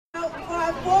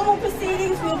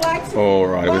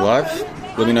Alright, are we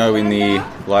live? Let me know in the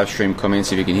live stream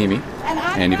comments if you can hear me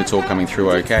and if it's all coming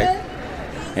through okay.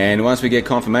 And once we get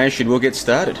confirmation, we'll get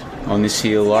started on this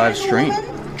here live stream,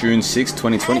 June 6,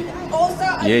 2020.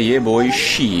 Yeah, boy,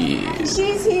 shit.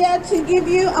 She's here to give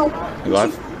you a... You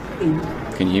live?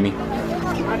 Can you hear me?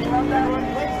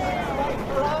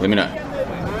 Let me know.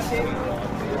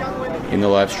 In the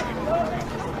live stream.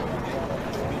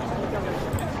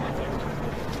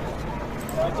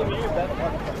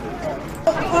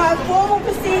 For our formal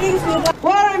proceedings,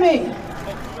 Warami.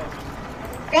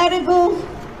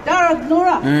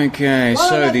 Okay,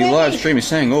 so the live stream is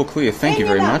saying all clear. Thank you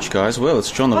very much, guys. Well,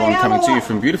 it's John the One coming to you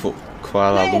from beautiful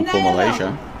Kuala Lumpur,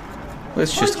 Malaysia.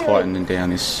 Let's just quieten down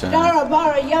this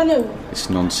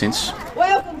nonsense.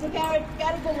 Welcome to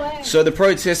Gadigal Land. So the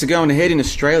protests are going ahead in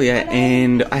Australia,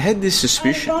 and I had this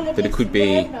suspicion that it could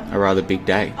be a rather big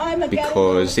day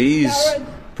because these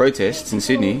protests in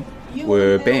Sydney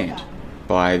were banned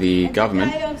by the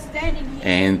government,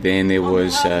 and then there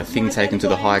was a thing taken to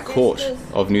the High Court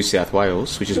of New South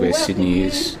Wales, which is where Sydney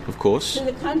is, of course,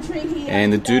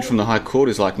 and the dude from the High Court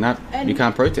is like, nah, you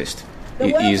can't protest.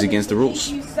 It is against the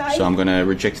rules, so I'm going to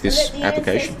reject this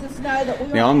application.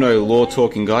 Now, I'm no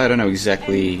law-talking guy. I don't know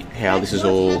exactly how this is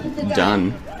all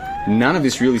done. None of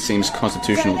this really seems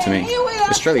constitutional to me.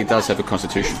 Australia does have a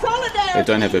constitution. They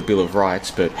don't have a Bill of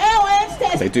Rights, but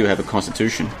they do have a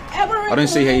constitution. I don't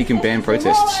see how you can ban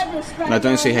protests, and I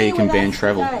don't see how you can ban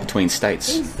travel between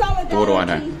states. But what do I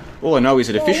know? All I know is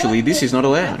that officially this is not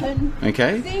allowed.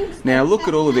 Okay? Now, look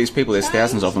at all of these people. There's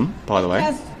thousands of them, by the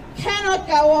way. Cannot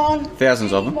go on.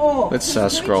 Thousands of them. Let's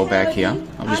scroll back here.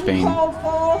 I've just been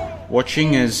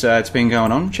watching as it's been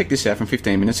going on. Check this out from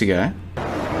 15 minutes ago.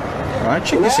 Alright,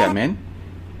 check this out, man.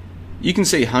 You can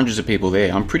see hundreds of people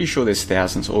there. I'm pretty sure there's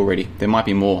thousands already. There might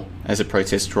be more as the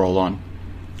protests roll on.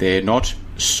 They're not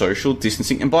social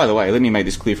distancing. And by the way, let me make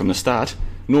this clear from the start.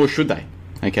 Nor should they.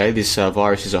 Okay, this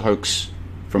virus is a hoax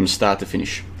from start to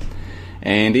finish.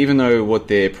 And even though what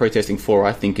they're protesting for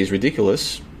I think is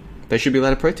ridiculous, they should be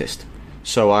allowed to protest.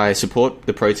 So I support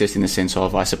the protest in the sense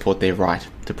of I support their right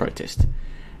to protest.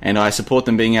 And I support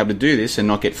them being able to do this and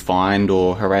not get fined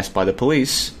or harassed by the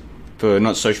police for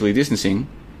not socially distancing,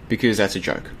 because that's a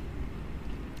joke.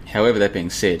 However, that being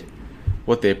said,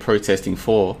 what they're protesting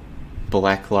for,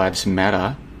 Black Lives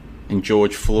Matter and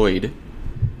George Floyd,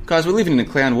 guys, we're living in a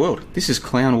clown world. This is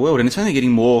clown world, and it's only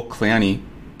getting more clowny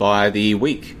by the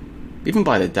week, even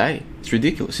by the day. It's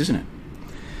ridiculous, isn't it?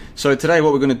 So today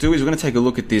what we're going to do is we're going to take a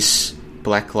look at this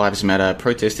Black Lives Matter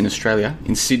protest in Australia,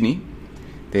 in Sydney.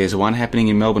 There's one happening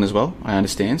in Melbourne as well, I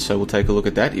understand, so we'll take a look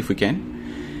at that if we can.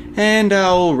 And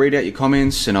I'll read out your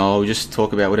comments and I'll just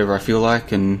talk about whatever I feel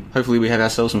like, and hopefully we have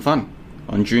ourselves some fun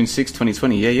on June 6,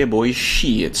 2020. Yeah, boy,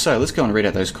 shit. So let's go and read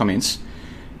out those comments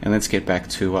and let's get back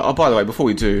to... oh, by the way, before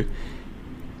we do,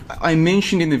 I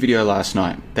mentioned in the video last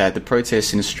night that the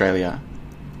protests in Australia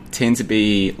tend to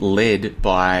be led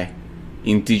by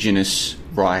Indigenous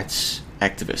rights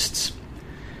activists.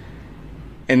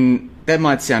 And that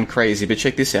might sound crazy, but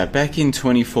check this out. Back in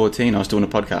 2014, I was doing a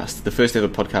podcast. The first ever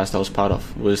podcast I was part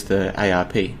of was the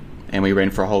ARP, and we ran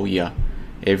for a whole year,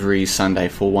 every Sunday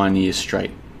for 1 year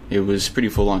straight. It was pretty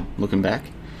full on, looking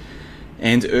back.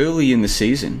 And early in the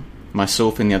season,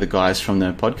 myself and the other guys from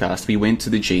the podcast, we went to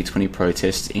the G20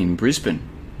 protests in Brisbane.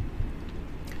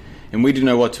 And we didn't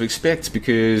know what to expect,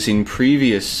 because in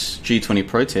previous G20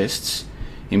 protests,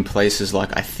 in places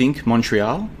like, I think,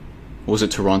 Montreal, or was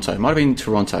it Toronto? It might have been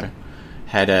Toronto.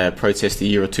 Had a protest a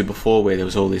year or two before where there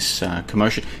was all this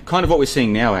commotion. Kind of what we're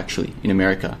seeing now, actually, in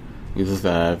America, with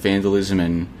vandalism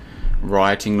and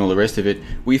rioting and all the rest of it.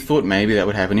 We thought maybe that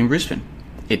would happen in Brisbane.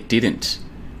 It didn't.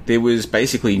 There was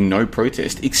basically no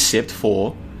protest except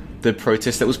for the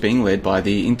protest that was being led by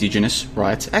the Indigenous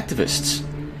rights activists.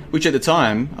 Which at the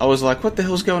time, I was like, what the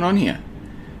hell's going on here?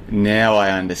 Now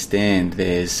I understand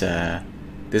there's an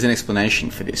explanation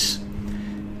for this.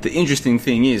 The interesting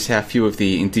thing is how few of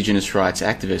the Indigenous rights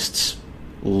activists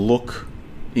look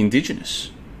Indigenous.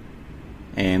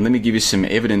 And let me give you some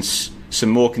evidence, some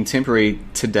more contemporary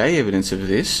today evidence of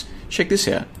this. Check this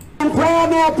out.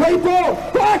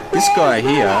 This guy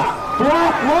here.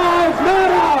 Black Lives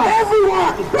Matter!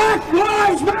 Everyone! Black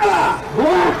Lives Matter!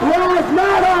 Black Lives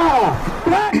Matter!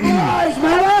 Black Lives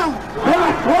Matter!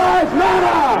 Black Lives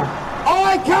Matter!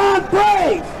 I can't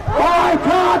breathe! I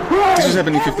can't breathe! This was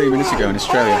happening 15 minutes ago in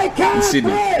Australia, in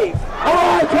Sydney.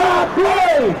 I can't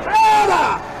breathe!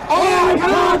 Matter! I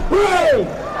can't breathe!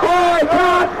 I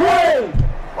can't breathe!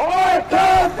 I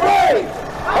can't breathe!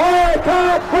 I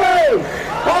can't breathe!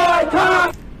 I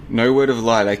can't... No word of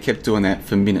lie, they kept doing that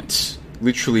for minutes.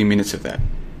 Literally minutes of that.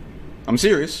 I'm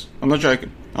serious. I'm not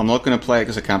joking. I'm not going to play it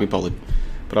because I can't be bothered,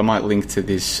 but I might link to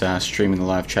this stream in the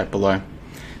live chat below.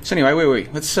 So anyway, where were we?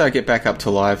 Let's get back up to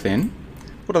live then.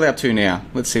 What are they up to now?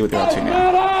 Let's see what they're up to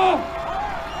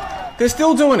now. They're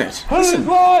still doing it. Listen. Whose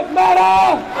lives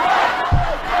matter?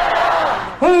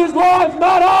 Whose lives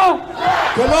matter?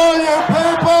 Can all you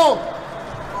people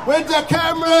with the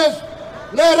cameras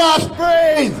let us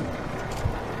breathe?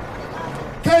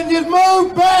 Can you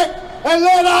move back and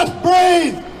let us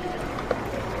breathe?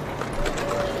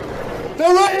 The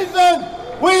reason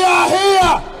we are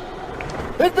here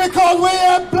is because we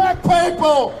have black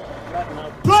people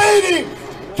pleading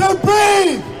to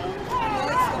breathe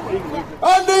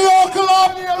under your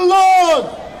colonial laws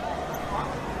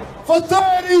for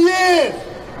 30 years.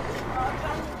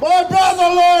 My brother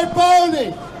Lloyd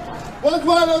Boney was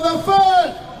one of the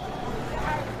first.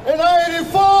 In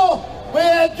 '84, we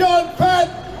had John Pratt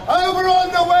over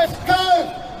on the west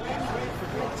coast.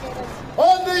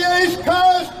 On the east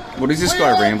coast, What is this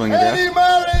guy rambling about? Eddie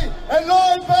Murray and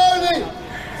Lloyd Boney.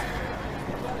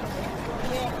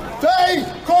 They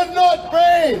could not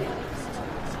breathe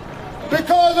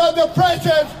because of the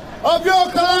pressures of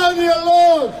your colonial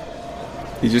laws.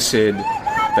 He just said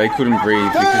they couldn't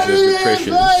breathe because of the pressures.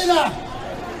 Later,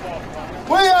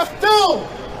 we are still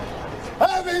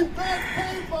having black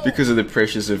people. Because of the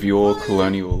pressures of your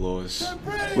colonial laws.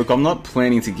 Look, I'm not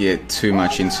planning to get too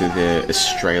much into the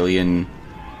Australian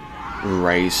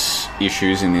race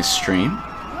issues in this stream.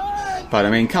 But I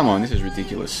mean, come on, this is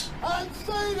ridiculous.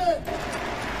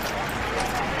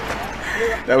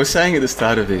 They were saying at the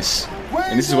start of this,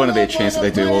 and this is one of their chants that they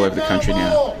do all over the country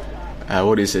now.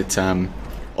 What is it?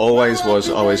 Always was,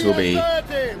 always will be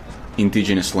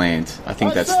Indigenous land. I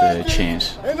think that's the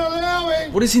chant.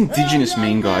 What does Indigenous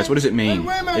mean, guys? What does it mean?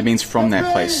 It means from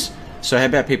that place. So how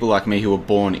about people like me who were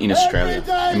born in Australia?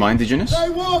 Am I Indigenous?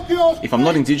 If I'm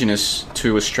not Indigenous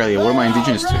to Australia, what am I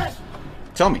Indigenous to?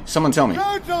 Tell me. Someone tell me.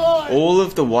 All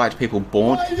of the white people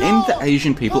born, and the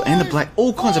Asian people, and the black,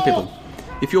 all kinds of people.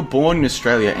 If you're born in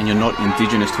Australia and you're not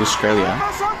Indigenous to Australia,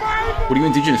 what are you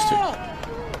Indigenous to?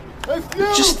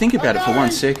 Just think about it for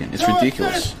 1 second. It's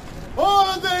ridiculous. All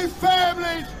of these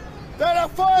families that are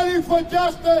fighting for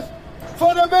justice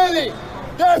for the many,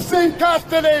 deaths in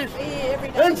custody,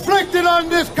 inflicted on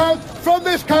from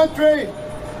this country,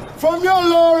 from your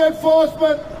law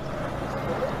enforcement.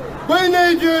 We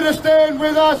need you to stand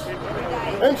with us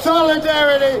in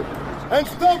solidarity and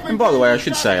stop. And by the way, I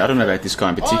should say, I don't know about this guy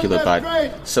in particular, but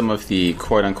some of the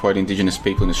quote-unquote Indigenous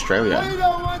people in Australia,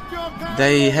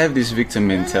 they have this victim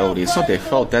mentality. It's not their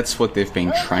fault. That's what they've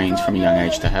been trained from a young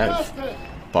age to have.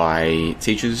 By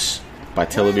teachers, by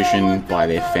television, by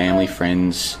their family,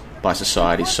 friends, by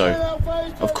society. So,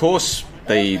 of course,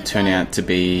 they turn out to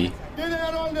be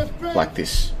like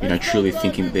this, you know, truly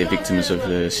thinking that they're victims of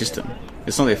the system.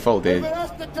 It's not their fault.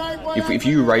 If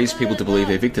you raise people to believe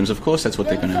they're victims, of course that's what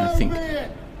they're going to think. We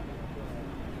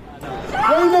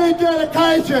need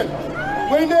dedication.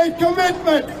 We need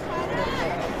commitment.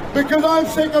 Because I'm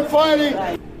sick of fighting.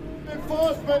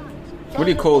 Enforcement. What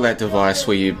do you call that device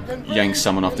where you yank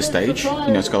someone off the stage? You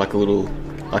know, it's got like a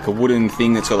wooden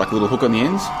thing that's got like a little hook on the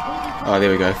ends. Oh, there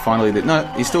we go. Finally, no,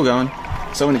 he's still going.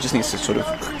 Someone that just needs to sort of,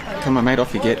 come on, mate,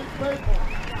 off you get.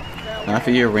 Enough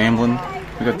of you rambling.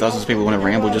 We've got dozens of people who want to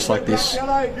ramble just like this.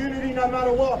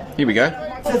 Here we go.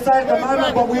 To say at the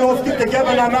moment, but we all stick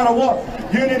together no matter what.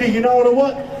 Unity, you know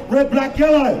what? Red, black,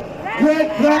 yellow.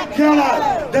 Red, black,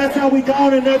 yellow. That's how we go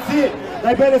and that's it.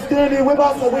 They better stand here with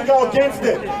us or we go against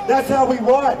it. That's how we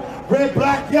ride. Red,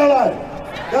 black, yellow.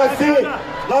 That's it.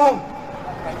 Long.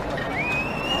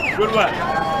 Good work.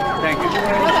 Thank you.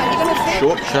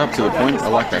 Short, sharp, to the point. I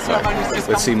like that guy.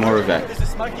 Let's see more of that. There's a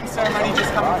smoking ceremony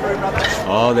just coming through, brother.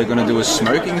 Oh, they're going to do a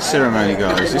smoking ceremony,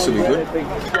 guys. This will be good.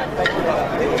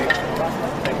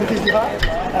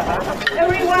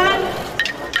 Everyone,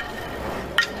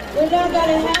 we're now going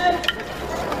to have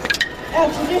our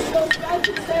traditional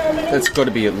smoking ceremony. That's got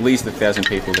to be at least 1,000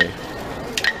 people there.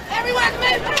 Everyone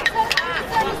move back.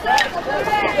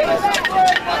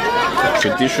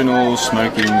 Traditional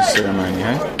smoking ceremony,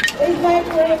 hey? These men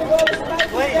were in the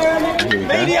smoking ceremony. Here we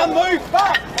go. Media, move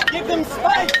back. Give them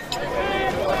space.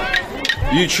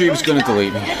 YouTube's going to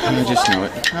delete me. I just know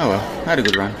it. Oh well, I had a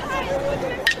good run.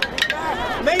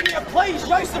 Media, please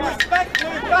show some respect.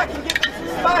 Move back and give them some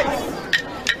space.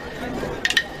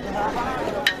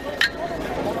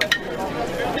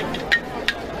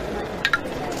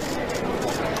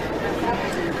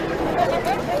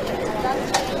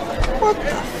 What the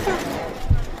fuck?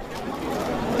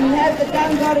 We have the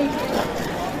Dungotty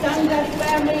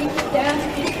family down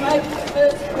to smoke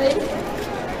first, please.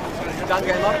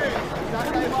 Dungay lot.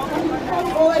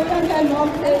 Oh, Dungay lot.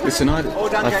 Listen, I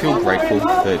feel grateful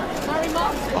that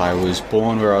I was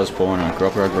born where I was born, and I grew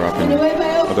up where I grew up, and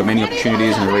I've got many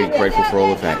opportunities, and I'm really grateful for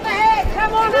all of that.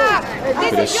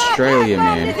 But Australia,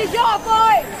 man, This is your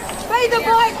voice. Be the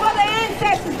voice for the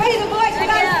ancestors. Be the voice for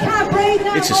those who can't breathe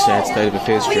no it's a sad state of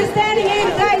affairs, We're Drew. standing here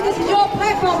today. This is your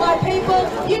platform, my people.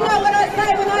 You know what I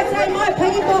say when I say my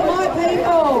people, my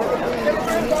people.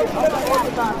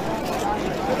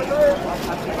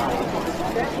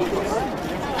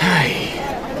 Hey.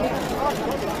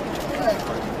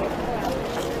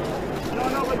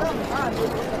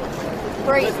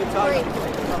 Breathe.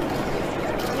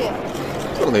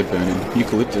 What are they burning?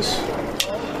 Eucalyptus.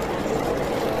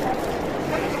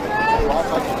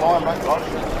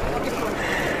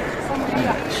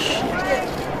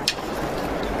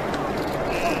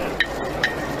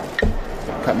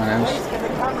 Cut my nails.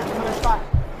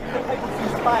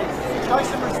 Show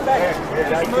some respect.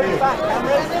 Move back,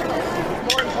 cameras.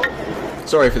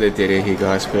 Sorry for the dead air here,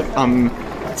 guys, but I'm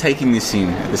taking this in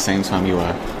at the same time you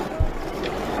are.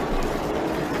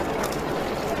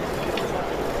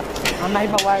 I made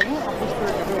my way in.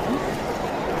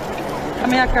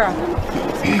 Come here, girl.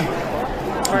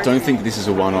 I don't think this is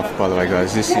a one-off, by the way,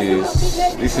 guys. This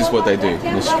is what they do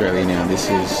in Australia now. This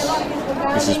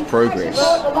is progress. I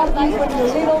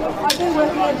do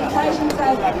work in education,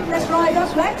 so let's rise up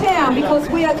Blacktown because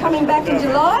we are coming back in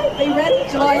July. Are you ready?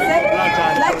 July 7th.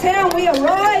 Blacktown, we are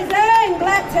rising.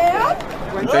 Blacktown.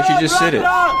 In fact, she just said it.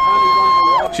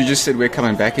 She just said we're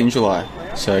coming back in July.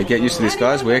 So get used to this,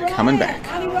 guys. We're coming back.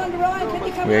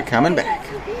 We're coming back.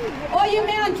 Oh, you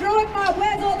Mount Druitt,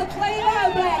 where's all the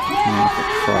Cleo Blacktown? For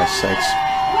Christ's sakes.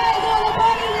 Where's all the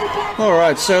bodies in Blacktown?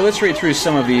 Alright, so let's read through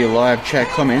some of the live chat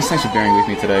comments. Thanks for bearing with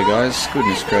me today, guys.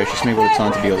 Goodness gracious me, what a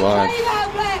time to be alive.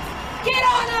 Get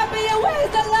on up here!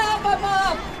 Where's the lava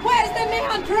mob? Where's the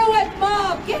Mount Druitt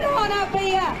mob? Get on up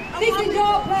here! This is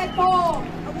your platform!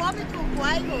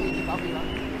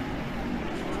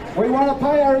 We want to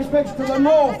pay our respects to the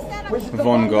North.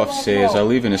 Von Goff says, I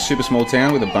live in a super small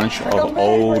town with a bunch of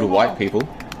old white people,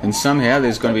 and somehow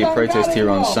there's going to be a protest here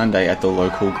on Sunday at the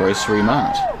local grocery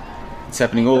mart. It's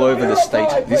happening all over the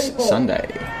state this Sunday.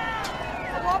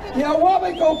 The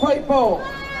Awabakal people,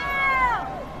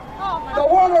 the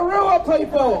Wanneroo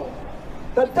people,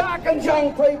 the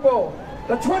Darkinjung people,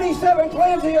 the 27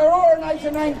 clans of the Aurora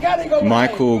Nation and Gadigal.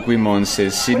 Michael Guimon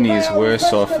says, Sydney is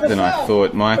worse off than I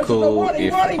thought. Michael,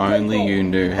 if only you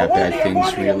knew how bad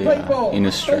things really are in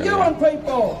Australia.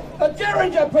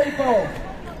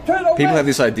 People have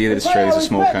this idea that Australia is a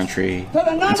small country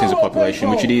in terms of population,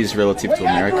 which it is relative to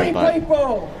America, but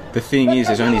the thing is,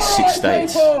 there's only 6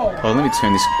 states. Oh, let me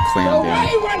turn this clown down.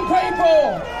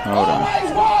 Hold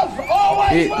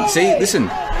on. See, listen.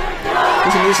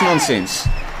 Listen to this nonsense.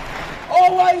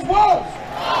 Always was.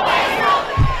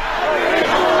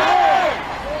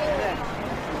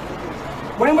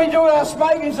 When we do our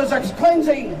spankings, it's a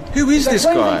cleansing. Who is this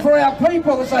guy? For our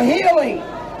people, it's a healing.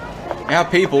 Our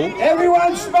people?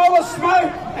 Everyone smell the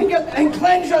smoke and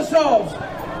cleanse yourselves.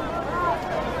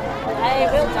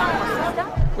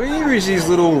 Where is his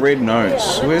little red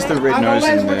nose? Where's the red nose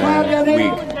and the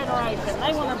wig?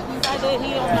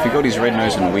 He forgot his red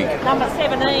nose and wig. Number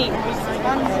 17.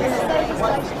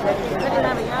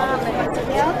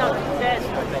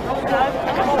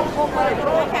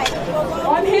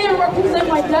 I'm here to represent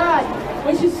my dad,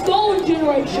 which is stolen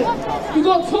generation. You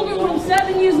got took it from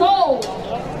 7 years old.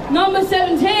 Number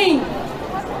 17.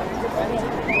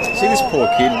 See this poor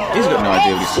kid? He's got no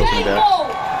idea what he's talking about.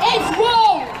 It's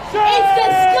wrong. It's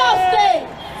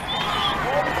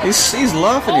disgusting. He's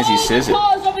laughing as he says it.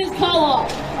 Because of his colour.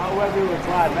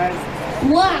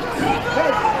 Black.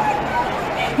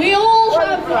 We all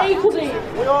have equality.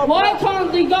 Why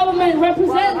can't the government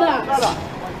represent that?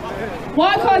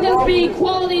 Why can't there be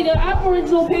equality to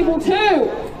Aboriginal people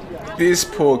too? This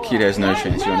poor kid has no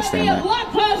chance, you understand A that? black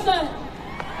person.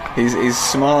 He's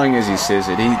smiling as he says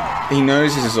it. He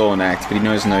knows this is all an act, but he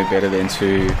knows no better than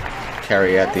to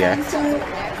carry out the act. So, we're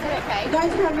going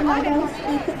to have another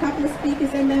couple of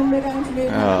speakers and then we're going to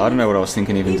move on. I don't know what I was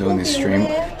thinking even doing this stream.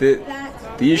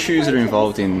 The issues that are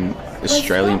involved in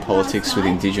Australian politics with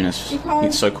Indigenous,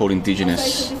 so-called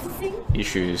Indigenous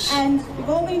issues. And we've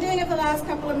all been doing it for the last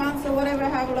couple of months or whatever,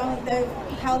 however long they've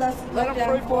held us locked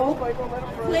down for.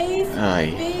 Please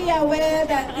be aware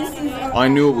that this is I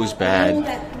knew it was bad,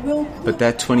 but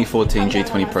that 2014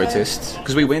 G20 protest,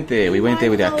 because we went there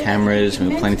with our cameras, and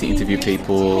we were planning to interview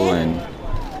people, and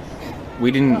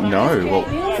we didn't know what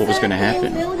was going to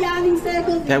happen.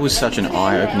 That was such an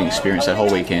eye-opening experience that whole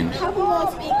weekend.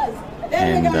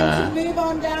 And we're going to move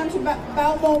on down to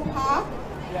Balmoral Park.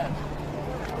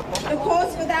 The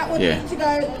course for that would be to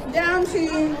go down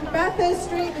to Bathurst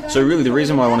Street. So really the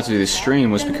reason why I wanted to do this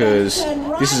stream was because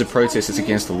this is a protest that's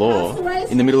against the law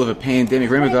in the middle of a pandemic.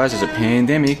 Remember guys, there's a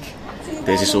pandemic.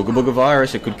 There's this Ooga Booga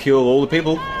virus. It could kill all the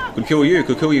people. Could kill you.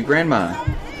 Could kill your grandma.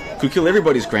 Could kill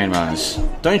everybody's grandmas.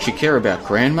 Don't you care about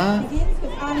grandma?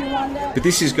 But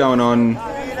this is going on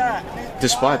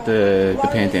despite the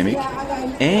pandemic,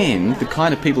 and the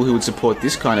kind of people who would support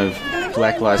this kind of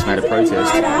Black Lives Matter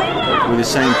protest were the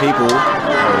same people.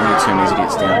 Let me turn these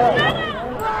idiots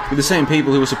down. Were the same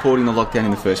people who were supporting the lockdown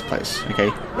in the first place.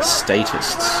 Okay,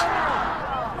 statists.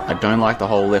 I don't like the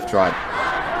whole left-right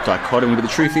dichotomy, but the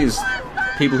truth is,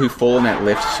 people who fall on that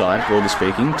left side, broadly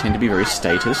speaking, tend to be very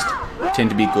statist, tend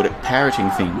to be good at parroting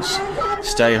things.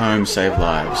 Stay home, save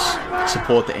lives.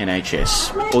 Support the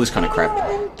NHS. All this kind of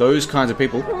crap. Those kinds of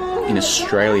people in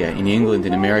Australia, in England,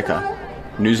 in America,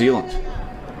 New Zealand,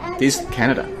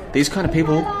 Canada. These kind of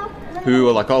people who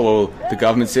are like, oh, well, the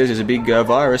government says there's a big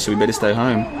virus, so we better stay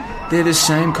home. They're the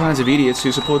same kinds of idiots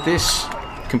who support this.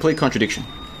 Complete contradiction.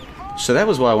 So that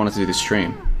was why I wanted to do this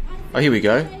stream. Oh, here we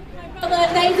go.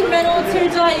 Nathan Reynolds, who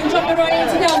died in John Maroney in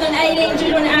 2018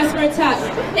 due to an asthma attack.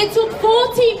 It took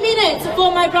 40 minutes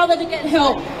for my brother to get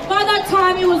help. By that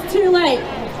time, it was too late.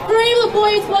 For any of the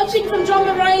boys watching from John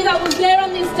Maroney that was there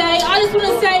on this day, I just want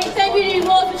to say thank you to you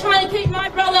all for trying to keep my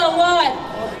brother alive.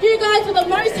 You guys were the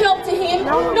most help to him,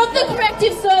 not the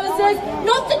corrective services,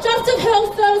 not the justice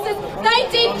health services. They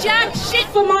did jack shit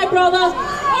for my brother.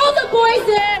 All the boys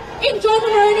there in John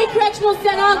Maroney Correctional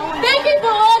Centre, thank you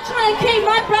for all trying to keep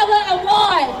my brother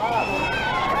alive.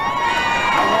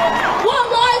 What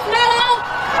lives matter?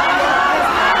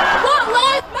 What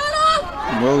lives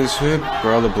matter? Well, is her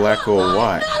brother black or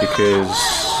white? Because,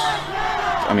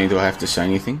 I mean, do I have to say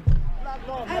anything?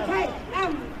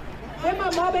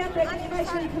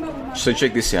 So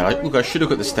check this out. Look, I should have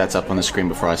got the stats up on the screen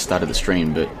before I started the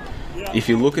stream, but if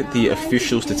you look at the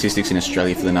official statistics in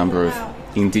Australia for the number of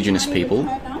Indigenous people,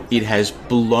 it has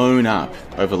blown up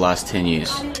over the last 10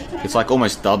 years. It's like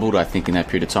almost doubled, I think, in that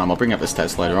period of time. I'll bring up the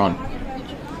stats later on.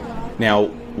 Now,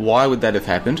 why would that have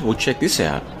happened? Well, check this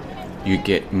out. You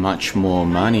get much more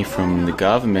money from the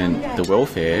government, the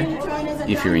welfare,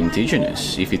 if you're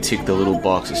Indigenous. If you tick the little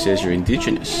box that says you're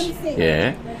Indigenous.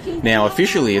 Yeah. Now,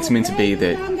 officially, it's meant to be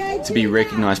that to be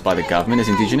recognised by the government as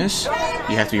Indigenous,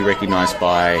 you have to be recognised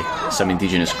by some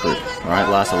Indigenous group. Alright,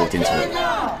 last I looked into it.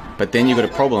 But then you've got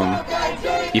a problem.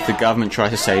 If the government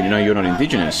tries to say, no, you're not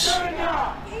Indigenous,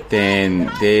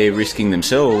 then they're risking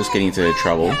themselves getting into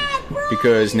trouble,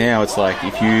 because now it's like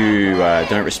if you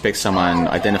don't respect someone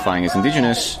identifying as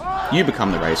Indigenous, you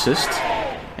become the racist.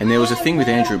 And there was a thing with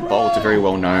Andrew Bolt, a very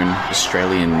well-known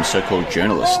Australian so-called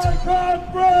journalist.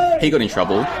 He got in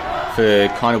trouble for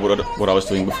kind of what I was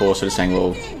doing before, sort of saying,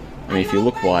 well, I mean, if you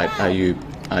look white, are you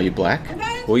black?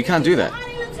 Well, you can't do that.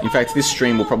 In fact, this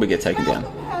stream will probably get taken down.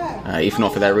 If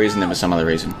not for that reason, then for some other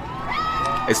reason.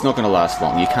 It's not going to last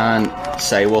long. You can't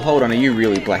say, well, hold on, are you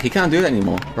really black? You can't do that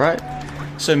anymore, right?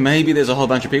 So maybe there's a whole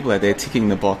bunch of people out there ticking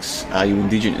the box, are you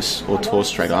Indigenous or Torres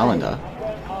Strait Islander?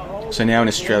 So now in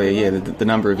Australia, yeah, the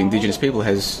number of Indigenous people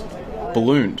has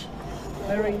ballooned.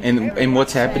 And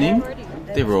what's happening?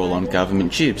 They're all on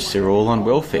government jibs. They're all on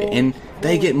welfare. And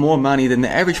they get more money than the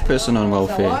average person on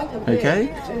welfare.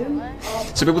 Okay?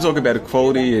 So people talk about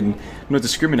equality and not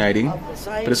discriminating,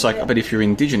 but it's like, but if you're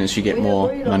Indigenous, you get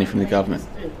more money from the government,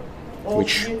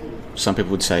 which some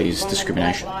people would say is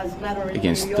discrimination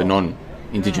against the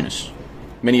non-Indigenous,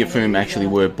 many of whom actually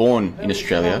were born in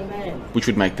Australia, which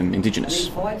would make them Indigenous.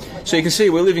 So you can see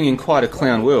we're living in quite a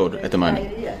clown world at the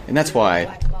moment. And that's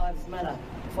why,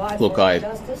 look,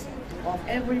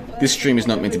 this stream is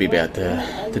not meant to be about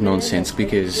the nonsense,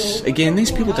 because, again,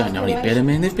 these people don't know any better,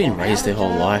 man. They've been raised their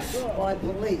whole life.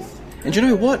 And you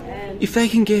know what? If they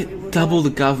can get double the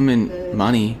government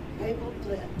money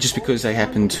just because they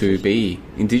happen to be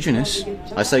Indigenous,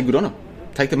 I say good on them.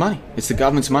 Take the money. It's the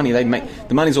government's money.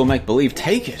 The money's all make-believe.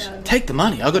 Take it. Take the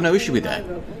money. I've got no issue with that.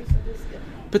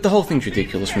 But the whole thing's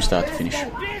ridiculous from start to finish.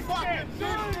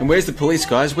 And where's the police,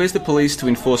 guys? Where's the police to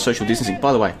enforce social distancing?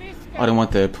 By the way, I don't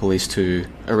want the police to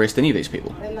arrest any of these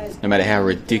people, no matter how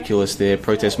ridiculous their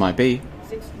protest might be.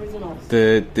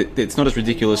 It's not as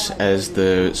ridiculous as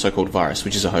the so-called virus,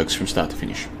 which is a hoax from start to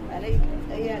finish.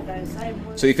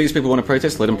 So if these people want to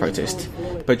protest, let them protest.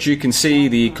 But you can see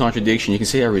the contradiction. You can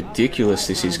see how ridiculous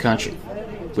this is, can't you?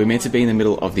 We're meant to be in the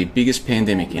middle of the biggest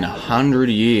pandemic in 100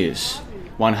 years.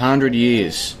 100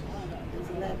 years.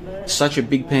 Such a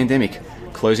big pandemic.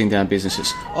 Closing down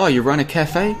businesses. Oh, you run a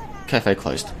cafe? Cafe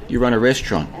closed. You run a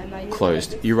restaurant?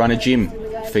 Closed. You run a gym?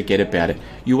 Forget about it.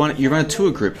 You run a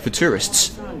tour group for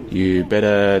tourists? You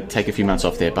better take a few months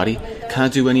off there, buddy.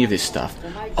 Can't do any of this stuff.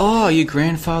 Oh, your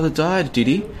grandfather died, did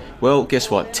he? Well, guess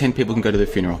what? 10 people can go to the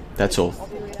funeral. That's all.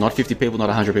 Not 50 people, not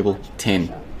 100 people.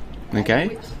 10.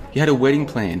 Okay? You had a wedding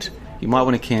planned. You might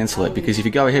want to cancel it, because if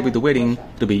you go ahead with the wedding,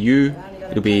 it'll be you,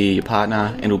 it'll be your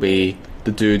partner, and it'll be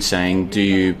the dude saying, do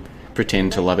you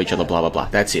pretend to love each other, blah, blah, blah.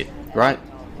 That's it, right?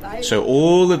 So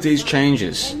all of these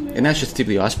changes, and that's just the tip of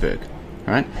the iceberg,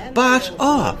 right? But,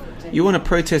 you want to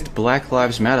protest Black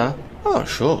Lives Matter? Oh,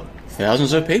 sure.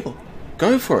 Thousands of people.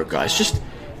 Go for it, guys. Just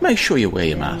make sure you wear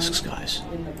your masks, guys.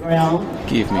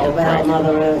 Give me a break. Our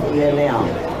Mother Earth here now,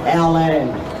 our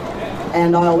land.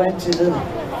 And I went to the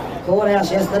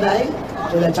courthouse yesterday,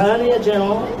 to the Attorney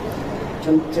General,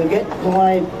 to get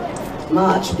my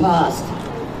march passed.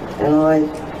 And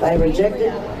they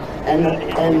rejected, and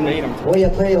we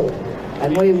appealed.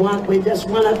 And we won. We just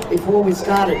won it before we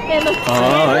started.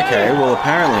 Oh, okay. Well,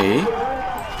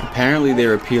 apparently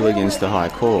their appeal against the High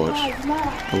Court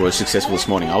was successful this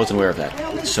morning. I wasn't aware of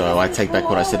that. So I take back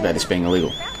what I said about this being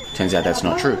illegal. Turns out that's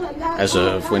not true. As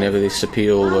of whenever this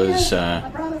appeal was...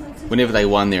 whenever they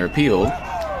won their appeal,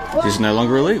 this is no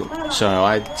longer illegal. So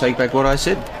I take back what I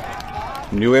said.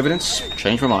 New evidence,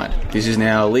 changed my mind. This is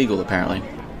now illegal, apparently.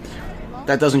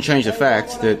 That doesn't change the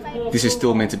fact that this is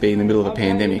still meant to be in the middle of a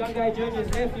pandemic.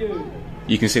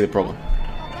 You can see the problem.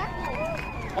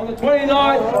 On the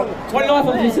 29th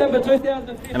of December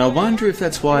 2015. And I wonder if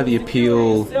that's why the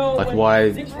appeal,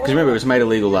 because remember it was made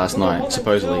illegal last night,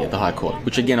 supposedly, at the High Court,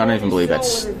 which again, I don't believe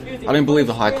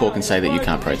the High Court can say that you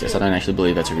can't protest. I don't actually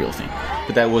believe that's a real thing.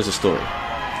 But that was the story.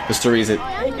 The story is that,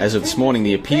 as of this morning,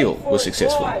 the appeal was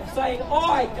successful. And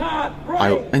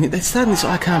they're starting this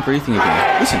I can't breathe thing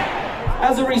again. Listen.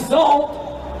 As a result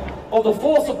of the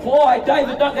force applied,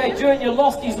 David Dungay Jr.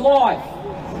 lost his life.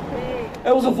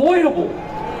 It was avoidable.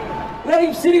 Let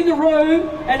him sit in the room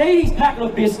and eat his packet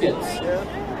of biscuits.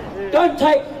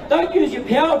 Don't use your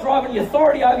power drive and your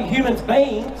authority over human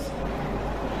beings.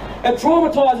 It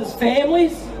traumatises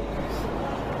families,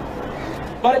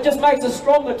 but it just makes us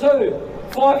stronger too.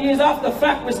 5 years after the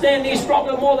fact, we're standing here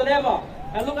stronger more than ever.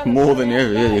 More than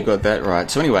ever, yeah, you got that right.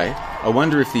 So anyway, I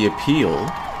wonder if the appeal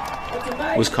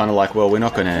was kind of like, well, we're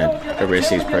not going to arrest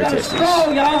these protesters,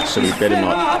 so we better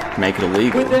not make it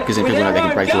illegal, because then people know they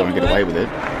can break the law and get away with it.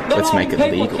 Let's make it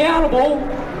legal. Accountable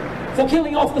for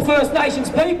killing off the First Nations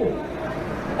people.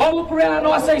 I look around and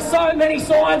I see so many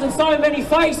signs and so many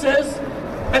faces.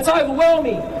 It's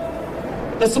overwhelming.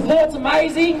 The support's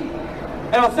amazing,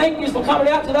 and I thank you for coming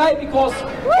out today, because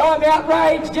I'm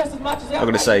outraged just as much as I've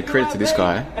got to say, credit to this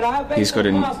guy. He's got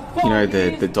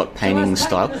the dot painting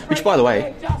style, which, by the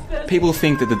way, people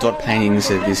think that the dot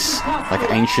paintings are this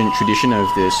ancient tradition of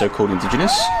the so-called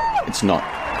indigenous. It's not.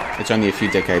 It's only a few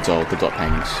decades old, the dot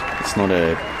paintings. It's not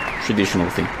a traditional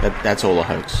thing. That's all a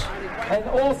hoax. And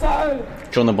also,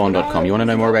 JohnTheBond.com. You want to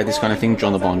know more about this kind of thing?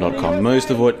 JohnTheBond.com. Most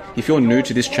of what, if you're new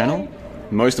to this channel,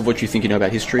 most of what you think you know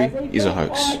about history is a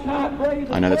hoax.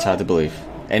 I know that's hard to believe.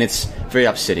 And it's very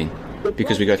upsetting,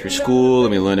 because we go through school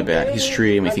and we learn about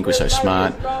history and we think we're so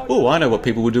smart. Oh, I know what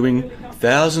people were doing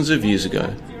thousands of years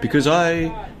ago, because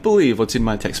I believe what's in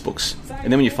my textbooks.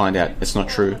 And then when you find out it's not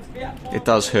true, it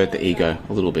does hurt the ego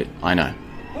a little bit, I know.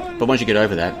 But once you get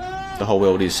over that, the whole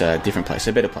world is a different place,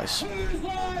 a better place. Whose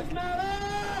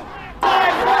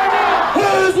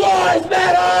lives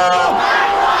matter?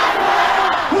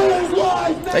 Whose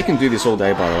lives matter? They can do this all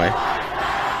day, by the way.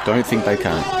 Don't think they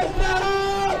can't.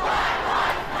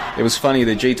 It was funny,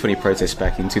 the G20 protest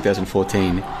back in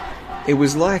 2014, it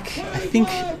was I think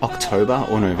October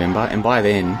or November, and by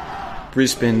then,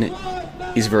 Brisbane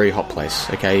is a very hot place,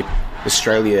 okay?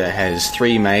 Australia has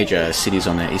 3 major cities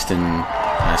on the eastern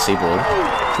seaboard.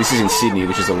 This is in Sydney,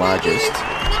 which is the largest.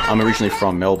 I'm originally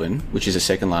from Melbourne, which is the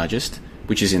second largest,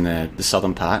 which is in the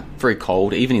southern part. Very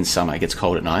cold, even in summer it gets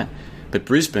cold at night. But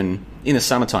Brisbane, in the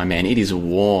summertime, man, it is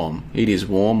warm. It is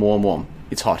warm, warm, warm.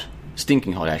 It's hot.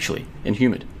 Stinking hot, actually, and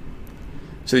humid.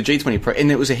 So the G20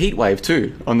 and it was a heat wave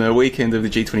too. On the weekend of the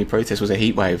G20 protest was a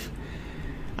heat wave.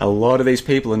 A lot of these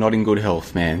people are not in good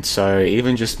health, man. So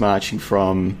even just marching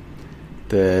from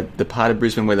the part of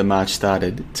Brisbane where the march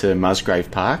started to Musgrave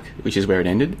Park, which is where it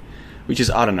ended, which is,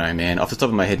 I don't know, man, off the top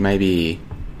of my head, maybe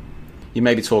you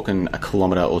may be talking a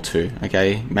kilometre or 2,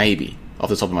 okay? Maybe, off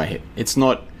the top of my head.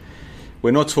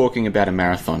 We're not talking about a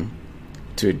marathon.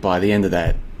 Dude, by the end of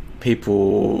that,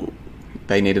 people,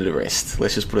 they needed a rest.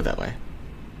 Let's just put it that way.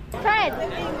 Fred.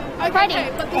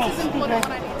 Okay, but this is important.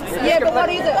 Yeah, but what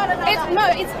is it?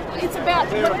 It's about.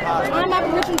 I'm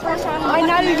Aboriginal Torres Strait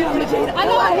Islander. I know you're I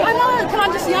know. Can I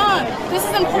just yarn? This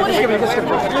is important.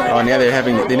 Oh, now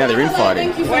they're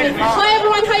infighting. Hi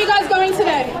everyone, how are you guys going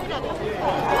today?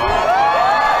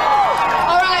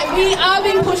 We are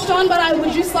being pushed on, but I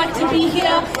would just like to be here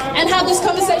and have this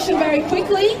conversation very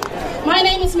quickly. My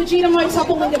name is Majida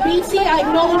Motapalingabiti. I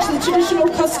acknowledge the traditional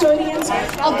custodians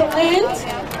of the land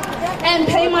and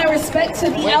pay my respect to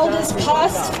the elders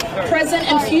past, present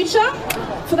and future,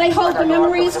 for they hold the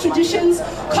memories, traditions,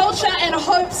 culture and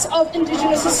hopes of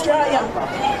Indigenous Australia.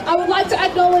 I would like to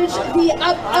acknowledge the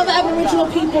other Aboriginal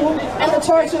people and the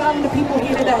Torres Strait Islander people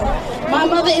here today. My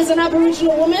mother is an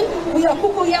Aboriginal woman. We are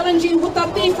Kuku Yalanji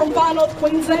Wutapti from far north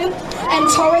Queensland and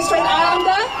Torres Strait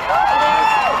Islander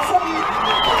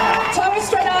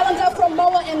from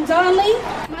Moa and Darnley.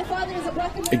 My father is a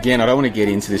black American. Again, I don't want to get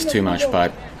into this too much,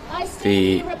 but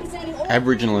the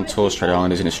Aboriginal and Torres Strait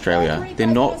Islanders in Australia, they're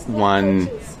not one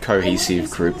cohesive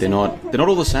group. They're not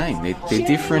all the same. They're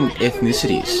different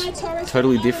ethnicities,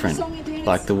 totally different.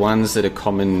 Like the ones that are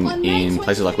common in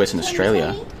places like Western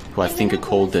Australia, who I think are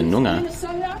called the Noongar.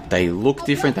 They look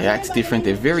different, they act different,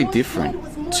 they're very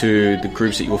different to the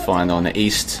groups that you'll find on the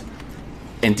east,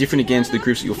 and different again to the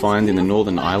groups that you'll find in the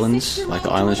northern islands, like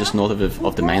the islands just north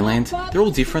of the mainland. They're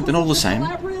all different, they're not all the same.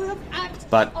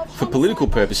 But for political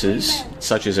purposes,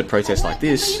 such as a protest like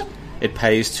this, it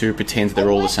pays to pretend that they're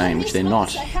all the same, which they're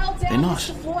not. They're not.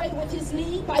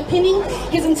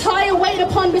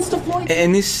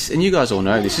 And you guys all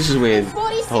know this. This is where the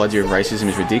whole idea of racism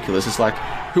is ridiculous. It's like,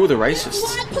 who are the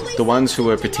racists? The ones who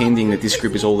are pretending that this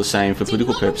group is all the same for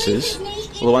political purposes,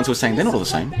 or the ones who are saying they're not all the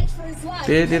same?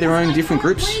 They're their own different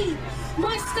groups.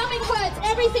 My stomach hurts,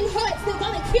 everything hurts, they're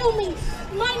gonna kill me.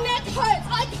 My neck hurts,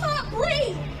 I can't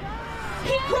breathe.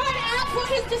 He cried out for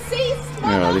his deceased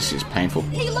mother. Oh, this is painful.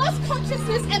 He lost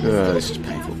consciousness and this is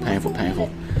painful.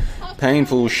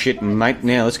 Painful shit, mate.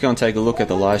 Now, let's go and take a look at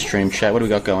the live stream chat. What do we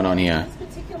got going on here?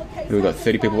 We've got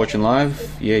 30 people watching live.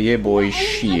 Yeah, boy,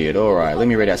 shit. Alright, let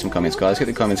me read out some comments, guys. Get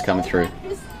the comments coming through,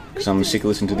 because I'm sick of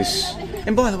listening to this.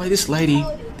 And by the way, this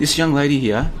young lady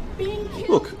here,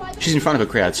 look, she's in front of a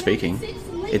crowd speaking.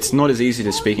 It's not as easy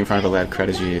to speak in front of a loud crowd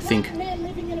as you think.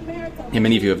 And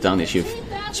many of you have done this. You've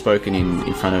spoken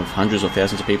in front of hundreds or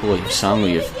thousands of people, or you've sung, or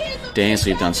you've danced,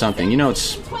 or you've done something. You know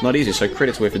it's not easy, so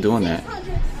credit to her for doing that.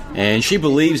 And she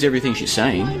believes everything she's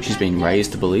saying. She's been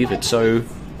raised to believe it, so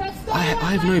I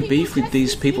have no beef with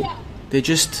these people. They're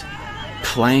just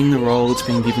playing the role that's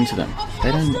being given to them.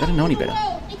 They don't know any better.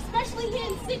 especially here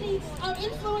in Sydney, are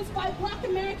influenced by black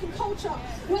American culture,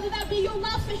 whether that be your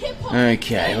love for hip-hop.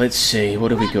 Okay, let's see.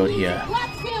 What have we got here?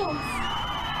 Black films.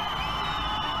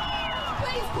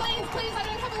 Please, I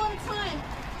don't have a lot of time.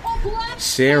 Or black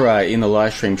Sarah in the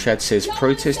live stream chat says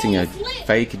protesting a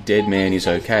fake dead man is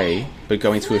okay, but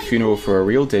going to a funeral for a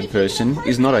real dead person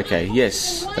is not okay.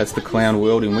 Yes, that's the clown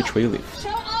world in which we live. Show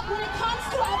up when it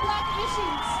comes to our black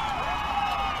issues.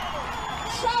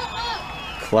 Show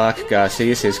up. Clark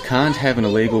Garcia says can't have an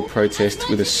illegal protest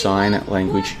with a sign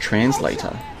language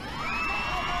translator.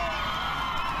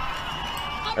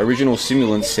 Original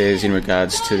Simulant says in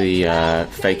regards to the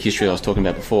fake history I was talking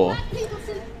about before,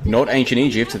 not ancient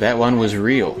Egypt, that one was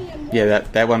real. Yeah,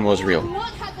 that one was real.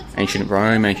 Ancient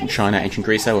Rome, ancient China, ancient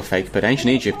Greece, they were fake, but ancient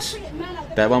Egypt,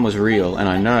 that one was real, and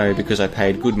I know because I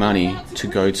paid good money to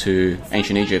go to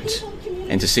ancient Egypt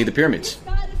and to see the pyramids.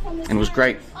 And it was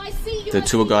great. The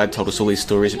tour guide told us all these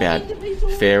stories about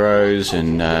pharaohs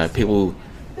and people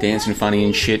dancing funny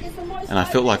and shit, and I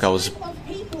felt like I was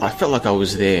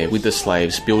there with the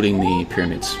slaves building the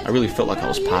pyramids. I really felt like I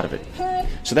was part of it.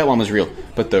 So that one was real,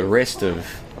 but the rest of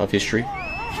history,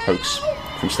 hoax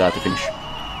from start to finish.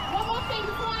 One more thing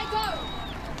before I go.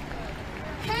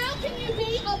 How can you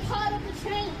be a part of the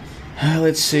change?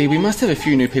 Let's see, we must have a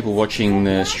few new people watching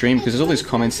the stream because there's all these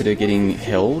comments that are getting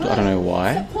held. I don't know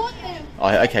why.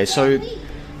 Okay, so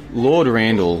Lord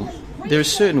Randall, there are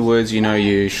certain words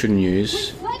you shouldn't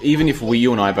use. Even if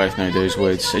you and I both know those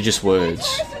words are just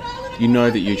words, you know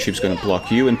that YouTube's going to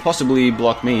block you and possibly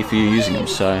block me for you using them,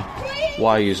 so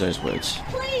why use those words?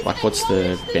 Like, what's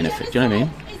the benefit? Do you know what I mean?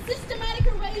 A systematic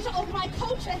erasure of my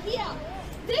culture here.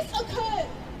 This occurred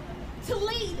to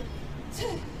lead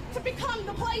to become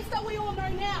the place that we all know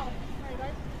now.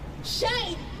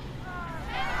 Shame.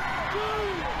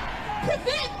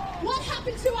 Prevent what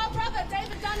happened to our brother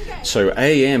David Dungay. So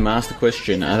AM asked the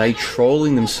question, are they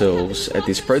trolling themselves at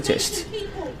this protest?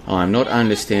 I'm not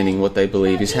understanding what they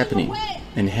believe is happening.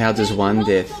 And how does one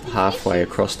death halfway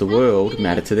across the world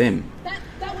matter to them?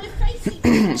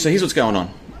 So here's what's going on.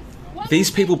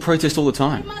 These people protest all the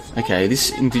time. Okay,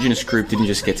 this Indigenous group didn't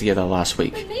just get together last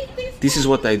week. This is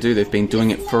what they do. They've been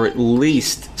doing it for at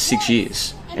least 6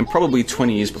 years. And probably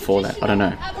 20 years before that. I don't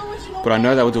know. But I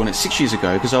know they were doing it 6 years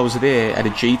ago because I was there at a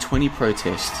G20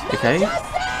 protest. Okay?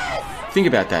 Think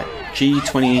about that.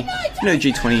 G20,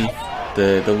 G20,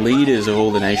 the leaders of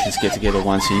all the nations get together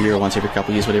once a year or once every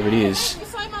couple of years, whatever it is,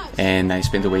 and they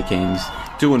spend the weekend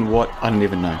doing what, I don't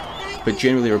even know, but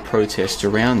generally there are protests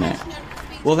around that.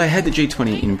 Well, they had the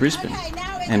G20 in Brisbane,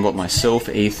 and what myself,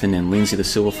 Ethan, and Lindsay the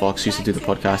Silver Fox used to do the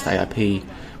podcast ARP,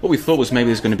 what we thought was maybe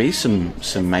there's going to be some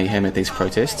mayhem at these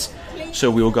protests, so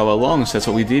we'll go along. So that's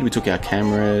what we did. We took our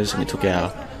cameras and we took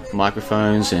our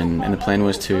microphones, and the plan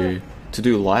was to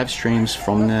do live streams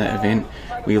from the event.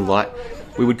 We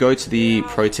would go to the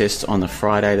protests on the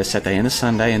Friday, the Saturday and the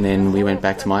Sunday, and then we went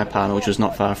back to my apartment, which was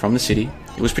not far from the city.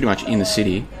 It was pretty much in the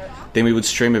city. Then we would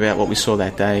stream about what we saw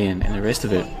that day and the rest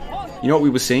of it. You know what we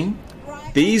were seeing?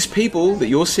 These people that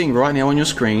you're seeing right now on your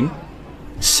screen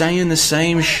saying the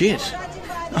same shit.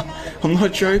 I'm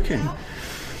not joking.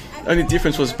 Only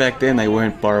difference was back then they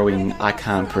weren't borrowing I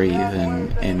Can't Breathe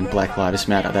and Black Lives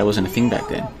Matter. That wasn't a thing back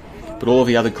then. But all of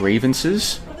the other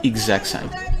grievances, exact same.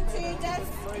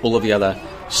 All of the other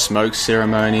smoke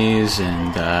ceremonies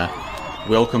and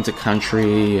welcome to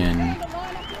country and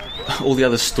all the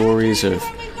other stories of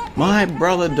my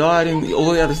brother died in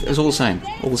all the other, it was all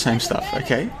the same stuff,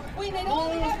 okay?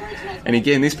 And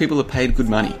again, these people are paid good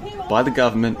money by the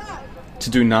government to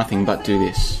do nothing but do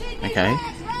this, okay?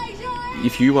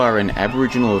 If you are an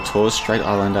Aboriginal or Torres Strait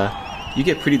Islander, you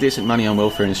get pretty decent money on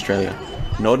welfare in Australia.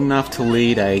 Not enough to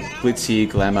lead a glitzy,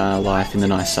 glamour life in the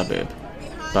nice suburb,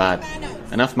 but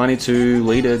enough money to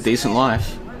lead a decent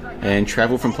life and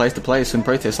travel from place to place and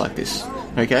protest like this,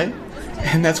 okay?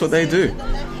 And that's what they do.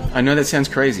 I know that sounds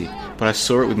crazy, but I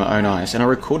saw it with my own eyes, and I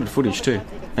recorded footage too.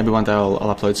 Maybe one day I'll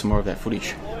upload some more of that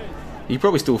footage. You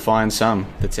probably still find some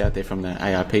that's out there from the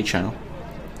ARP channel,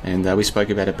 and we spoke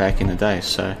about it back in the day,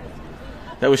 so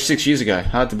that was 6 years ago.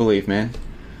 Hard to believe, man.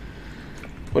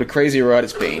 What a crazy ride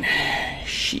it's been.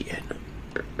 Shit.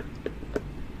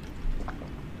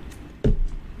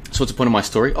 So what's the point of my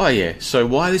story? Oh yeah, so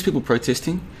why are these people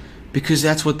protesting? Because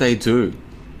that's what they do.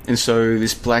 And so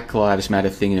this Black Lives Matter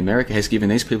thing in America has given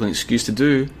these people an excuse to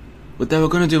do what they were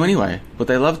going to do anyway, what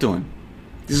they love doing.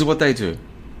 This is what they do.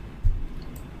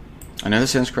 I know that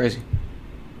sounds crazy.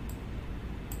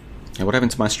 Now what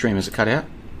happened to my stream? Is it cut out?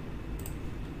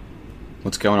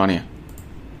 What's going on here?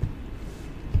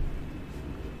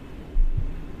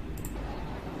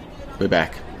 We're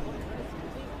back.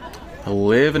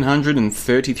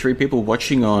 1,133 people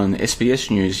watching on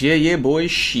SBS News. Yeah, boy,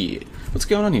 shit. What's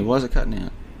going on here? Why is it cutting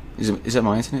out? Is that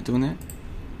my internet doing that?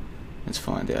 Let's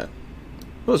find out.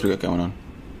 What else we got going on?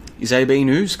 Is AB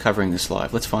News covering this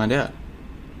live? Let's find out.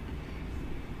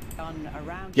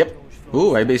 Yep.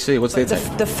 Ooh, ABC. What's their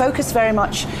take? The focus very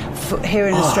much here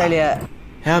in Australia.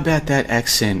 How about that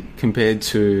accent compared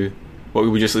to what we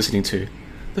were just listening to?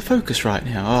 The focus right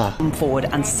now. Come forward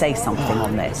and say something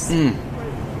on this.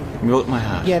 Melt my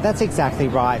heart. Yeah, that's exactly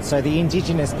right. So the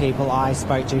Indigenous people I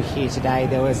spoke to here today,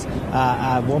 there was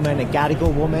a woman, a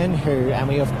Gadigal woman, and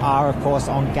we are, of course,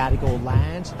 on Gadigal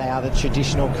land. They are the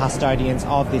traditional custodians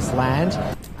of this land.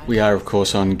 We are, of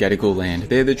course, on Gadigal land.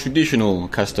 They're the traditional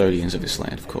custodians of this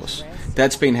land, of course.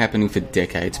 That's been happening for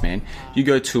decades, man. You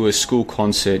go to a school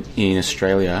concert in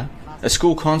Australia, a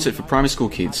school concert for primary school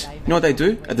kids. You know what they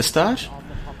do at the start?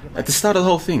 At the start of the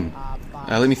whole thing.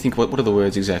 Let me think, what are the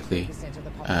words exactly?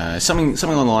 Something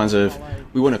along the lines of,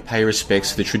 we want to pay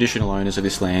respects to the traditional owners of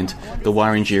this land, the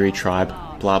Wurundjeri tribe,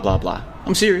 blah, blah, blah.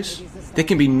 I'm serious. There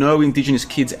can be no Indigenous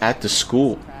kids at the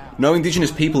school. No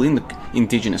Indigenous people in the...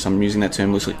 Indigenous, I'm using that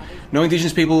term loosely. No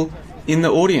Indigenous people in the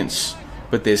audience.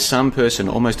 But there's some person,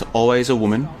 almost always a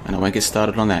woman, and I won't get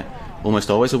started on that, almost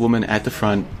always a woman at the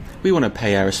front. We want to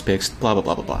pay our respects, blah, blah,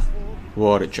 blah, blah, blah.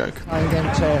 What a joke. Telling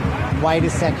them to wait a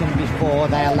second before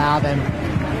they allow them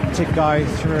to go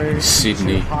through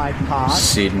Sydney. to Hyde Park.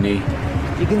 Sydney.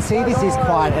 You can see this is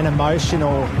quite an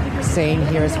emotional scene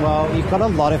here as well. You've got a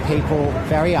lot of people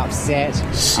very upset.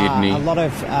 Sydney. A lot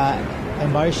of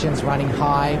emotions running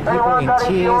high. People in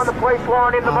tears.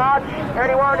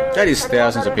 That is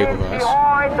thousands of people, guys.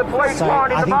 So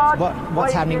I think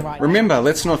what's happening right now... Remember,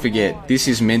 let's not forget, this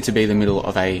is meant to be the middle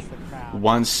of a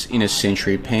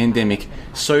once-in-a-century pandemic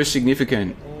so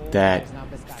significant that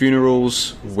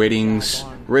funerals, weddings,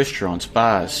 restaurants,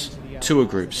 bars, tour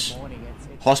groups,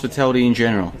 hospitality in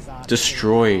general,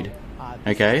 destroyed,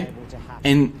 okay?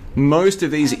 And most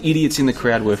of these idiots in the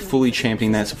crowd were fully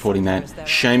championing that, supporting that,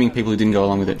 shaming people who didn't go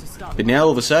along with it. But now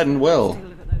all of a sudden, well,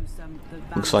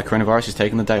 looks like coronavirus is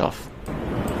taking the day off.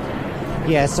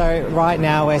 Yeah, so right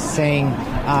now we're seeing...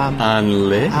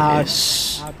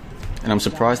 Unless... And I'm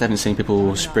surprised I haven't seen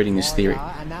people spreading this theory,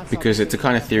 because it's the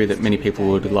kind of theory that many people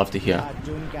would love to hear.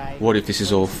 What if this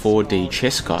is all 4D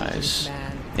chess guys,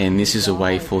 and this is a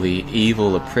way for the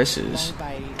evil oppressors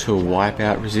to wipe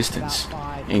out resistance?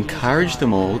 encourage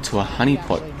them all to a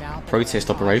honeypot protest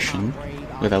operation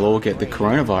where they'll all get the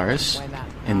coronavirus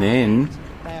and then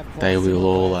they will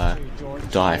all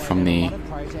die from the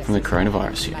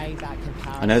coronavirus here.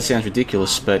 I know that sounds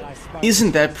ridiculous, but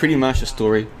isn't that pretty much a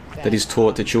story that is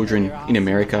taught to children in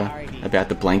America about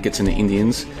the blankets and the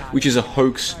Indians, which is a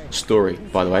hoax story,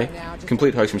 by the way.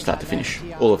 Complete hoax from start to finish.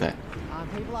 All of that.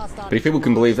 But if people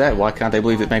can believe that, why can't they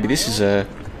believe that maybe this is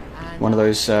one of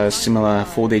those similar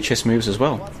 4D chess moves as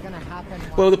well?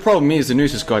 Well, the problem is the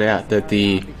news has got out that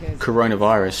the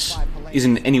coronavirus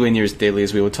isn't anywhere near as deadly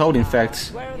as we were told. In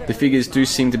fact, the figures do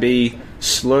seem to be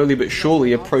slowly but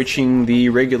surely approaching the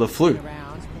regular flu.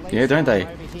 Yeah, don't they?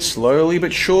 Slowly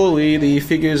but surely the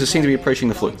figures seem to be approaching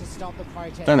the flu.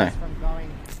 Don't they?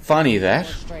 Funny that.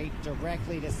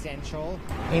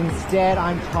 Instead,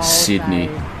 I'm told Sydney.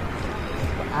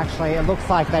 Actually, it looks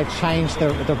like they've changed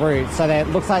the route. So it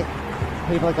looks like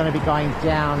people are going to be going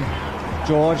down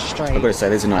George Street. I've got to say,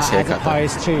 there's a nice haircut.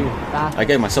 As opposed to I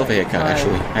gave myself a haircut,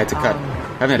 actually. I had to cut.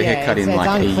 I haven't had a haircut in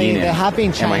like a year now. There have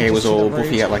been changes and my hair was all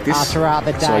buffy out like this. Throughout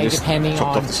the day, so I just depending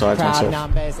chopped on off the sides crowd myself.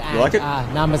 numbers and you like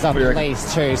it? Numbers of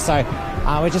police too. So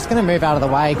we're just going to move out of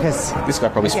the way because this guy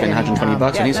probably spent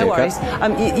 $120 on his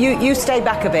haircut. You stay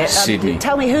back a bit. Sydney.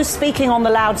 Tell me, who's speaking on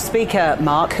the loudspeaker,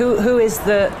 Mark? Who is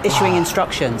the issuing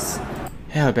instructions?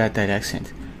 How about that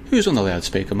accent? Who's on the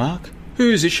loudspeaker, Mark?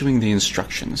 Who's issuing the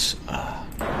instructions?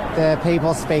 The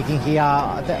people speaking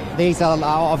here, these are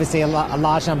obviously a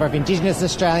large number of Indigenous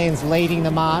Australians leading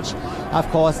the march. Of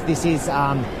course, this is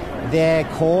their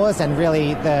cause and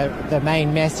really the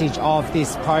main message of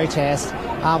this protest.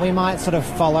 We might sort of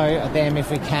follow them if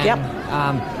we can.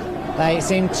 Yep. They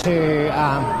seem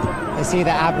to, they see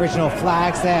the Aboriginal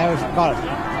flags there. We've got,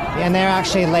 and they're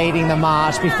actually leading the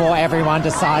march before everyone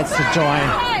decides to join.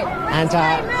 And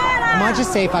I might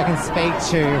just see if I can speak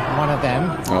to one of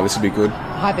them. Oh, this would be good.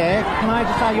 Hi there. Can I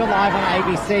just you're live on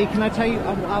ABC. Can I tell you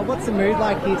what's the mood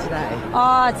like here today?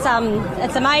 Oh,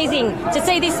 it's amazing to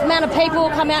see this amount of people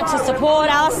come out to support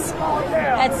us.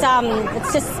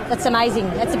 It's amazing.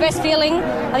 It's the best feeling.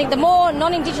 I think the more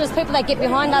non-Indigenous people that get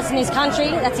behind us in this country,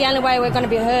 that's the only way we're going to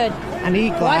be heard. And are you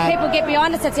glad? White people get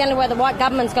behind us, that's the only way the white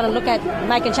government's going to look at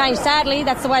making change. Sadly,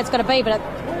 that's the way it's going to be. But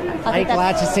are you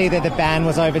glad to see that the ban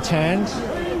was overturned?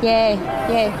 Yeah.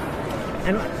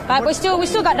 But we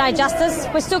still got no justice.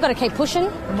 We've still got to keep pushing.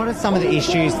 And what are some of the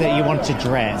issues that you want to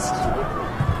address?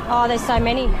 Oh, there's so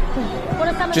many. What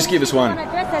are some Just give us one.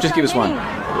 Just give us one.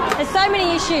 There's so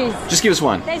many issues. Just give us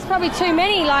one. There's probably too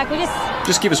many.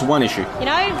 Just give us one issue. You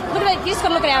know, look at it. You just got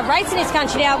to look at our rates in this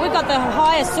country now. We've got the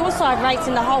highest suicide rates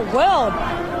in the whole world.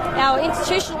 Our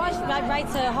institutionalised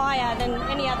rates are higher than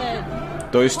any other.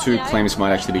 Those two claims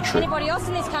might actually be true. Anybody else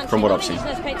in this country, from what I've seen.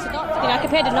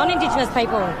 Compared to non-Indigenous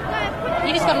people.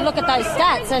 You just got to look at those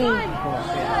stats and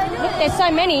look, there's so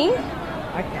many.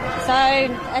 So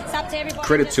it's up to everybody.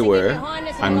 Credit to her.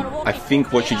 I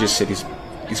think what she just said is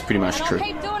pretty much true.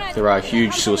 There are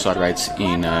huge suicide rates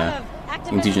in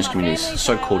Indigenous communities,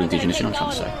 so-called Indigenous, you know what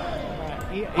I'm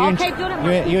trying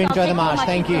to say. You enjoy the march.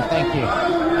 Thank you.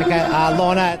 Okay,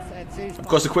 Lorna. Of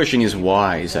course, the question is,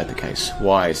 why is that the case?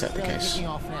 Why is that the case?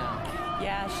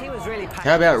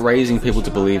 How about raising people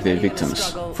to believe they're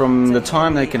victims? From the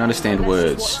time they can understand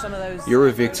words. You're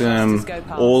a victim,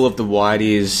 all of the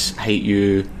whiteys hate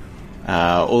you,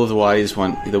 all of the whiteys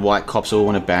the white cops all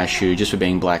want to bash you just for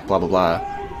being black, blah, blah, blah.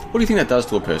 What do you think that does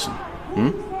to a person?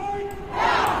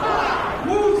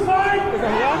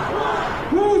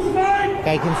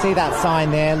 Okay, you can see that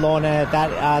sign there, Lorna,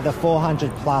 that the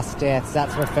 400 plus deaths,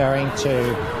 that's referring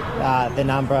to the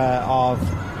number of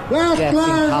deaths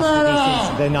in custody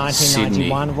since the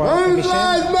 1991 Royal Commission. Whose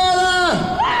lives matter?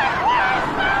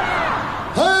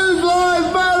 Whose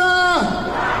lives matter?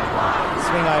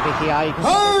 Swing over here, you can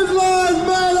Whose lives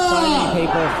matter? so many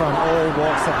people from all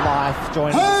walks of life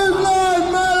joining. Whose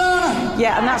lives matter?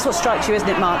 Yeah, and that's what strikes you, isn't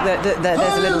it, Mark? That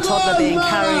there's a little toddler being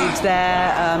carried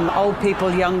there, old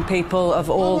people, young people of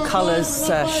all colours,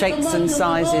 shapes and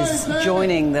sizes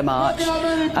joining the march.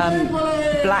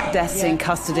 Black deaths in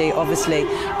custody, obviously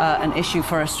an issue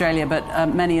for Australia,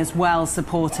 but many as well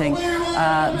supporting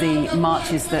the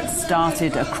marches that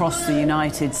started across the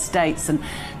United States. And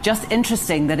just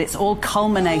interesting that it's all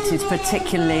culminated,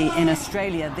 particularly in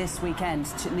Australia this weekend,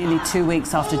 nearly 2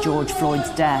 weeks after George Floyd's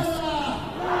death.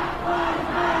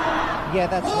 Yeah,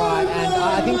 that's right. And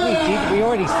I think we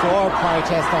already saw a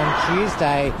protest on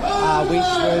Tuesday, which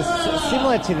was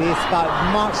similar to this, but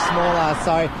much smaller.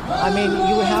 So, I mean,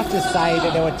 you would have to say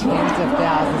that there were tens of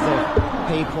thousands of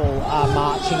people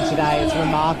marching today. It's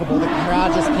remarkable. The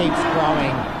crowd just keeps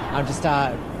growing. I'm just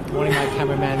warning my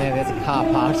cameraman there's a car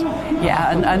parked.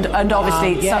 Yeah, and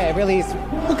obviously... yeah, it really is.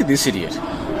 Look at this idiot.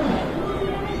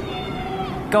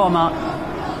 Go on, Mark.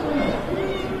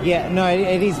 Yeah, no,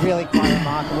 it is really quite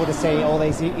remarkable to see all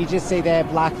these. You just see there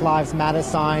Black Lives Matter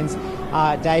signs.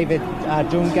 David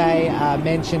Dungay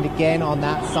mentioned again on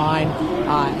that sign.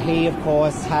 He, of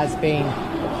course, has been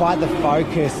quite the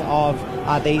focus of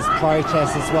these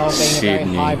protests as well, being a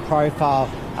very high-profile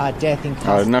death in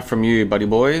custody. Enough from you, buddy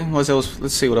boy. What else?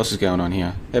 Let's see what else is going on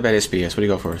here. How about SBS? What do you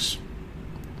got for us?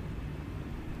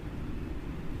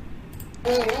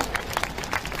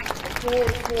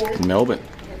 Melbourne.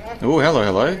 Oh,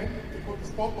 hello.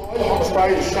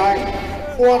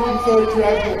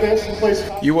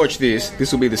 You watch this.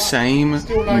 This will be the same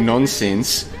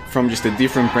nonsense from just a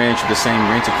different branch of the same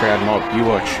rent-a-crowd mob. You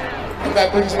watch. And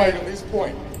that brings me to this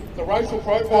point. The racial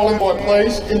profiling by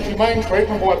police, inhumane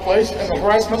treatment by police, and the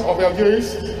harassment of our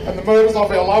youth, and the murders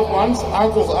of our loved ones,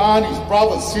 uncles, aunties,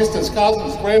 brothers, sisters,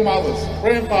 cousins, grandmothers,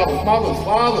 grandfathers, mothers,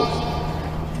 fathers.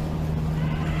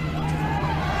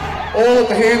 All at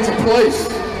the hands of police.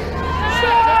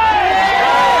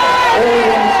 All we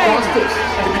want is justice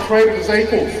and to be treated as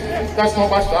equals. That's not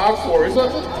much to ask for, is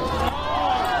it?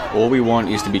 All we want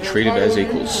is to be treated as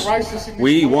equals.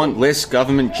 We want less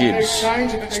government jibs.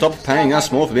 Stop paying us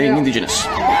more for being Indigenous.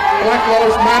 Black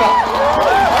Lives Matter.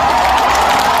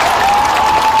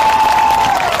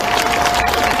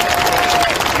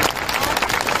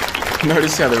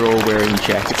 Notice how they're all wearing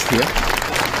jackets here.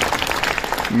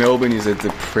 Melbourne is a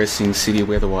depressing city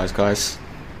weather-wise, guys.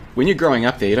 When you're growing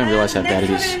up there, you don't realise how bad it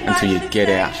is until you get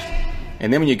out.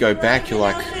 And then when you go back, you're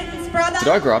like, did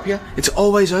I grow up here? It's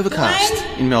always overcast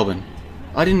in Melbourne.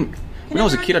 When I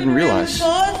was a kid, I didn't realise.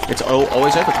 It's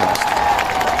always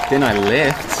overcast. Then I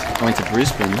left, I went to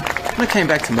Brisbane. When I came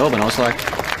back to Melbourne, I was like,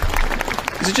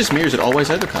 is it just me or is it always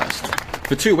overcast?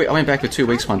 For 2 weeks, I went back for 2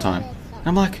 weeks one time. And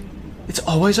I'm like, it's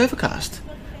always overcast.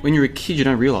 When you're a kid, you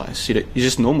don't realise. It's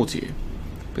just normal to you.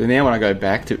 But now when I go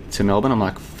back to Melbourne, I'm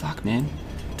like, fuck, man.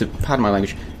 Pardon my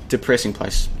language. Depressing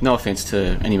place. No offence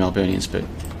to any Melburnians, but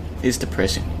it's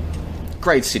depressing.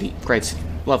 Great city.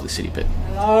 Lovely city, but...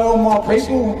 Hello, my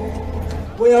people.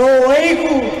 We're all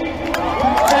equal.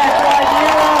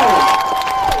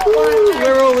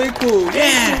 We're all equal.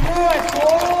 Yeah.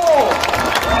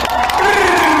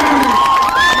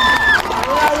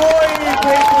 How are you,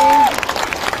 people?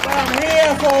 I'm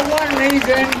here for one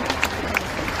reason.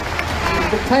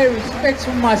 To pay respects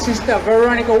for my sister,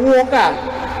 Veronica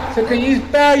Walker. So can you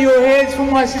bow your heads for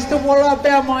my sister while I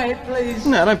bow my head, please?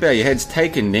 No, don't bow your heads.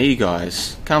 Take a knee,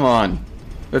 guys. Come on.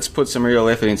 Let's put some real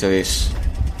effort into this.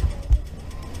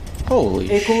 Holy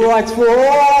shit. Equal rights for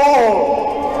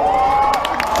all!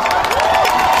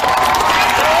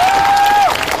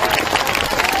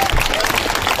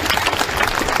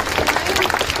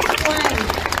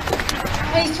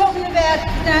 He's talking about,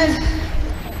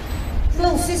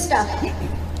 little sister.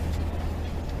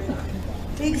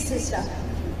 Big sister.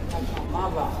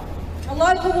 A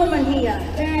local woman here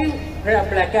who... A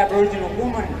black Aboriginal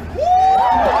woman.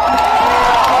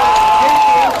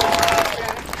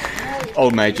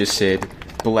 Old mate just said,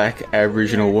 black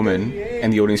Aboriginal woman,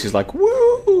 and the audience is like,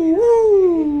 woo,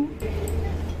 woo.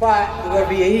 But we're going to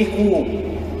be equal.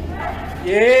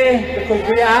 Yeah, because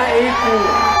we are equal.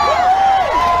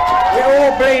 We're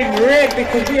all bleeding red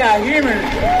because we are humans.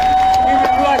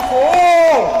 Human rights for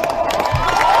all.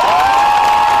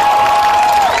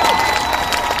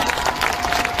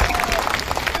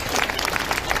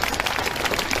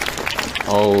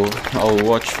 I'll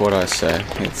watch what I say.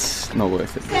 It's not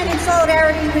worth it. Stand in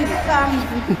solidarity with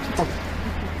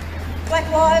Black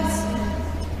lives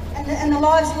and the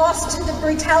lives lost to the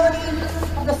brutality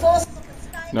of the forces of the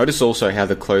state. Notice also how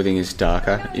the clothing is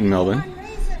darker in Melbourne.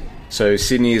 So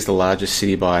Sydney is the largest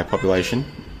city by population.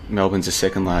 Melbourne's the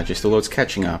second largest, although it's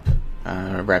catching up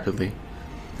rapidly.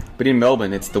 But in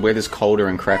Melbourne, the weather's colder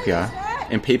and crappier,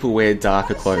 and people wear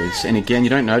darker clothes. And again, you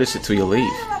don't notice it till you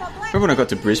leave. Remember when I got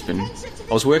to Brisbane,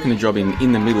 I was working a job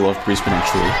in the middle of Brisbane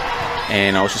actually,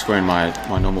 and I was just wearing my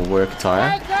normal work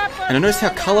attire, and I noticed how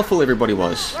colourful everybody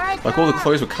was. Like all the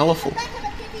clothes were colourful.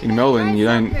 In Melbourne, you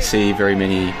don't see very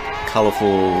many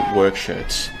colourful work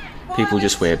shirts. People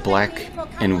just wear black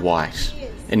and white,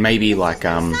 and maybe like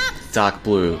dark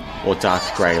blue or dark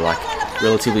grey, like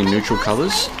relatively neutral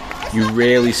colours. You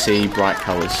rarely see bright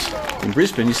colours. In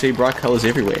Brisbane, you see bright colours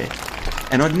everywhere.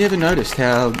 And I'd never noticed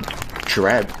how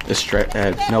drab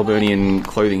Melburnian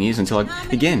clothing is until,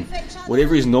 again,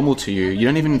 whatever is normal to you, you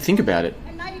don't even think about it.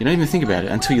 You don't even think about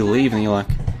it until you leave and you're like,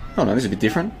 oh no, this is a bit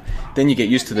different. Then you get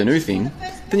used to the new thing.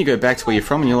 Then you go back to where you're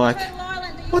from and you're like,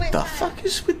 what the fuck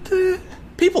is with the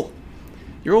people?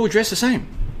 You're all dressed the same.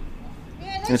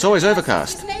 And it's always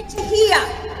overcast. Need to hear.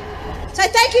 So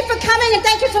thank you for coming and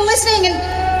thank you for listening. And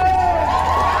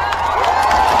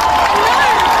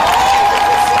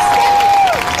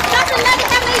doesn't matter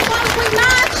how many times we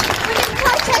march, we can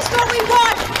protest what we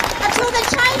want until the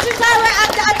changes are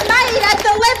made at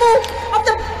the level of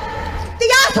the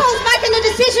assholes making the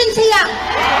decisions here.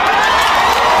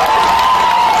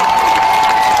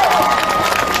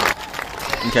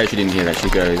 In case you didn't hear that, she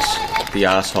goes, the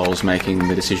assholes making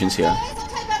the decisions here.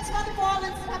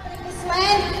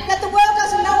 That the world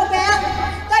doesn't know about.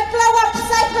 They blow up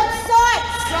sacred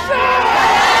sites.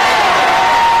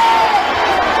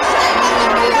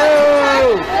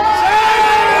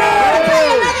 I'll tell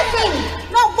you another thing.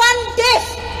 Not one death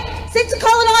since the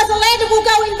coloniser landed will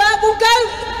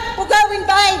go in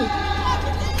vain.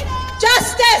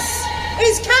 Justice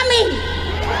is coming.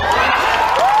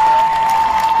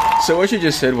 So what she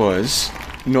just said was,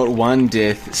 not one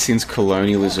death since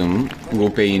colonialism will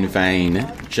be in vain.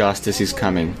 Justice is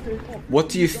coming. What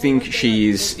do you think she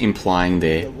is implying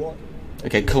there?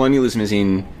 Okay, colonialism is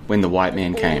in when the white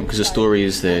man came, because the story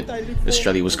is that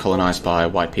Australia was colonised by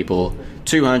white people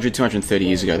 230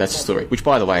 years ago. That's the story. Which,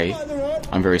 by the way,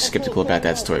 I'm very sceptical about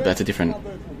that story, but that's a different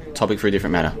topic for a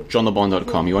different matter.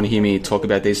 JohnTheBond.com. You want to hear me talk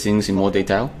about these things in more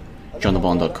detail?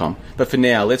 JohnTheBond.com. But for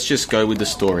now, let's just go with the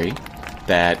story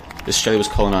that Australia was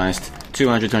colonised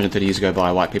 230 years ago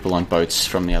by white people on boats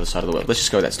from the other side of the world. Let's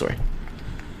just go with that story.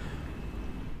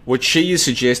 What she is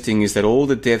suggesting is that all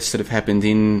the deaths that have happened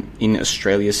in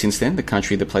Australia since then, the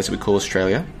country, the place that we call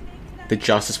Australia, that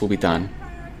justice will be done.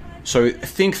 So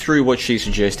think through what she's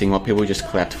suggesting, what people just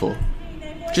clapped for.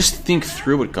 Just think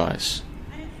through it, guys.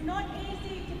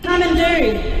 Come and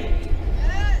do.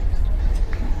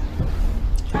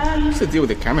 What's the deal with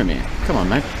the cameraman? Come on,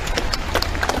 mate.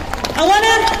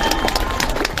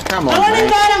 Come on, I want to mate.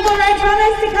 invite Uncle Ray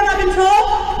Thomas to come up and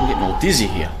talk. I'm getting all dizzy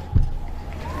here.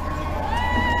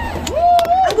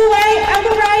 Uncle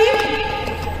Ray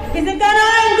is a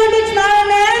Gunai and Goodrich Maori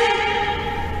man,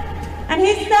 and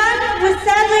his son was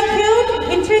sadly killed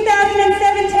in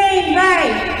 2017. Ray.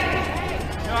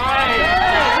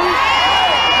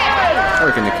 I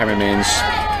reckon the cameraman's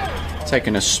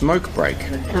taking a smoke break.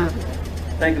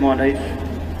 Thank you, my niece.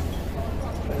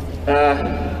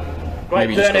 Great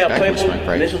Maybe just got turnout, back from people. smoke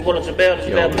break. This is what it's about. It's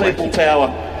about people power.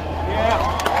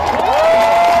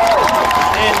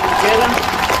 Stand together.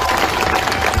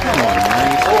 Come on,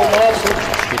 mate. All nice.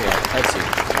 Shit out. That's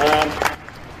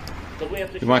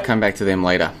it. We might come back to them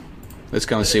later. Let's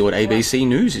go and see what ABC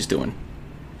News is doing.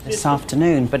 This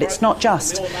afternoon, but it's not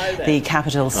just the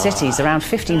capital cities. Around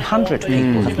 1,500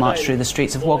 people have marched through the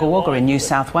streets of Wagga Wagga in New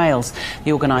South Wales.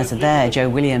 The organiser there, Joe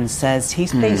Williams, says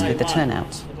he's pleased with the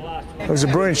turnout. It was a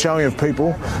brilliant showing of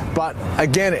people, but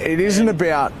again, this isn't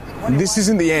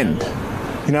the end.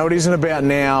 You know, it isn't about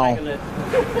now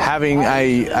having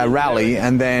a rally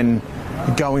and then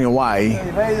going away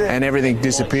and everything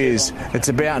disappears. It's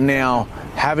about now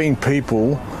having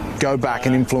people go back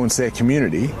and influence their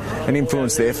community and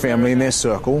influence their family and their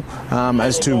circle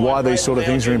as to why these sort of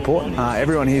things are important.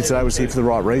 Everyone here today was here for the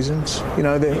right reasons. You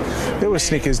know, there were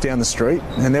Snickers down the street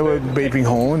and there were beeping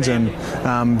horns and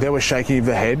there were shaking of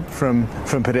the head from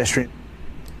pedestrians.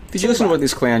 Did you listen to what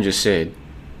this clown just said?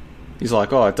 He's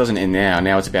like, oh, it doesn't end now.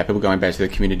 Now it's about people going back to their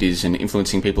communities and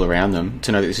influencing people around them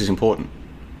to know that this is important.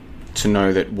 To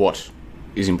know that what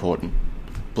is important.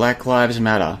 Black Lives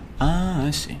Matter. Ah,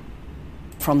 I see.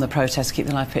 From the protest, keep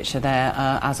the live picture there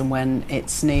as and when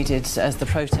it's needed as the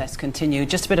protests continue.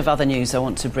 Just a bit of other news I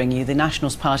want to bring you. The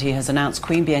Nationals Party has announced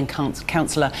Queanbeyan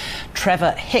councillor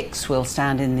Trevor Hicks will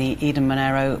stand in the Eden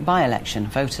Monaro by-election.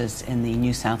 Voters in the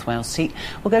New South Wales seat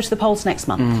will go to the polls next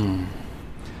month.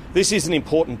 This is an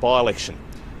important by-election.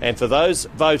 And for those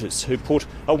voters who put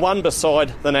a one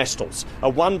beside the Nationals, a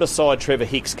one beside Trevor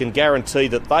Hicks, can guarantee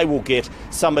that they will get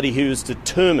somebody who is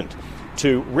determined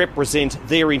to represent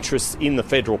their interests in the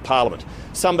federal parliament.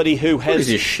 Somebody who has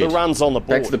the runs on the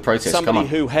board. Back to the protest. Somebody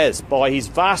who has, by his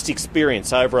vast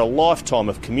experience over a lifetime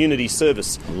of community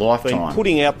service, been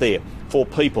putting out there for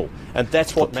people. And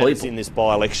that's what matters in this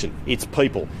by-election. It's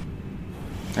people.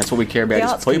 That's what we care about. The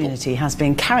arts community has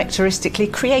been characteristically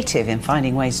creative in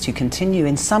finding ways to continue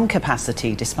in some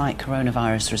capacity despite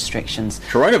coronavirus restrictions.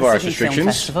 Coronavirus the restrictions? Film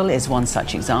Festival is one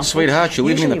such example. Sweetheart, you're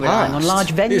living in the Usually relying past. on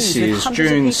large venues This with is hundreds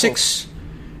June of people. 6.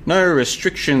 No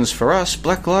restrictions for us.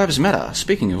 Black Lives Matter.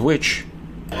 Speaking of which.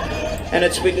 And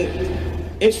it's we can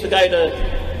instigate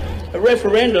a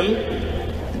referendum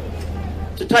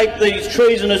to take these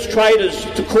treasonous traitors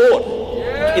to court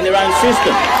in their own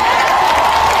system.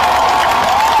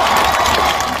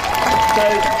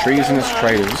 Treasonous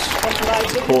traitors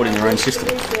to court in their own system.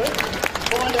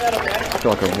 Find out about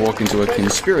feel like I've walked into a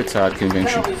conspiratard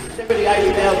convention. 70,000,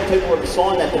 80,000 people have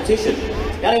signed that petition.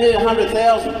 You only need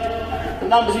 100,000. The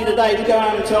numbers here today, if you go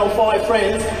home and tell 5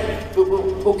 friends,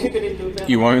 we'll kick it into about...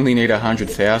 You only need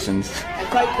 100,000. And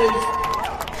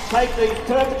take these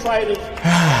perpetrators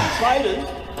and traitors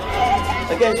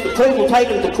against the people, take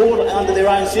them to court under their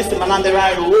own system and under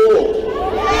their own law. The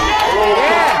law of the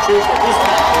Constitution of this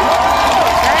country.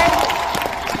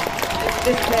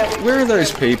 Where are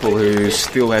those people who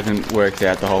still haven't worked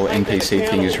out the whole NPC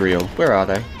thing is real? Where are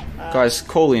they? Guys,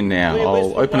 call in now.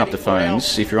 I'll open up the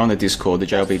phones. If you're on the Discord, the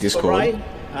JLB Discord,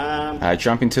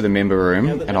 jump into the member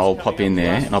room and I'll pop in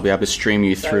there and I'll be able to stream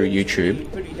you through YouTube.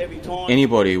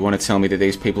 Anybody want to tell me that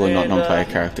these people are not non-player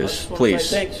characters?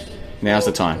 Please. Now's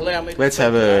the time. Let's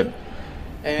have a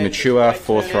mature,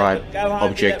 forthright,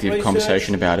 objective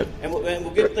conversation about it. And we'll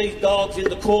get these dogs in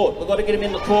the court. We've got to get them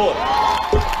in the court.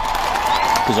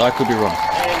 Because I could be wrong.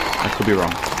 I could be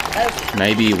wrong.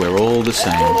 Maybe we're all the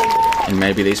same. And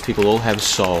maybe these people all have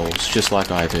souls, just like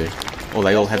I do. Or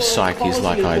they all have psyches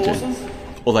like I do.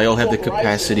 Or they all have the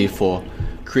capacity for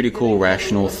critical,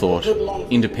 rational thought,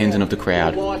 independent of the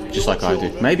crowd, just like I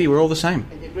do. Maybe we're all the same.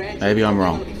 Maybe I'm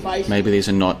wrong. Maybe these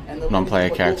are not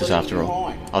non-player characters after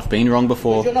all. I've been wrong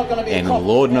before, and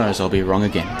Lord knows I'll be wrong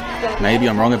again. Maybe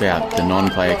I'm wrong about the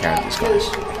non-player characters, guys.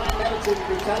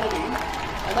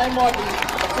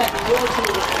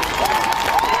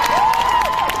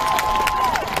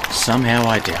 Somehow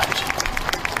I doubt it.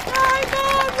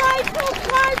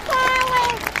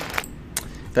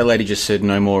 That lady just said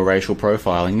no more racial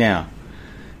profiling. Now,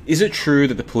 is it true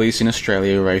that the police in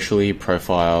Australia racially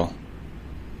profile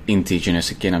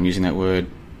Indigenous? Again, I'm using that word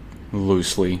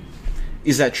loosely.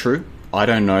 Is that true? I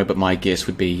don't know, but my guess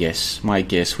would be yes. My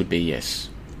guess would be yes.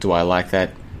 Do I like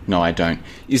that? No, I don't.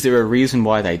 Is there a reason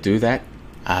why they do that?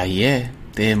 Yeah,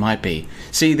 there might be.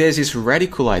 See, there's this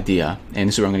radical idea, and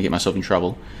this is where I'm going to get myself in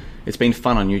trouble. It's been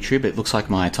fun on YouTube. It looks like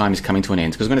my time is coming to an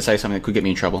end, because I'm going to say something that could get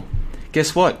me in trouble.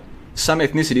 Guess what? Some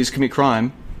ethnicities commit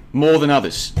crime more than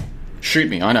others. Shoot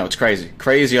me, I know, it's crazy.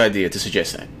 Crazy idea to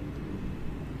suggest that.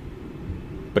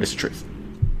 But it's the truth.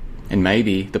 And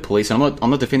maybe the police, and I'm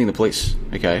not defending the police,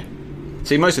 okay?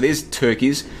 See, most of these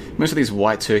turkeys, most of these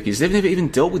white turkeys, they've never even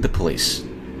dealt with the police.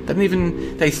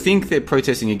 They think they're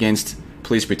protesting against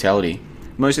police brutality.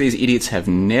 Most of these idiots have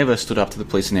never stood up to the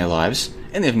police in their lives,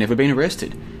 and they've never been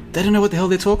arrested. They don't know what the hell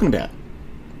they're talking about.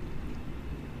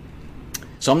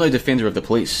 So I'm no defender of the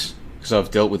police, because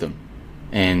I've dealt with them.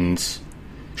 And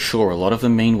sure, a lot of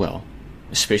them mean well.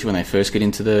 Especially when they first get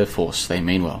into the force, they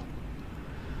mean well.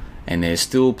 And there's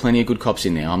still plenty of good cops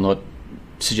in there. I'm not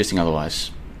suggesting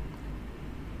otherwise.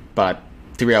 But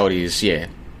the reality is, yeah,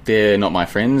 they're not my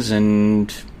friends,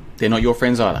 and they're not your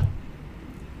friends either.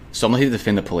 So I'm not here to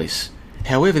defend the police.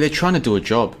 However, they're trying to do a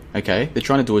job, okay? They're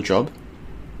trying to do a job.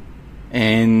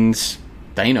 And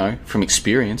they know from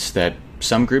experience that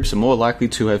some groups are more likely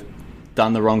to have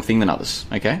done the wrong thing than others,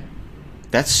 okay?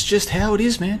 That's just how it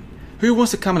is, man. Who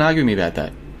wants to come and argue with me about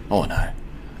that? Oh, no.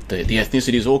 The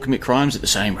ethnicities all commit crimes at the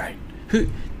same rate.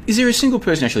 Is there a single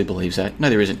person who actually believes that? No,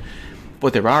 there isn't.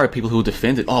 What there are people who will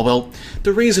defend it. Oh, well,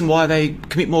 the reason why they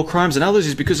commit more crimes than others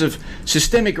is because of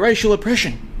systemic racial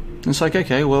oppression. And it's like,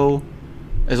 okay, well,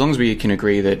 as long as we can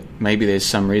agree that maybe there's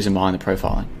some reason behind the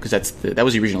profiling. Because that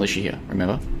was the original issue here,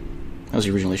 remember? That was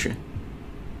the original issue.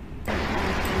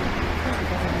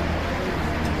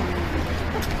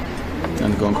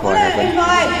 I'm going quiet. I'm going to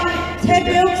invite Ted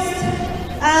Wilkes,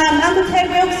 Uncle Ted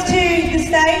Wilkes to the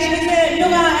stage. He's a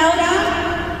Noongar elder.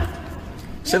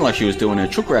 Sounded like she was doing a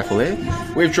chook raffle there.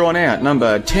 We've drawn out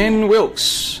number 10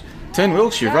 Wilkes. 10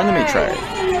 Wilkes, you've run the meat tray.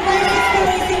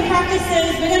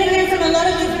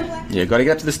 Yeah, got to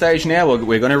get up to the stage now.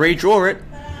 We're going to redraw it.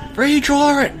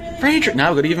 Redraw it. No,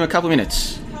 we've got to give them a couple of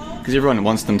minutes. Because everyone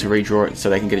wants them to redraw it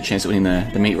so they can get a chance at winning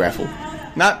the meat raffle.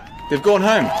 No, they've gone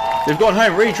home.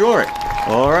 Redraw it.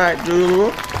 All right.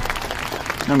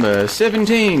 Number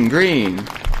 17, green.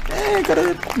 Yeah, got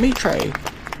a meat tray.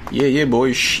 Yeah,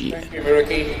 boys. Shit. Thank you,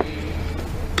 Ricky.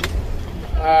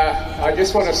 I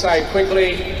just want to say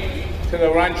quickly to the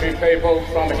Wurundjeri people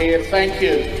from here, thank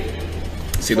you.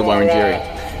 See the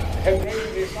Wurundjeri.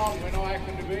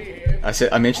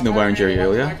 I mentioned the Wurundjeri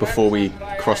earlier before we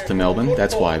crossed to Melbourne.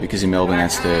 That's why, because in Melbourne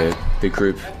that's the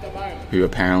group who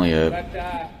apparently are.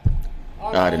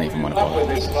 I don't even want to bother.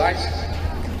 This place.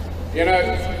 You know,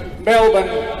 Melbourne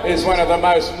is one of the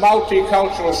most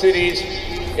multicultural cities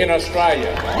in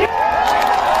Australia.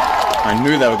 I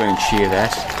knew they were going to cheer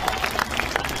that.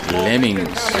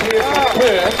 Lemmings.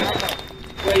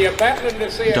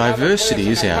 Diversity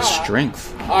is our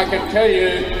strength. I can tell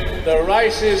you the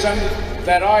racism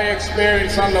that I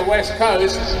experience on the West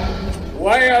Coast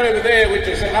way over there, which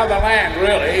is another land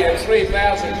really, it's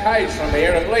 3,000 k's from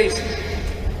here at least.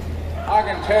 I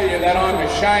can tell you that I'm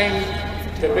ashamed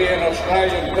to be an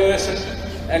Australian person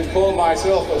and call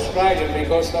myself Australian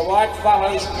because the white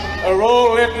fellas are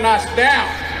all letting us down.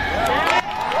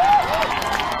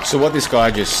 So what this guy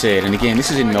just said, and again,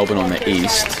 this is in Melbourne on the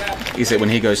east, is that when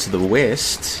he goes to the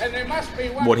west,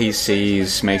 what he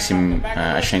sees makes him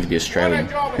ashamed to be Australian.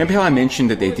 Remember how I mentioned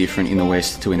that they're different in the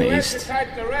west to in the east?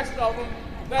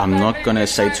 I'm not going to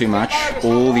say too much.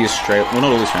 All the Australians, well,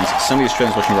 not all the Australians, some of the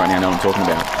Australians watching right now know what I'm talking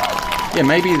about. Yeah,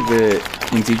 maybe the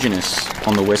Indigenous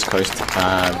on the west coast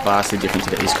are vastly different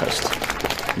to the east coast.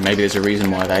 Maybe there's a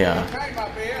reason why they are.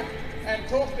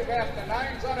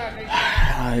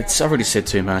 I've already said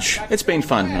too much. It's been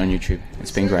fun on YouTube.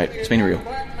 It's been great. It's been real.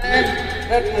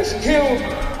 That was killed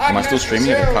Am I still streaming?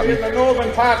 You haven't cut me? in the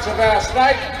northern parts of our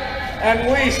state,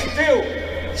 and we still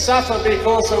suffer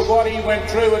because of what he went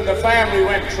through and the family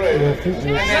went through. And there's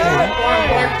not one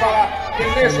black fella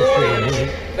in this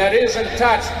audience that isn't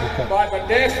touched by the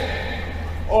death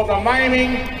or the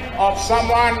maiming of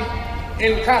someone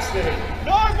in custody.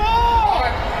 No more!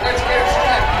 Let's get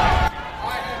straight.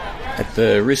 At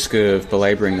the risk of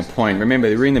belabouring the point, remember,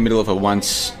 we're in the middle of a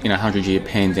once-in-a-100-year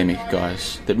pandemic,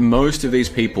 guys. That most of these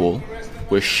people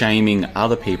were shaming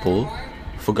other people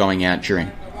for going out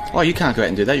during. Oh, you can't go out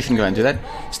and do that, you shouldn't go out and do that.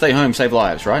 Stay home, save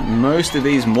lives, right? Most of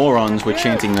these morons were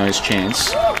chanting those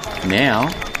chants. Now,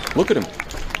 look at them.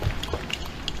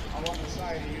 I want to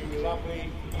say to you lovely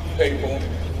people,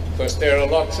 because there are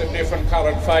lots of different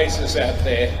coloured faces out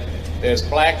there. There's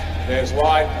black, there's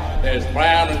white, there's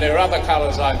brown, and there are other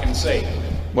colours I can see.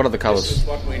 What are the colours? This is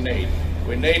what we need.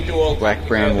 We need to all black,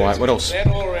 brown, white. What else? Said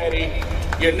already.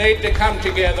 You need to come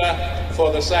together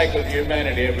for the sake of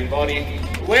humanity, everybody.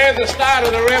 We're the start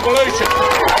of the revolution.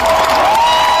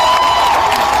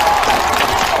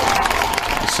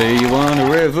 You say you want a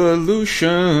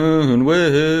revolution,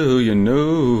 well, you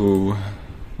know,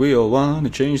 we all want to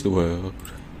change the world.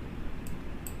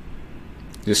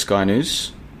 This Sky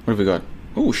News. What have we got?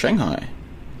 Oh, Shanghai.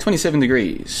 27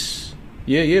 degrees.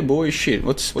 Yeah, boy, shit.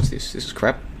 What's this? This is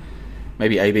crap.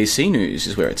 Maybe ABC News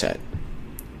is where it's at.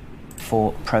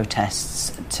 For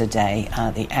protests today,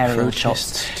 the aerial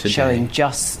shots showing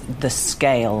just the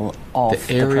scale of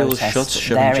the protests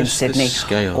there in Sydney,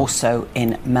 also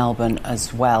in Melbourne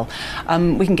as well.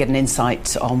 We can get an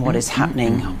insight on what is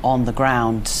happening on the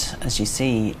ground, as you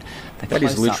see. That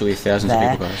is literally thousands of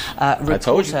people, guys. I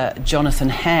told you. Jonathan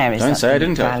Hare is at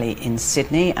the rally in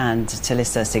Sydney, and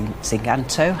Talissa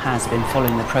Siganto has been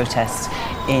following the protests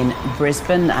in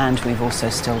Brisbane, and we've also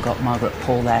still got Margaret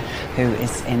Paul there, who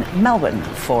is in Melbourne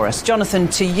for us. Jonathan,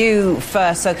 to you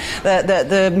first. So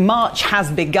the march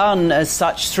has begun as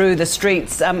such through the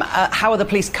streets. How are the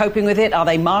police coping with it? Are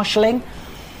they marshalling?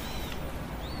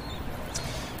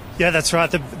 Yeah, that's right.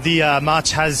 The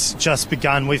march has just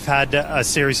begun. We've had a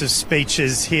series of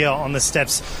speeches here on the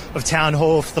steps of Town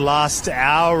Hall for the last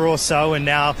hour or so, and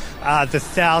now the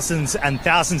thousands and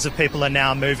thousands of people are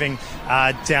now moving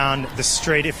down the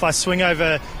street. If I swing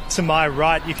over to my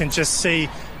right, you can just see,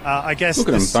 I guess, look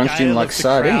at them bunched in like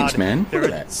sardines, man.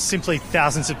 There are simply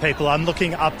thousands of people. I'm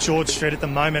looking up George Street at the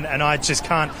moment, and I just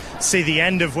can't see the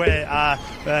end of where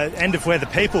the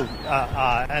people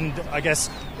are. And I guess,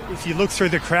 if you look through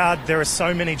the crowd, there are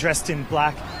so many dressed in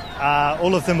black.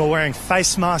 All of them are wearing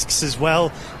face masks as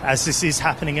well, as this is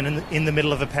happening in the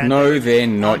middle of a pandemic. No, they're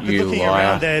not, you looking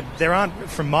liar. Around, there aren't,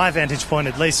 from my vantage point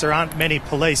at least, there aren't many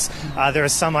police. There are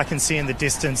some I can see in the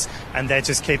distance, and they're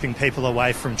just keeping people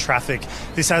away from traffic.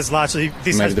 This has been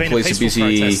a peaceful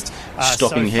protest.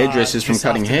 Stopping hairdressers from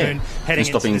cutting hair and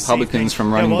stopping publicans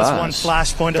from running bars. There was one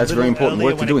flashpoint That's very important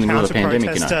work to do in the middle of a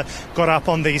pandemic, you know. Got up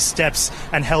on these steps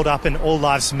and held up an All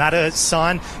Lives Matter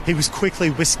sign. He was quickly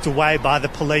whisked away by the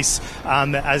police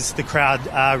as the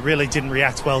crowd really didn't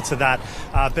react well to that.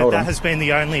 But that has been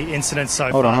the only incident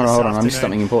so far. Hold on. I missed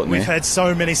something important We've heard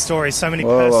so many stories, so many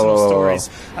personal stories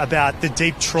about the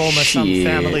deep trauma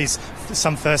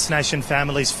some First Nation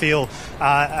families feel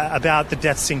about the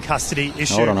deaths in custody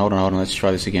issue. Hold on. Let's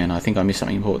try this again. I think I missed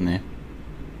something important there.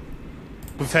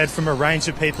 We've heard from a range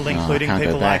of people, including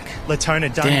people like Latona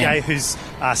Dungay, whose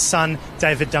son,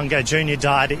 David Dungay Jr.,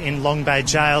 died in Long Bay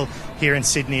Jail here in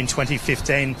Sydney in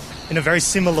 2015, in a very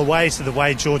similar way to the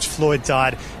way George Floyd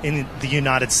died in the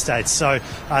United States. So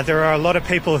there are a lot of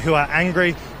people who are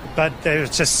angry, but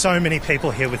there's just so many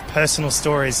people here with personal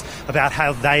stories about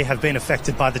how they have been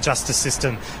affected by the justice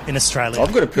system in Australia.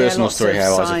 I've got a personal story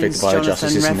how I was affected by the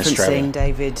justice system in Australia. Referencing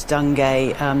David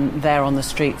Dungay there on the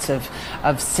streets of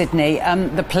Sydney.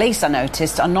 The police, I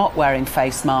noticed, are not wearing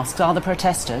face masks. Are the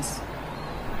protesters?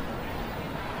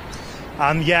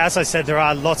 As I said, there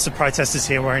are lots of protesters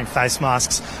here wearing face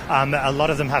masks. A lot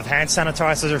of them have hand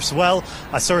sanitizer as well.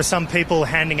 I saw some people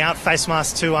handing out face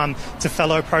masks to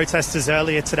fellow protesters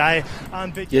earlier today.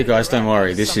 Yeah, guys, don't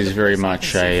worry. This is very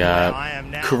much a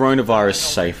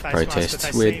coronavirus-safe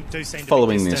protest. We're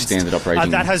following the standard operating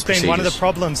that has been procedures. one of the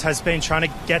problems, has been trying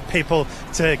to get people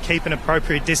to keep an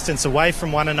appropriate distance away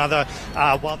from one another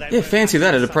while they... Yeah, fancy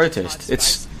that at a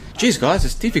protest. Geez, guys,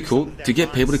 it's difficult to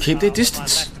get people to keep their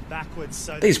distance.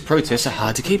 These protests are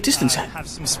hard to keep distance at. Have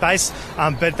some space,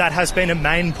 but that has been a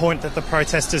main point that the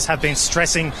protesters have been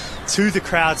stressing to the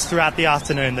crowds throughout the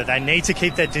afternoon, that they need to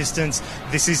keep their distance.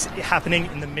 This is happening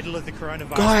in the middle of the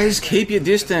coronavirus. Guys, keep your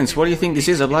distance. What do you think this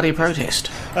is, a bloody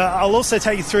protest? I'll also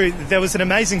take you through, there was an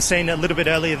amazing scene a little bit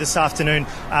earlier this afternoon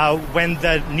when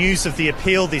the news of the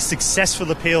appeal, the successful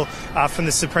appeal from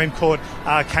the Supreme Court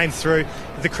came through.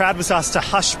 The crowd was asked to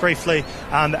hush briefly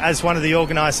as one of the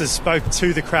organisers spoke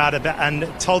to the crowd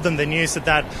and told them the news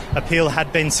that appeal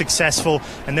had been successful,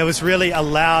 and there was really a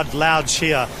loud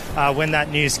cheer when that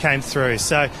news came through.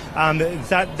 So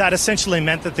that essentially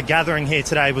meant that the gathering here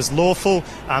today was lawful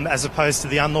as opposed to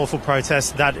the unlawful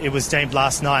protest that it was deemed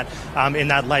last night in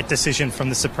that late decision from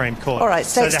the Supreme Court. All right,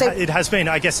 it has been,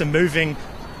 I guess, a moving...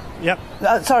 Yep.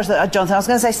 Sorry, Jonathan, I was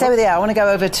going to say, stay with you. I want to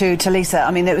go over to Lisa.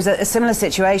 I mean, it was a similar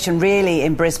situation, really,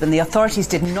 in Brisbane. The authorities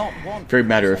did not want... Very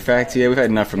matter of fact, yeah, we've had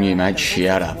enough from you, mate.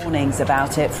 Shut up. Warnings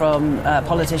about it from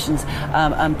politicians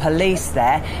and police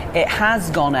there. It has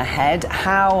gone ahead.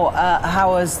 How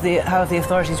have the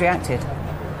authorities reacted?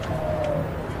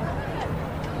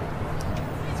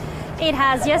 It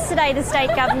has. Yesterday, the state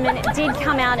government did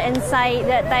come out and say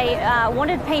that they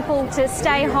wanted people to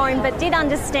stay home, but did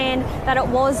understand that it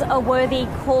was a worthy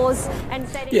cause. And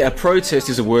said a protest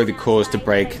is a worthy cause to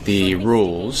break the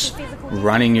rules.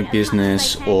 Running a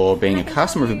business or being a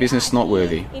customer of a business is not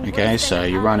worthy. Okay, so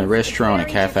you run a restaurant, a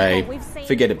cafe,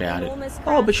 forget about it.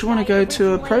 Oh, but you want to go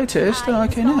to a protest? Oh,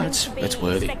 okay, no, it's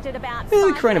worthy. Yeah,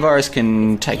 the coronavirus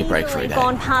can take a break for a day.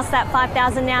 Gone past that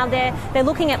 5,000 now. They're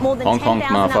looking at more than 10,000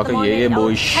 motherfucker, yeah,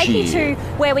 boy, shit. Take you to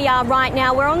where we are right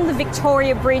now. We're on the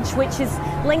Victoria Bridge, which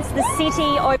links the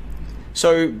city.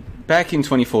 So back in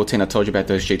 2014, I told you about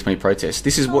those G20 protests.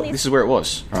 This is where it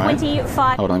was. Right?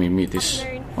 25. Hold on, let me mute this.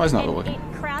 Why isn't that working?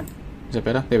 Is that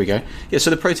better? There we go. Yeah, so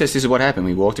the protest, this is what happened.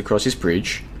 We walked across this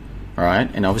bridge, all right,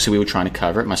 and obviously we were trying to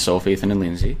cover it, myself, Ethan and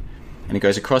Lindsay, and it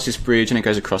goes across this bridge and it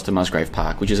goes across to Musgrave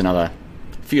Park, which is another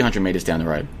few hundred metres down the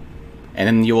road. And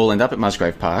then you all end up at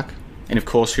Musgrave Park, and of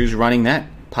course, who's running that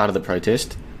part of the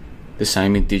protest? The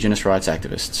same Indigenous rights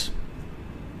activists.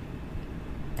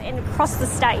 And across the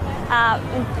state,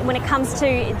 when it comes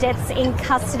to deaths in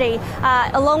custody.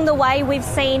 Along the way, we've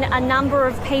seen a number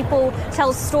of people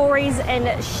tell stories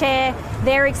and share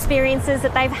their experiences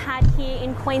that they've had here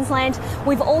in Queensland.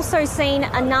 We've also seen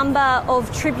a number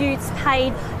of tributes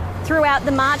paid throughout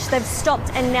the march. They've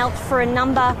stopped and knelt for a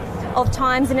number of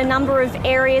times in a number of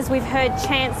areas. We've heard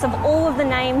chants of all of the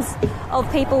names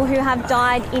of people who have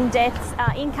died in deaths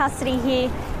in custody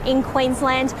here in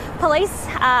Queensland. Police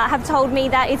have told me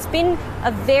that it's been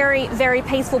a very, very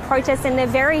peaceful protest, and they're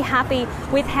very happy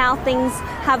with how things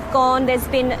have gone. There's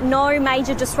been no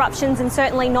major disruptions and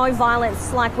certainly no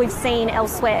violence like we've seen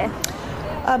elsewhere.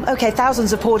 OK,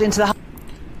 thousands have poured into the...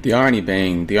 The irony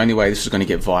being, the only way this was going to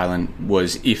get violent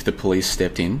was if the police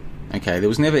stepped in. Okay, there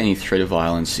was never any threat of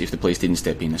violence if the police didn't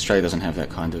step in. Australia doesn't have that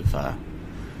kind of...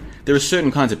 There are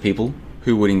certain kinds of people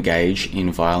who would engage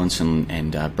in violence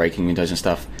and breaking windows and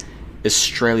stuff.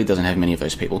 Australia doesn't have many of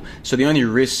those people. So the only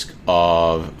risk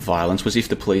of violence was if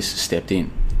the police stepped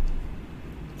in.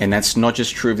 And that's not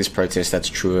just true of this protest, that's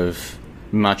true of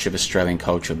much of Australian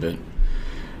culture, but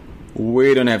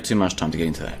we don't have too much time to get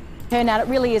into that. Turnout, it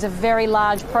really is a very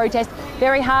large protest.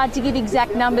 Very hard to give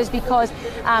exact numbers because...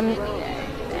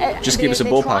 Just give us a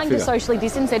ballpark figure. They're trying to socially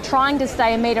distance. They're trying to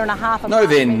stay 1.5 metres apart. No,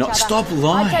 they're not. Stop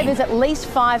lying. I'd say there's at least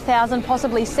 5,000,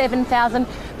 possibly 7,000.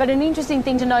 But an interesting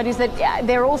thing to note is that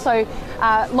there are also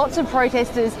lots of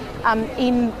protesters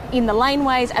in the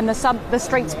laneways and the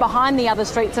streets behind the other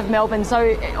streets of Melbourne.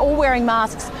 So all wearing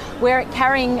masks,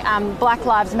 carrying Black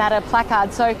Lives Matter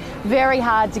placards. So very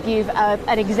hard to give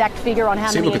an exact figure on how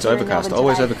many. See, look, it's overcast.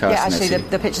 Always overcast. Yeah, actually,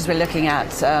 the pictures we're looking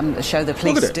at show the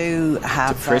police do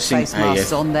have face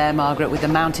masks on there, Margaret, with the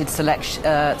mounted section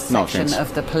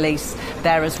of the police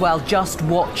there as well, just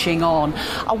watching on.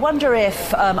 I wonder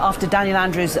if, after Daniel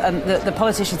Andrews, the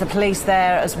politicians, the police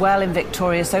there as well in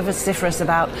Victoria, so vociferous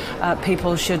about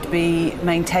people should be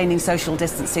maintaining social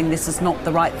distancing. This is not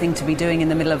the right thing to be doing in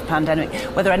the middle of a pandemic.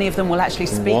 Whether any of them will actually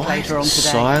speak later on today.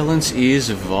 Silence is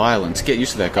violence. Get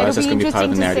used to that, guys. That's going to be part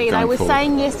of the narrative going forward. They were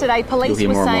saying yesterday, police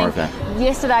were saying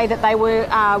yesterday that they were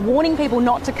warning people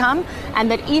not to come, and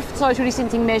that if social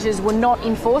distancing measures were not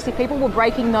enforced, if people were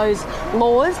breaking those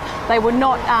laws, they would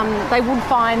not. They would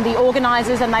fine the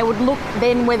organisers, and they would look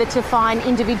then whether to fine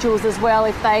individuals as well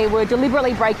if they were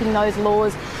deliberately breaking those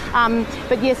laws.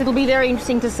 But yes, it'll be very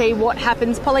interesting to see what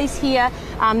happens. Police here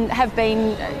have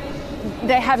been.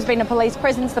 There has been a police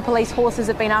presence. The police horses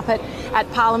have been up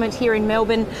at Parliament here in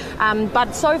Melbourne.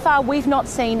 But so far, we've not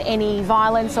seen any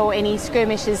violence or any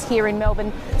skirmishes here in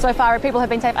Melbourne. So far, people have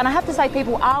been safe. And I have to say,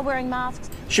 people are wearing masks.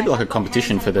 Should be like a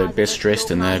competition for the best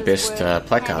dressed and the best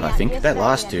placard, I think. That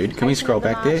last dude, can we scroll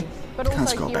back there? Can't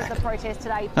scroll back.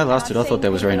 That last dude, I thought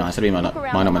that was very nice. That'd be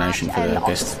my nomination for the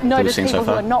best that we've seen so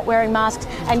far. Who are not wearing masks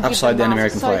and upside down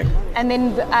American flag. And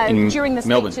then during the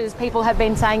speeches, people have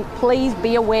been saying, please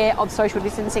be aware of social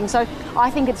distancing. So I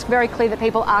think it's very clear that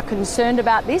people are concerned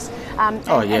about this and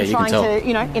trying to,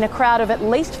 in a crowd of at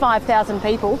least 5,000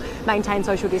 people, maintain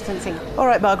social distancing. All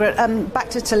right, Margaret,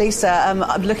 back to Talisa.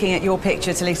 I'm looking at your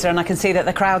picture, Talisa, and I can see that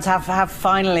the crowds have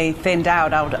finally thinned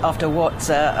out after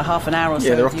half an hour or so.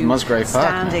 Yeah, they're off to Musgrave Park.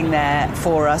 Standing there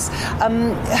for us.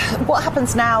 What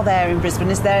happens now there in Brisbane?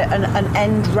 Is there an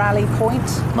end rally point?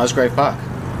 Musgrave Park.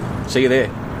 See you there.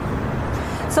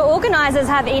 So organisers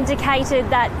have indicated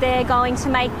that they're going to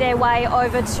make their way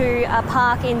over to a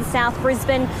park in South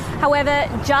Brisbane. However,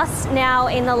 just now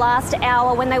in the last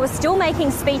hour, when they were still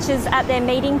making speeches at their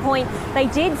meeting point, they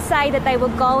did say that they were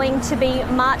going to be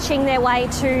marching their way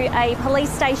to a police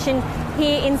station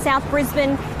here in South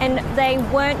Brisbane, and they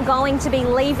weren't going to be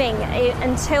leaving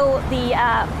until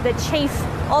the chief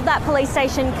of that police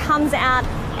station comes out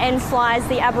and flies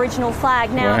the Aboriginal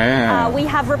flag. Now, we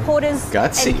have reporters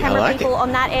and camera people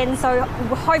on that end, so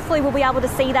hopefully we'll be able to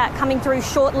see that coming through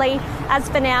shortly. As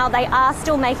for now, they are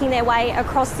still making their way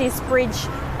across this bridge,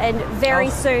 and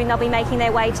very soon they'll be making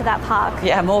their way to that park.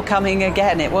 Yeah, more coming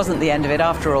again. It wasn't the end of it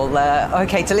after all.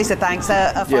 Okay, Talisa, thanks.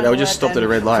 They were just stopped at a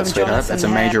red light, sweetheart. That's a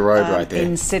major road right there.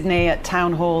 In Sydney at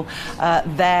Town Hall,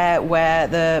 there where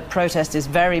the protest is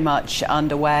very much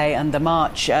underway and the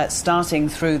march starting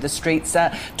through the streets.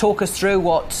 Talk us through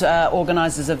what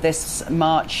organisers of this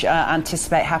march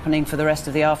anticipate happening for the rest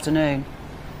of the afternoon.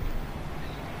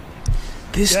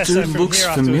 This dude looks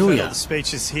familiar. The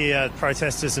speeches here,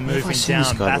 protesters are moving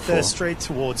down Bathurst Street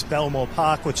towards Belmore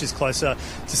Park, which is closer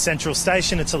to Central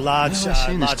Station. It's a large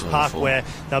park where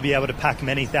they'll be able to pack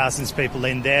many thousands of people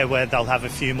in there, where they'll have a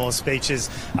few more speeches,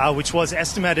 which was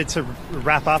estimated to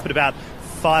wrap up at about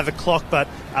 5 o'clock, but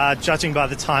judging by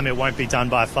the time, it won't be done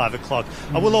by 5 o'clock.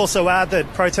 I will also add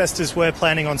that protesters were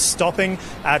planning on stopping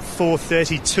at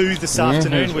 4:32 this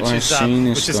afternoon, which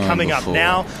is coming up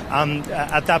now.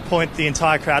 At that point, the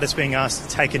entire crowd is being asked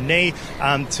to take a knee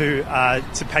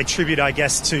to pay tribute, I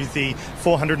guess, to the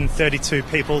 432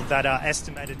 people that are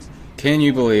estimated. Can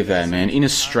you believe that, man? In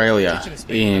Australia,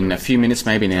 in a few minutes,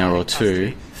 maybe an hour or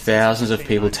two, thousands of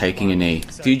people taking a knee.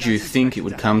 Did you think it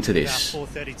would come to this?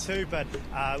 4:32, but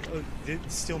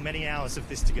still many hours of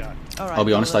this to go. All right, I'll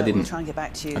be honest, I didn't. We'll try and get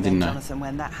back to you, I didn't know. Jonathan,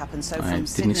 when that happens. So I from didn't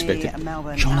Sydney, expect it.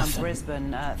 Melbourne, Jonathan.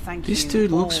 Brisbane, thank this you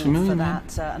dude looks all familiar, for man.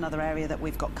 that. Another area that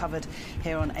we've got covered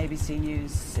here on ABC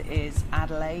News is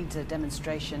Adelaide. A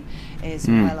demonstration is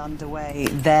well underway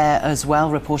there as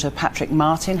well. Reporter Patrick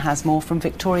Martin has more from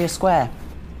Victoria Square.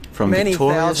 Many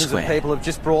thousands of people have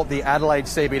just brought the Adelaide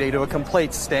CBD to a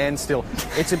complete standstill.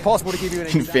 It's impossible to give you an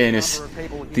In fairness,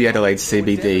 the Adelaide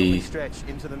CBD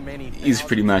is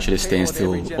pretty much at a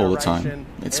standstill all the time.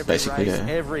 It's basically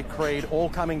every creed all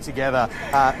coming together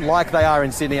like they are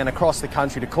in Sydney and across the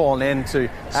country to call an end to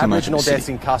Aboriginal deaths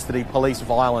in custody, police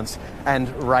violence and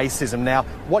racism. Now,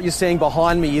 what you're seeing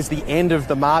behind me is the end of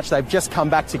the march. They've just come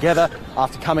back together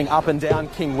after coming up and down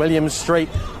King William Street.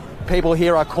 People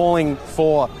here are calling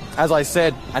for, as I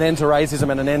said, an end to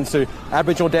racism and an end to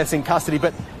Aboriginal deaths in custody.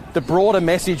 But the broader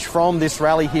message from this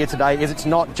rally here today is it's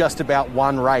not just about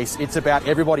one race. It's about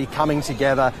everybody coming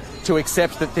together to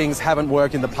accept that things haven't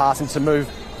worked in the past and to move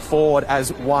forward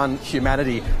as one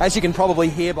humanity. As you can probably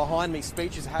hear behind me,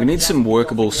 speeches have... We need some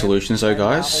workable solutions though,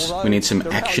 guys. We need some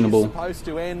actionable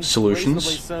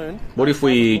solutions. What if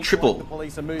we triple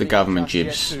the government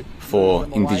jibs for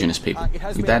Indigenous people?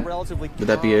 Would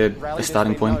that be a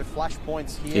starting point?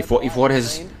 If what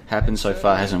has happened so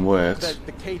far hasn't worked,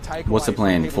 what's the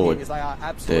plan forward?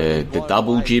 The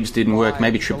double jibs didn't work,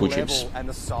 maybe triple jibs.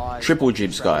 Triple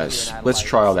jibs, guys. Let's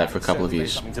trial that for a couple of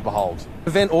years.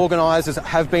 Event organisers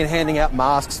have been been handing out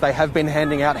masks, they have been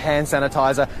handing out hand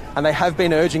sanitizer, and they have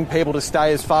been urging people to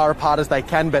stay as far apart as they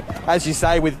can. But as you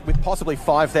say, with possibly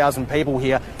 5,000 people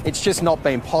here, it's just not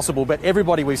been possible. But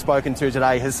everybody we've spoken to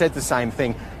today has said the same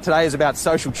thing. Today is about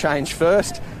social change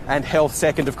first and health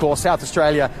second. Of course, South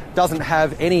Australia doesn't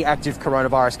have any active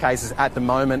coronavirus cases at the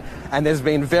moment, and there's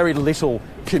been very little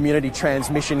community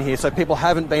transmission here, so people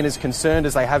haven't been as concerned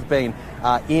as they have been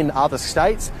in other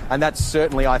states, and that's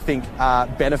certainly, I think,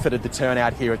 benefited the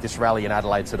turnout here at this rally in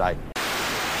Adelaide today.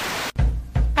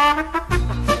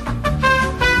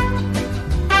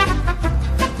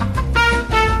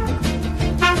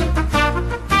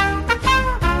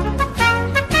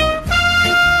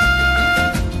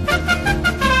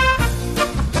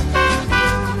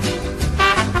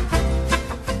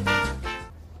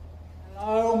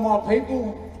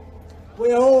 People,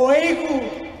 we're all equal.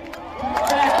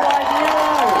 Black, white,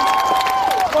 yellow.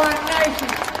 One nation.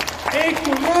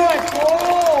 Equal rights for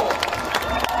all.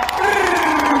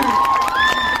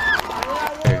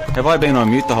 Have I been on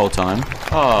mute the whole time?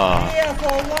 Oh,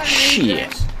 shit.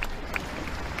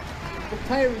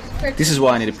 This is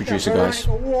why I need a producer, guys.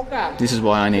 This is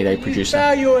why I need a producer.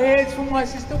 Bow your heads for my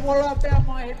sister. What about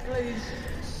my head,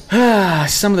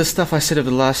 please? Some of the stuff I said over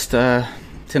the last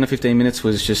 10 or 15 minutes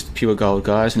was just pure gold,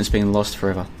 guys, and it's been lost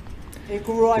forever.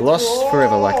 Lost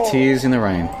forever, like tears in the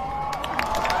rain.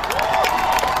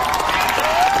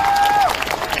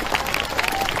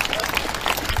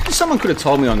 Someone could have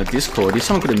told me on the Discord, if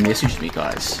someone could have messaged me,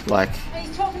 guys, like,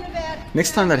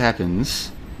 next time that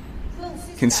happens,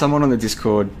 can someone on the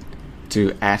Discord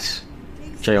do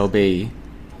 @JLB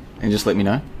and just let me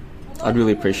know? I'd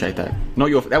really appreciate that.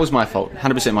 That was my fault,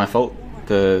 100% my fault.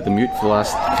 The mute for the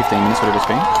last 15 minutes, whatever it's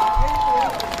been.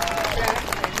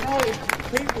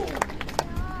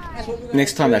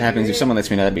 Next time that happens, if someone lets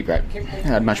me know, that'd be great.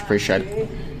 Yeah, I'd much appreciate it.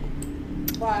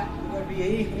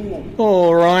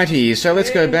 Alrighty, so let's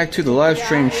go back to the live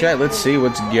stream chat. Let's see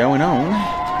what's going on.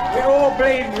 We're all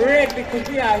bleeding red because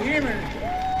we are human.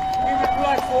 Human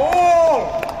blood for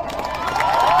all.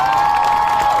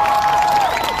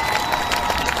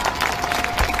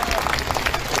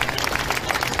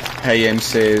 Hey M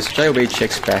says, JLB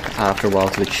checks back after a while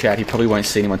to the chat. He probably won't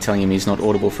see anyone telling him he's not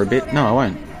audible for a bit. No, I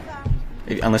won't.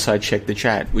 Unless I check the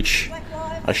chat, which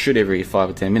I should every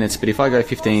 5 or 10 minutes. But if I go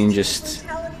 15 just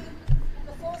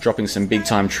dropping some big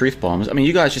time truth bombs, I mean,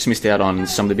 you guys just missed out on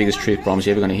some of the biggest truth bombs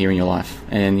you're ever going to hear in your life.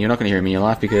 And you're not going to hear them in your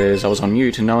life because I was on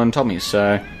mute and no one told me.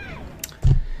 So,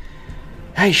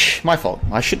 hey, my fault.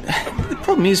 The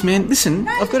problem is, man, listen,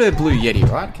 I've got a blue Yeti,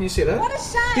 right? Can you see that?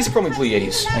 Here's the problem with blue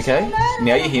Yetis, okay?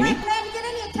 Now you hear me?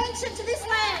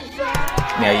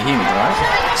 Now you hear me,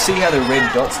 right? See how the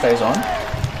red dot stays on?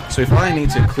 So if I need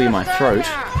to clear my throat,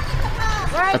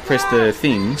 I press the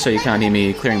thing so you can't hear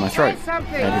me clearing my throat.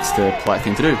 And it's the polite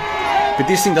thing to do. But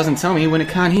this thing doesn't tell me when it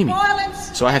can't hear me.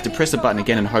 So I have to press the button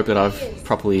again and hope that I've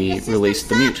properly released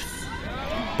the mute.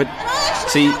 But,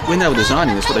 see, when they were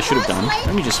designing this, what they should have done...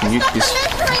 Let me just mute this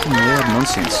fucking loud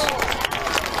nonsense.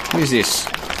 What is this?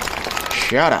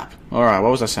 Shut up. Alright,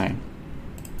 what was I saying?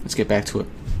 Let's get back to it.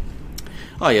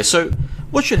 Oh yeah, so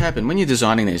what should happen when you're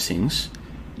designing these things?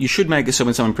 You should make it so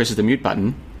when someone presses the mute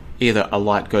button, either a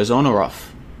light goes on or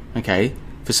off. Okay?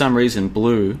 For some reason,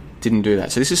 blue didn't do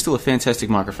that. So this is still a fantastic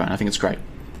microphone. I think it's great.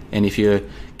 And if you're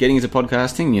getting into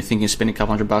podcasting and you're thinking of spending a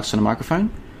couple $100 on a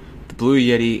microphone, the Blue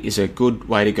Yeti is a good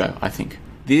way to go, I think.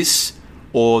 This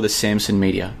or the Samson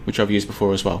Media, which I've used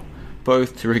before as well.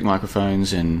 Both terrific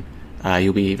microphones, and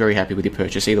you'll be very happy with your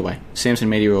purchase either way. Samson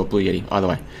Media or Blue Yeti, either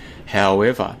way.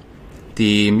 However,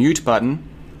 the mute button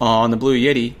on the Blue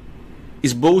Yeti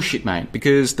is bullshit, mate,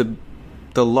 because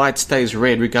the light stays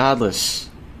red regardless,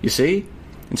 you see?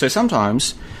 And so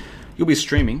sometimes you'll be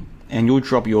streaming and you'll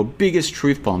drop your biggest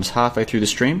truth bombs halfway through the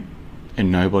stream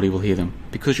and nobody will hear them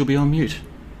because you'll be on mute,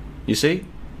 you see?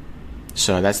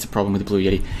 So that's the problem with the Blue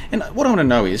Yeti. And what I want to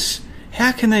know is,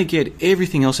 how can they get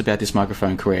everything else about this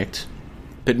microphone correct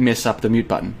but mess up the mute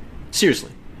button?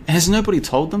 Seriously. Has nobody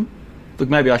told them? Look,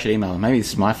 maybe I should email them. Maybe this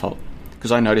is my fault.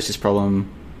 Because I noticed this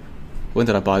problem... When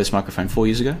did I buy this microphone? 4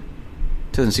 years ago?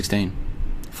 2016.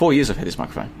 4 years I've had this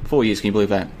microphone. 4 years, can you believe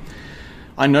that?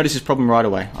 I noticed this problem right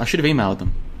away. I should have emailed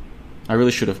them. I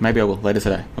really should have. Maybe I will later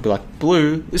today. I'll be like,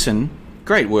 Blue, listen,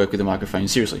 great work with the microphone,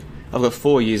 seriously. I've got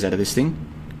 4 years out of this thing.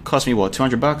 Cost me what,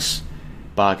 $200?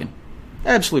 Bargain.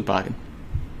 Absolute bargain.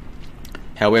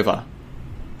 However,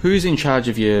 who's in charge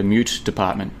of your mute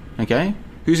department, okay?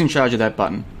 Who's in charge of that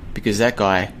button? Because that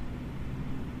guy,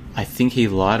 I think he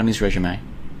lied on his resume.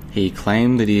 He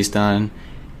claimed that he's done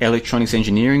electronics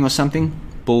engineering or something.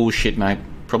 Bullshit, mate.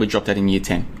 Probably dropped that in year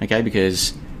 10, okay?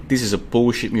 Because this is a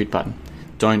bullshit mute button.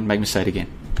 Don't make me say it again.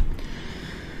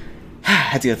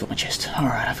 Had to get it off my chest.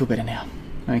 Alright, I feel better now.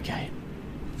 Okay.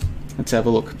 Let's have a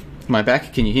look. Am I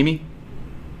back? Can you hear me?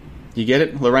 You get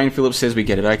it? Lorraine Phillips says we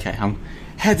get it. Okay,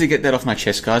 had to get that off my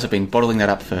chest, guys. I've been bottling that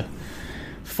up for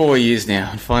 4 years now,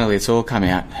 and finally it's all come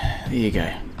out. There you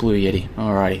go. Blue Yeti.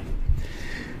 Alrighty.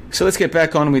 So let's get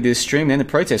back on with this stream then. The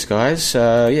protest, guys.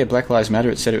 Black Lives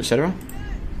Matter, etc., etc.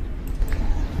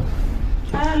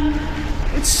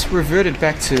 It's reverted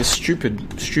back to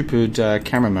stupid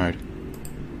camera mode.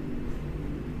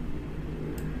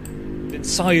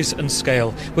 Size and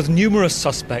scale, with numerous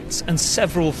suspects and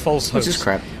several false hopes. What's this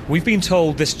crap? We've been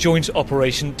told this joint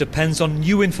operation depends on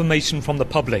new information from the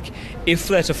public, if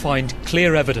they're to find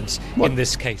clear evidence in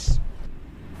this case.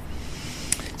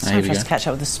 It's time for us to catch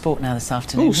up with the sport now this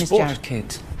afternoon. Ooh, Here's sport. Jared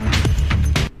Coote.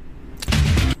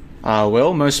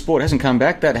 Well, most sport hasn't come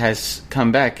back. That has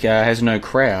come back, has no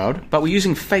crowd. But we're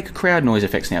using fake crowd noise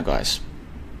effects now, guys.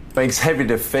 Makes heavy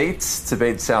defeats to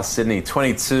beat South Sydney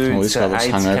 22-8.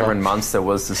 Cameron Munster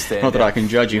was the standout. Not that I can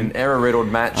judge him. An error-riddled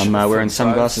match. I'm wearing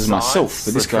sunglasses myself,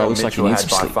 but this guy looks like he needs had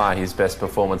to by sleep. far his best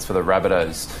performance for the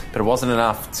Rabbitohs, but it wasn't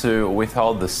enough to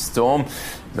withhold the Storm.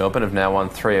 Melbourne have now won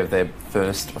 3 of their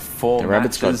first 4 The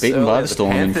Rabbits matches. got beaten by the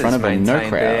Storm in front of a no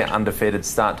maintained their crowd. undefeated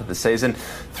start to the season,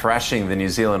 thrashing the New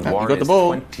Zealand He Warriors got the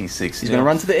ball. 26-0. He's going to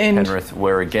run to the end. Penrith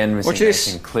were again missing Watch this.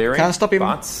 Nathan Cleary. Can't stop him.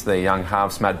 But the young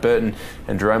halves Matt Burton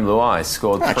and Jerome Luai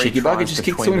scored 3 cheeky bugger tries just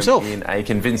kicks to between them himself. in a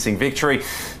convincing victory.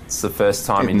 It's the first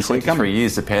time in Didn't see it 23 coming.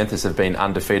 years the Panthers have been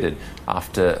undefeated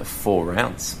after 4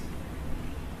 rounds.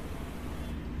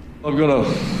 I've got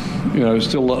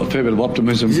still a fair bit of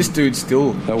optimism. Is this dude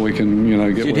still that we can,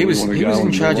 get Dude, where he we want to go? was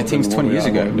in charge of things 20 years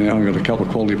ago. Now I've got a couple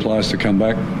of quality players to come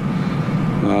back.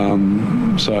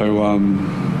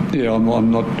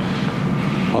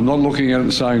 I'm not looking at it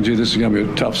and saying, gee, this is going to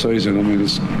be a tough season. I mean,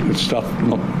 it's tough.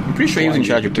 I'm pretty sure he was in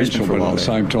charge of Brisbane for a but while at the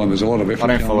same time, there's a lot of effort. I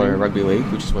don't going follow in. rugby league,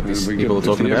 which is what these people are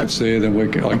talking if the about. effort's there, then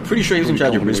I'm pretty sure he was in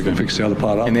charge of Brisbane. We can fix the other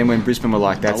part up. And then when Brisbane were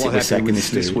like, that's it, we're sacking this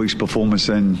this dude. week's performance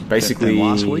than Basically,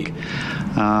 last week.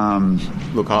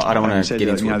 Look, I don't want to get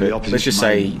into it, but let's just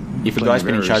say if a guy's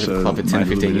been in charge of a club for 10 or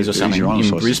 15 years or something in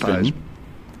Brisbane,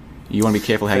 you want to be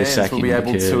careful how you Fans sack will him be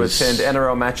able to because attend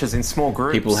NRL matches in small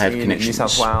groups people have in connections. New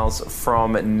South Wales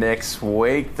from next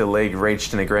week. The league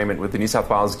reached an agreement with the New South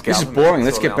Wales government. This is boring.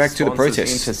 Let's to get allow back to the sponsors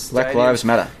protests. into Black stadiums. Lives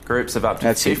Matter. Groups of up to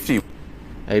That's 50. it.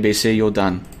 ABC, you're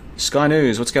done. Sky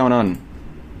News, what's going on?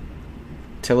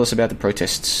 Tell us about the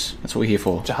protests. That's what we're here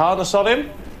for. To harness on him,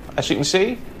 as you can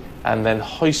see, and then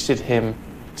hoisted him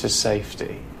to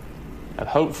safety. And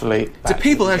hopefully... Do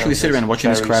people actually sit around watching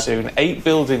this very crap? Soon. 8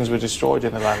 buildings were destroyed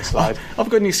in the landslide. I've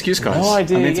got an excuse, guys. No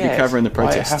idea I'm meant to be yet covering the why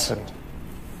it protests. happened.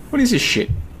 What is this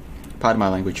shit? Pardon my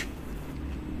language.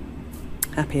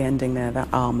 Happy ending there,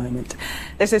 that moment.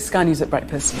 This is Sky News at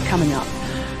Breakfast. Coming up,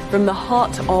 from the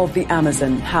heart of the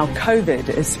Amazon, how COVID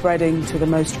is spreading to the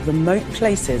most remote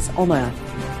places on Earth.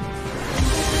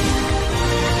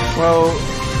 Well,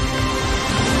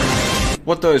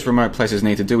 what those remote places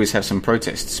need to do is have some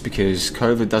protests because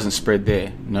COVID doesn't spread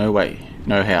there. No way.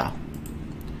 No how.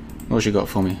 What else you got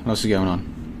for me? What else is going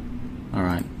on?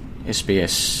 Alright.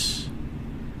 SBS.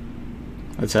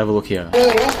 Let's have a look here.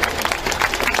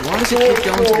 Why does it keep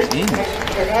going to the end?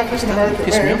 It's starting to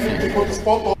piss me off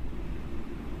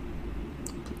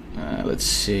now. Let's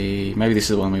see. Maybe this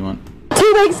is the one we want.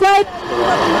 2 weeks later,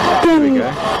 There we go.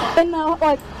 and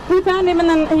we found him, and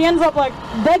then he ends up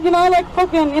dead,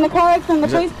 fucking in a car accident. The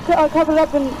police covered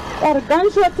up and had a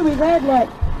gunshot to his head.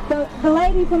 The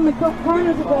lady from the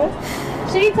coroner's report,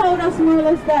 she told us more or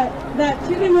less that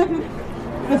she's been working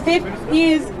for 50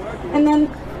 years, and then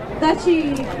that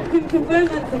she could confirm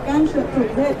that it's a gunshot to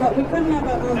his head, but we couldn't have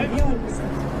a viewing.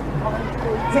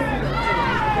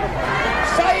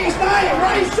 Say his name!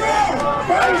 Ray Shaw!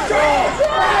 Ray Shaw!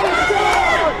 Ray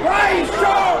Shaw! Ray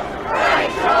Shaw! Ray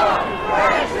Shaw!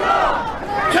 Ray Shaw!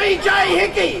 TJ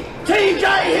Hickey! TJ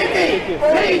Hickey!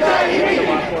 TJ Hickey!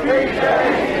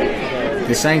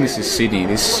 They're saying this is Sydney.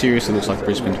 This seriously looks like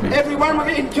Brisbane to me. Everyone,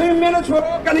 in 2 minutes we're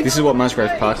all going to... This is what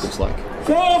Musgrave Park looks like.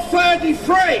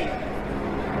 4:33!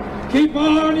 Keep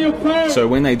on your phone! So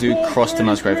when they do cross to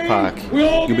Musgrave Park,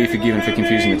 you'll be forgiven for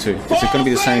confusing the two. It's going to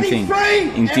be the same thing.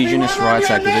 Indigenous rights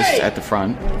activists at the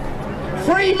front.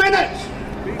 3 minutes!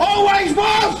 Always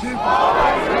was!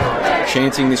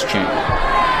 Chanting this chant.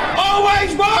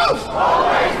 Always was!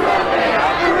 Always will be!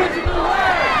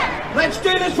 Let's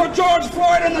do this for George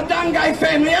Floyd and the Dungay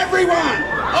family, everyone!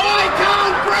 I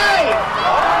can't breathe!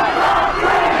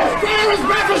 As far as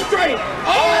Baker Street,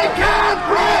 I can't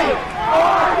breathe!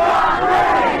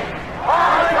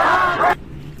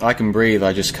 I can breathe,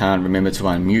 I just can't remember to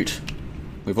unmute.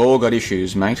 We've all got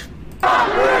issues, mate. I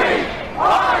can't breathe!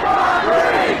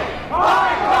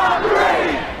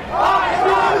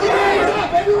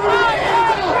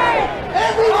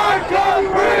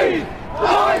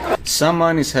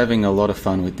 Someone is having a lot of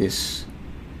fun with this.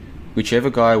 Whichever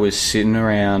guy was sitting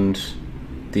around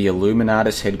the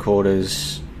Illuminatus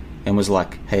headquarters and was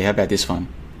like, hey, how about this one?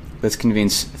 Let's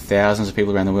convince thousands of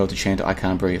people around the world to chant I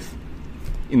can't breathe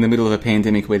in the middle of a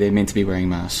pandemic where they're meant to be wearing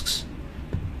masks.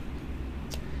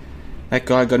 That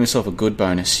guy got himself a good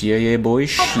bonus. Yeah, boy,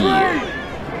 shit.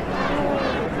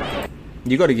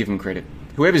 You got to give him credit.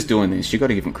 Whoever's doing this, you got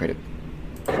to give him credit.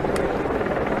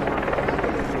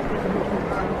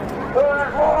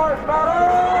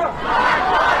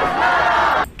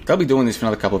 They'll be doing this for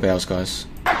another couple of hours, guys.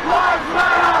 Black Lives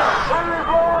Matter!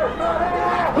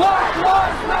 Black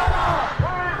Lives Matter!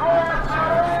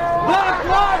 Black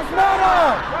Lives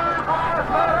Matter!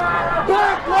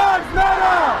 Black Lives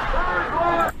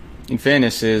Matter! In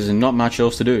fairness, there's not much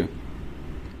else to do.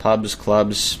 Pubs,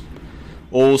 clubs,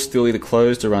 all still either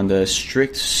closed or under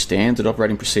strict standard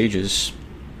operating procedures.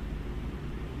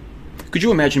 Could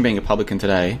you imagine being a publican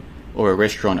today, or a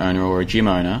restaurant owner, or a gym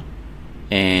owner,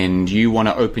 and you want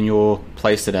to open your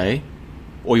place today,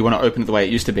 or you want to open it the way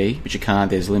it used to be, but you can't,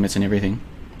 there's limits and everything,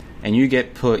 and you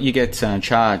get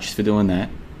charged for doing that.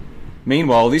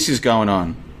 Meanwhile, this is going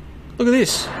on. Look at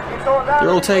this. They're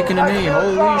all taking a knee.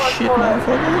 Holy shit,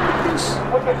 motherfucker. Look at this.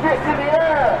 With the fist in the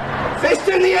air. Fist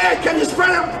in the air. Can you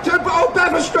spread it to Old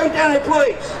Baffin Street down here,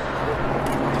 please?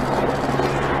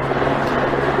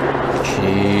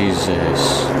 Jesus.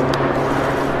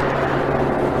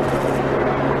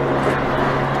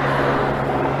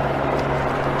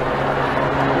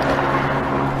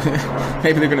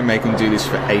 Maybe they're going to make them do this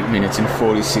for 8 minutes and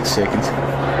 46 seconds.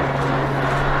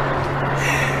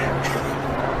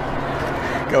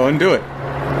 Go on, do it.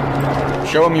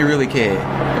 Show them you really care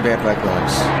about Black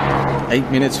Lives. 8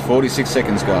 minutes, 46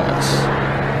 seconds, guys.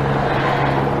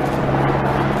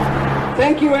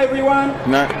 Thank you, everyone.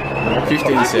 No,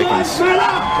 15 seconds.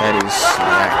 That is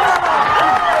slack.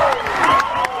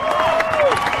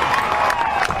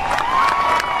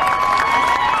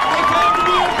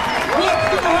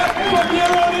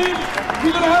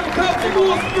 We're going to have a couple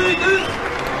more speakers,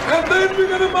 and then we're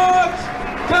going to march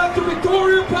down to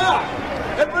Victoria Park.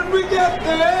 And when we get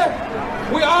there,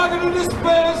 we are going to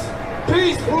disperse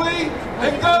peacefully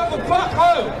and go the fuck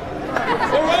home.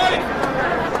 All right?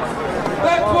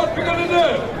 That's what we're going to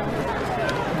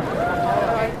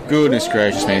do. Goodness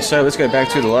gracious me. So let's go back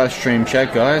to the live stream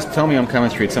chat, guys. Tell me I'm coming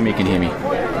through. Tell me you can hear me.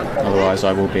 Otherwise,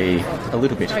 I will be a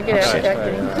little bit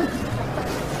upset.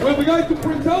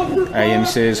 AM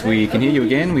says we can hear you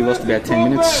again. We lost about 10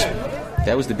 minutes.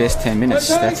 That was the best 10 minutes.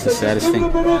 That's the saddest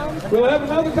thing. We'll have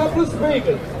another couple of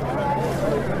speakers.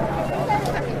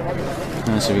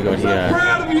 So we got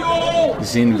here.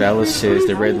 Zin Vallis says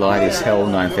the red light is hell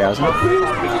 9000. I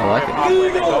like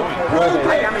it.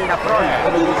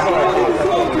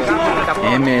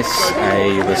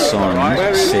 MSA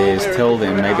Lason says tell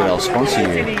them maybe they'll sponsor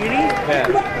you.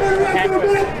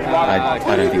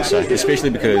 I don't think so. Especially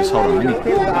because, hold on,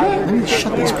 let me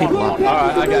shut these people up.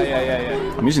 Alright, okay,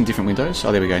 yeah. I'm using different windows.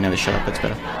 Oh, there we go. Now they shut up. That's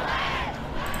better.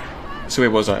 So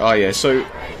where was I? Oh, yeah. So,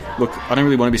 look, I don't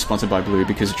really want to be sponsored by Blue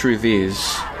because the truth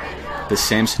is the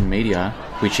Samson Media,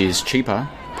 which is cheaper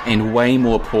and way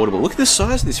more portable. Look at the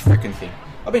size of this freaking thing.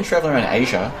 I've been travelling around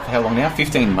Asia for how long now?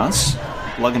 15 months?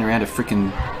 Lugging around a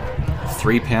freaking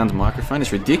 3-pound microphone.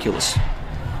 It's ridiculous.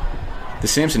 The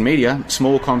Samson Media,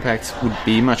 small, compact, would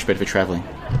be much better for travelling.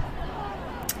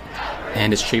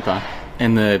 And it's cheaper.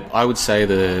 And I would say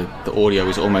the audio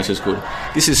is almost as good.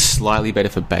 This is slightly better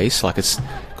for bass. Like it's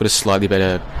got a slightly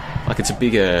better, like it's a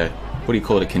bigger, what do you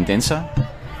call it, a condenser?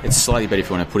 It's slightly better if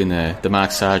you want to put in the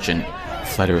Mark Sargent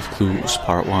Flat Earth Clues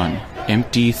Part 1.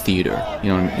 Empty theatre. You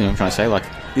know what I'm trying to say? Like,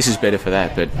 this is better for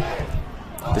that, but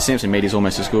the Samson Media is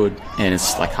almost as good. And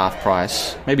it's like half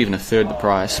price. Maybe even a third the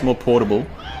price. More portable.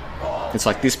 It's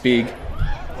like this big,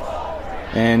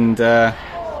 and it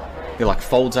like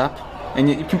folds up, and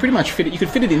you can pretty much fit it. You could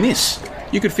fit it in this.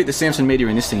 You could fit the Samson Media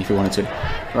in this thing if you wanted to.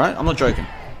 Right? I'm not joking.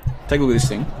 Take a look at this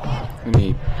thing. Let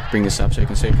me bring this up so you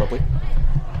can see it properly.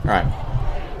 All right.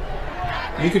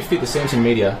 You could fit the Samson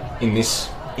Media in this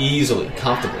easily,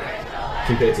 comfortably,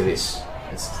 compared to this.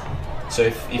 So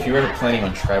if you're ever planning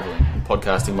on traveling,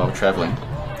 podcasting while traveling,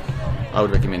 I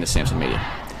would recommend the Samson Media.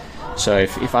 So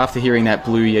if after hearing that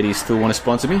Blue Yeti still want to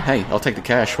sponsor me, hey, I'll take the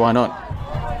cash, why not?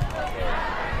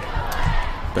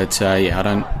 But yeah, I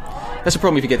don't... That's the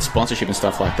problem if you get sponsorship and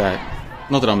stuff like that.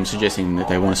 Not that I'm suggesting that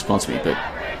they want to sponsor me, but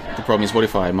the problem is, what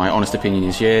if my honest opinion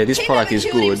is, yeah, this product is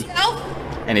good,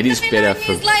 and it is better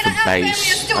for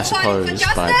bass, I suppose,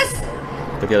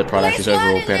 but the other product is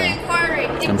overall better. You know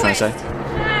what I'm trying to say?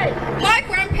 My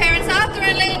grandparents, after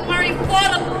a land inquiry,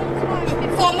 fought a long time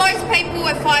before most people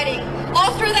were fighting.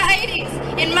 All through the 80s,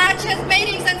 in marches,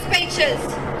 meetings and speeches.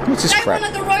 What's this They crap?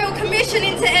 wanted the Royal Commission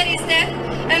into Eddie's death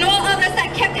and all others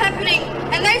that kept happening,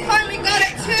 and they finally got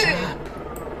it too.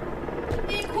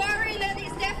 The inquiry into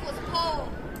Eddie's death was Paul.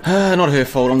 Not her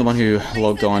fault, I'm the one who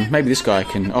logged on. Maybe this guy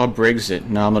can... Oh, Brexit.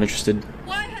 No, I'm not interested.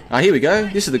 Here we go.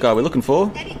 This is the guy we're looking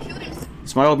for.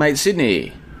 It's my old mate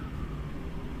Sydney.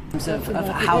 Of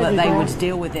how that they would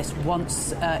deal with this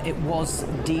once it was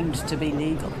deemed to be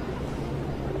legal.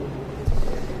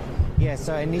 Yeah,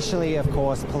 so initially, of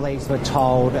course, police were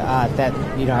told that,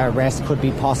 arrest could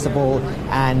be possible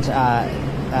and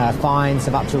fines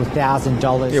of up to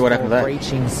 $1,000 what happened to for that?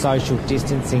 breaching social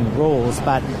distancing rules.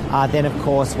 But then, of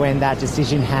course, when that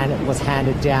decision was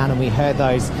handed down and we heard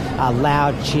those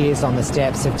loud cheers on the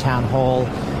steps of Town Hall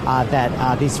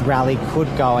that this rally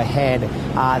could go ahead,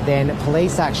 then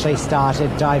police actually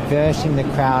started diverting the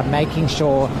crowd, making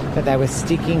sure that they were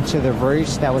sticking to the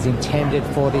route that was intended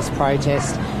for this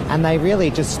protest, and they really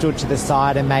just stood to the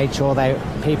side and made sure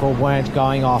people weren't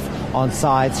going off on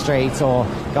side streets or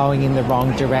going in the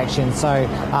wrong direction. So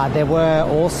there were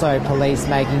also police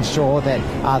making sure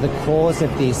that the cause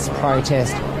of this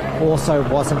protest also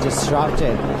wasn't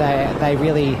disrupted. They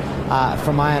really,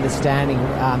 from my understanding,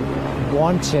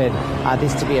 wanted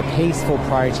this to be a peaceful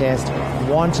protest,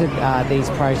 wanted these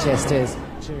protesters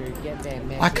to get their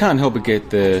message. I can't help but get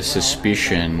the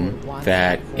suspicion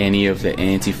that any of the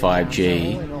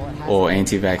anti-5G or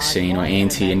anti-vaccine or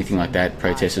anti-anything like that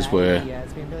protesters were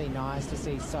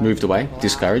moved away,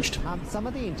 discouraged.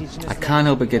 I can't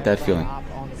help but get that feeling.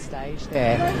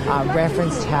 There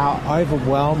referenced how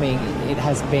overwhelming it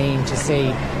has been to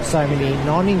see so many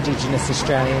non-Indigenous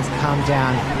Australians come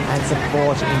down and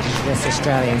support Indigenous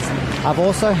Australians. I've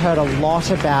also heard a lot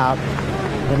about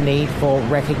the need for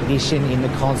recognition in the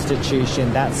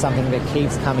Constitution. That's something that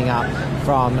keeps coming up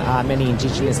from many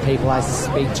Indigenous people I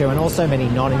speak to, and also many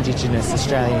non-Indigenous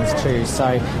Australians too.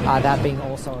 So that being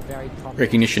also a very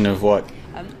Recognition of what?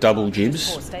 Double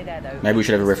jibs? Maybe we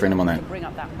should have a referendum on that.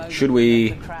 Should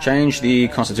we change the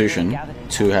Constitution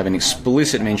to have an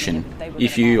explicit mention,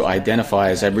 if you identify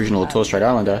as Aboriginal or Torres Strait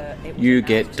Islander, you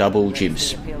get double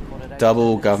jibs,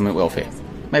 double government welfare?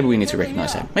 Maybe we need to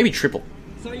recognise that. Maybe triple.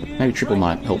 Maybe triple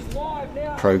might help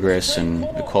progress and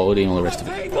equality and all the rest of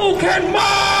it. People can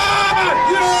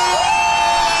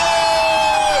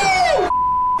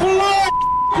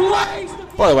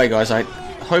By the way, guys, I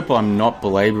hope I'm not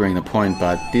belabouring the point,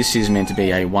 but this is meant to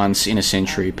be a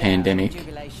once-in-a-century pandemic,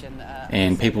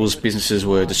 and people's businesses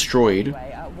were destroyed,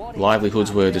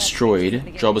 livelihoods were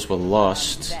destroyed, jobs were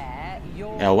lost,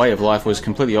 our way of life was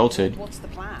completely altered.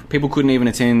 People couldn't even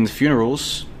attend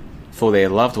funerals for their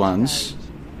loved ones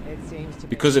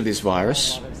because of this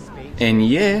virus, and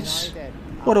yet,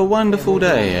 what a wonderful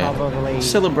day.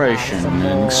 Celebration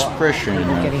and expression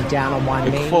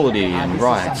and equality and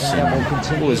rights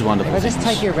and all these wonderful If I things. just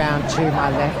take you around to my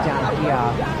left down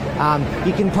here,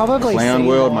 you can probably Clown see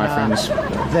world, my friends.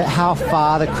 how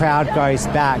far the crowd goes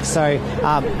back. So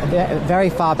very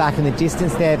far back in the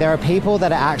distance there are people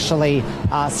that are actually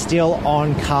still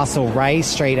on Castlereagh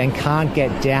Street and can't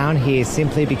get down here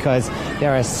simply because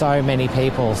there are so many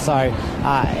people. So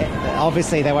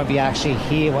obviously they won't be actually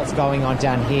hear what's going on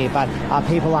down here, but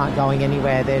people aren't going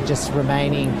anywhere. They're just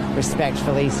remaining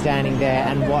respectfully standing there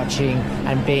and watching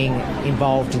and being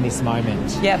involved in this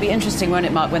moment. Yeah, it'd be interesting, won't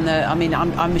it, Mark, when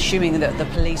I'm assuming that the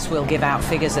police will give out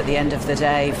figures at the end of the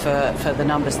day for the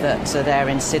numbers that are there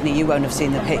in Sydney. You won't have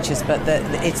seen the pictures, but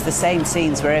it's the same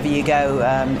scenes wherever you go,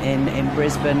 in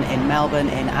Brisbane, in Melbourne,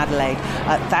 in Adelaide,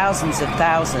 thousands of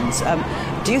thousands.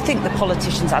 Do you think the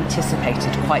politicians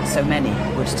anticipated quite so many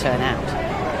would turn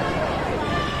out?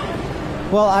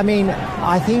 Well,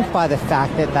 I think by the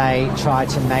fact that they tried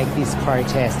to make this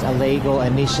protest illegal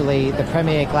initially, the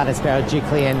Premier Gladys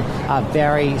Berejiklian are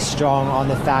very strong on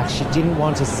the fact she didn't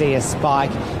want to see a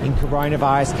spike in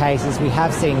coronavirus cases. We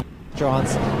have seen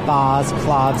restaurants, bars,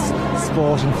 clubs,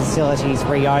 sporting facilities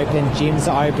reopen.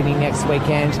 Gyms are opening next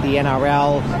weekend. The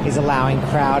NRL is allowing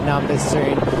crowd numbers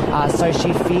soon. So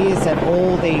she fears that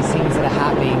all these things that are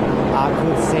happening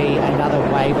could see another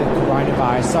wave of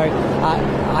coronavirus. So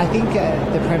I think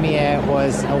the Premier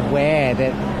was aware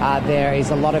that there is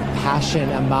a lot of passion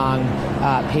among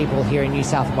people here in New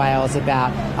South Wales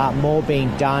about more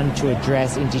being done to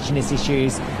address Indigenous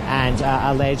issues and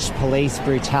alleged police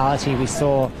brutality. We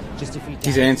saw just a few days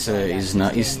His answer is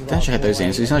not. Don't you have those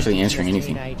answers? He's not actually answering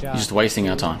anything. He's just wasting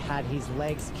our time.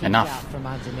 Enough.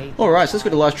 Alright, so let's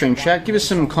go to live stream chat. Give us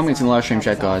some comments in the live stream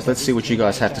chat, guys. Let's see what you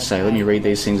guys have to say. Let me read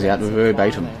these things out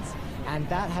verbatim. and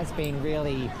that has been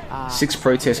really... 6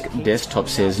 Protest Desktop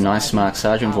says, nice Mark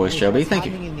Sargent voice, JB. Thank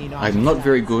you. I'm not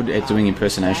very good at doing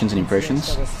impersonations and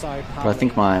impressions, but I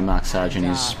think my Mark Sargent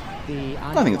is...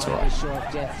 I think it's alright.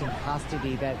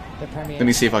 Let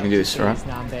me see if I can do this, alright?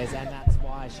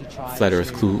 Flat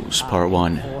Earth Clues Part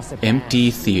 1.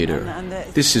 Empty Theatre.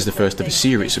 This is the first of a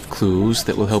series of clues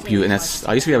that will help you, and that's...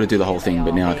 I used to be able to do the whole thing,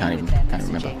 but now I can't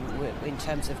remember.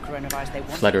 Terms of coronavirus,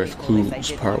 Flat Earth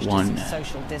Clues Part 1.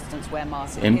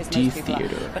 Empty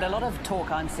Theatre. But a lot of talk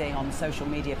I'm seeing on social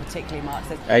media, particularly Mark,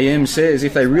 AM says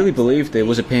if they really believed there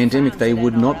was a pandemic, they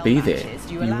would not be there.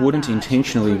 You wouldn't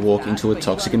intentionally walk into a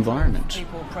toxic environment.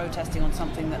 People protesting on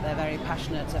something that they're very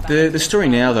passionate about. The story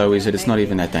now, though, is that it's not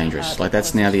even that dangerous. Like,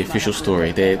 that's now the official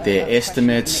story. Their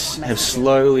estimates have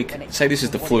slowly... Say this is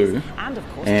the flu,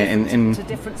 and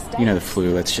you know the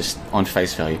flu, that's just on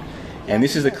face value. And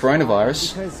this is the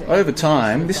coronavirus. Over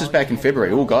time, this is back in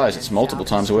February. Oh, guys, it's multiple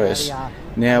times worse.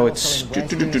 Now it's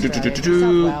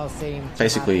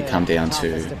basically come down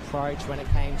to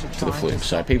the flu.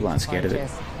 So people aren't scared of it.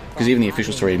 Because even the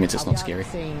official story admits it's not scary.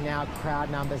 Seeing now crowd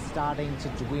numbers starting to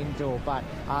dwindle, but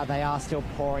they are still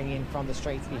pouring in from the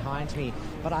streets behind me.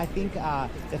 But I think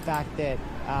the fact that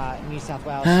New South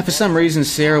Wales... for some reason,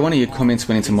 Sarah, one of your comments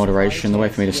went into moderation. The way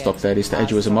for me to stop that is to add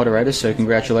you as a moderator. So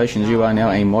congratulations, you are now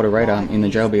a moderator in the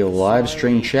JLB live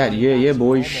stream chat. Yeah,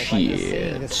 boy,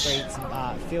 shit. The streets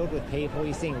filled with people.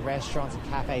 You're seeing restaurants and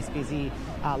cafes busy.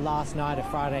 Last night, a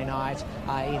Friday night,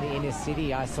 in the inner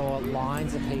city, I saw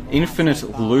lines of people...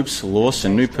 Infinite Loops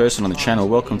Lawson, new person on the channel.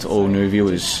 Welcome to all new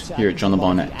viewers here at John the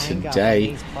Bon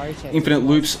today. Infinite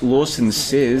Loops Lawson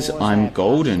says, I'm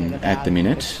golden at the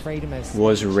minute.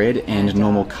 Was red and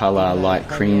normal colour light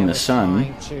cream in the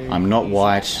sun. I'm not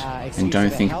white and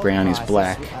don't think brown is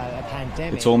black.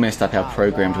 It's all messed up how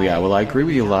programmed we are. Well, I agree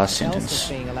with your last sentence.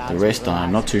 The rest,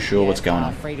 I'm not too sure what's going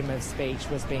on. Freedom of speech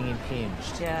was being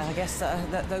impinged. Yeah, I guess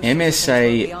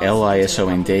MSALISOND.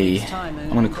 I'm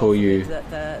going to call you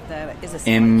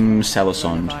M.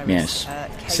 Salisond. Yes.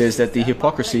 Says that the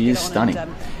hypocrisy is stunning.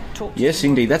 Yes,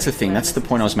 indeed. That's the thing. That's the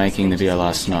point I was making in the video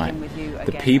last night.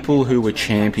 The people who were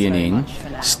championing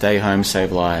stay home,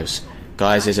 save lives.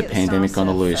 Guys, there's a pandemic on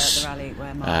the loose.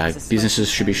 Businesses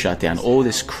should be shut down. All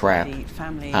this crap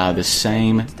are the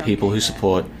same people who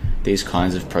support these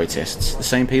kinds of protests. The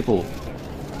same people.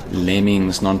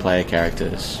 Lemmings, non-player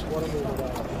characters.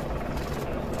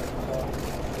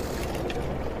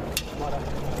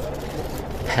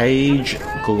 Page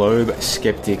Globe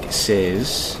Skeptic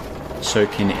says, so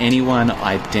can anyone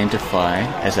identify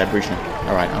as Aboriginal?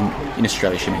 Alright, I'm in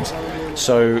Australia, she means.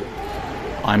 So,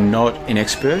 I'm not an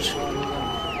expert.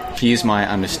 Here's my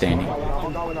understanding.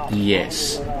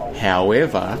 Yes.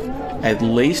 However, at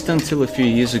least until a few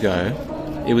years ago,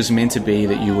 it was meant to be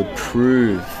that you would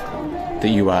prove that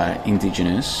you are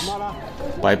Indigenous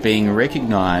by being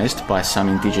recognised by some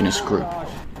Indigenous group.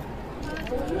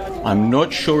 I'm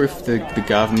not sure if the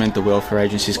government, the welfare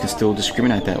agencies can still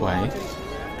discriminate that way,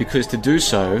 because to do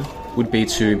so would be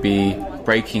to be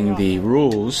breaking the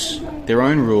rules, their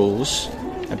own rules,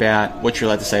 about what you're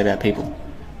allowed to say about people.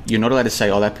 You're not allowed to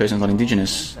say, oh, that person's not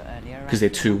Indigenous, because they're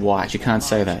too white. You can't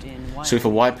say that. So if a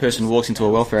white person walks into a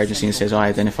welfare agency and says, I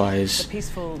identify as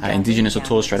Indigenous or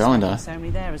Torres Strait Islander,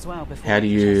 how do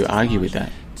you argue with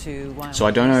that? So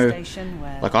I don't know,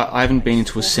 like I haven't been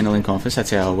into a Centrelink office,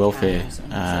 that's our welfare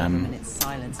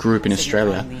group in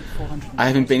Australia. I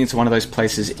haven't been into one of those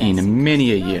places in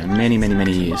many a year, many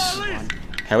years.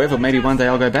 However, maybe one day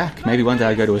I'll go back. Maybe one day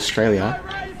I'll go to Australia.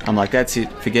 I'm like, that's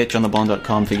it, forget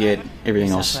johnthebond.com, forget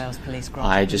everything else.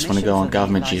 I just want to go on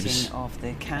government jibs.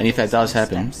 And if that does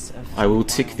happen, I will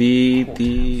tick the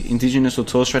Indigenous or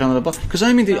Torres Strait Islander box. Because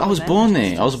I was born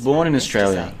there. I was born in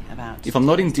Australia. If I'm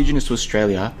not Indigenous to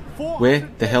Australia, where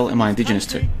the hell am I Indigenous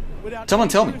to? Someone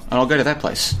tell me, and I'll go to that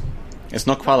place. It's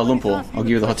not Kuala Lumpur. I'll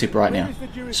give you the hot tip right now.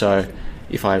 So,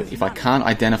 if I can't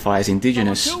identify as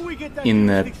Indigenous in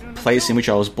the place in which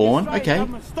I was born, okay,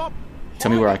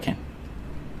 tell me where I can.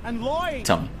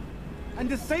 Tell me.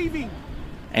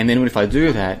 And then if I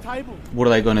do that, what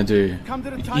are they going to do?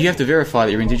 You have to verify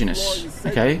that you're Indigenous.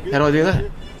 Okay, how do I do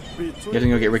that? You have to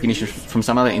go get recognition from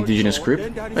some other Indigenous group.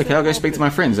 Okay, I'll go speak to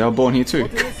my friends. They were born here too.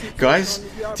 Guys,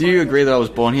 do you agree that I was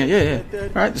born here? Yeah.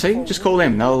 Alright, see, just call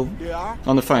them. They'll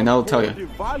on the phone. They'll tell you.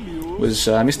 Was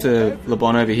Mr.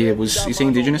 LeBon over here? Is he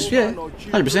Indigenous? Yeah,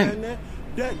 100%.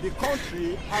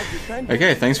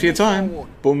 Okay, thanks for your time.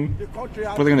 Boom. What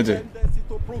are they going to do?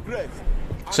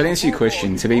 So to answer your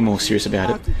question, to be more serious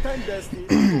about it,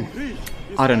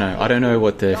 I don't know. I don't know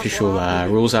what the official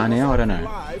rules are now. I don't know.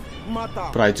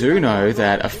 But I do know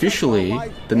that officially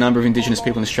the number of Indigenous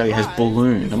people in Australia has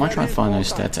ballooned. I might try and find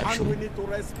those stats actually.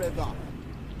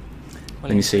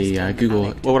 Let me see,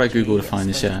 Google. What would I Google to find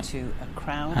this out?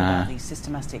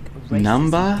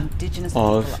 Number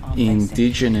of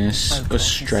Indigenous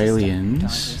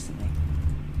Australians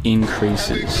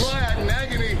increases.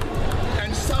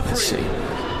 Let's see.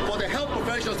 For the health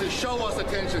professionals to show us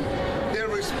attention. Their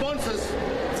responses,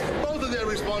 both of their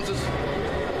responses,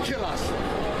 kill us.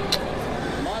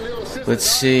 Let's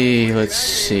see.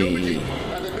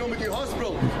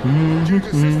 It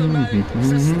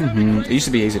used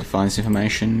to be easy to find this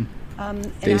information.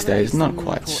 These days, not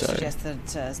quite so.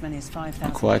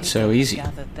 Not quite so easy.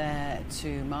 Gathered there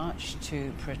to march,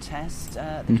 to protest.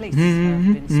 The police have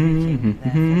been speaking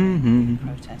there for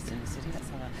protests in the city. Let's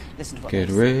have a listen to what Get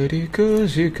ready,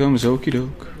 cause here comes Okie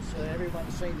Doke.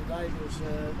 Everyone's seen today was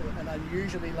an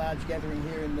unusually large gathering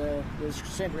here in the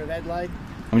centre of Adelaide.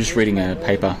 I'm just reading a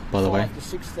paper, by the way. 5,000 to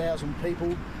 6,000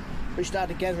 people. We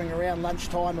started gathering around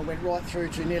lunchtime and went right through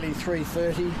to nearly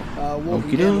 3:30,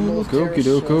 walking down the North Terrace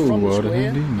from the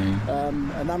square.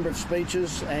 A number of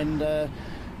speeches and a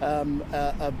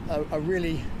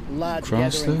really large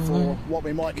gathering for what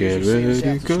we might usually see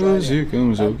in South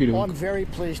Australia. I'm very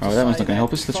pleased to say that one's not going to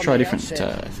help us. Let's try a different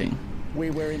thing. We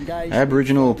were engaged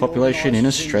Aboriginal population in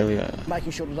Australia.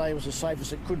 Making sure today was as safe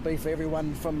as it could be for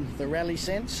everyone from the rally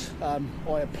sense. I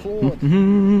applaud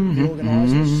the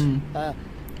organisers.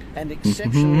 And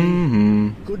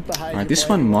exceptionally good behaviour. Right, this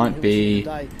one might be.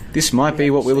 This might be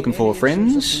what we're looking for,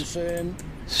 friends.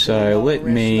 So let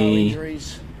me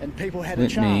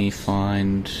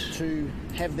find.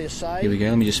 Here we go.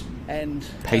 Let me just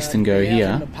paste and go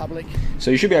here.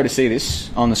 So you should be able to see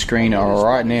this on the screen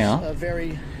right now.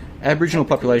 Aboriginal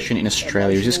population in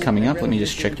Australia. Is this coming up? Let me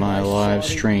just check my live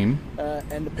stream.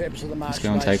 Let's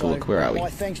go and take a look. Where are we?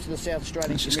 Let's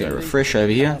just go refresh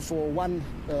over here.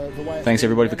 Thanks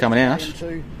everybody for coming out.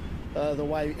 The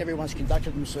way everyone's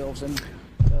conducted themselves and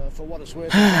for what it's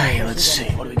worth. Hey, let's see.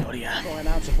 What do we got here? Try and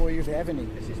answer for you if you have any.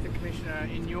 Assistant Commissioner,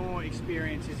 in your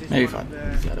experience, is this Maybe one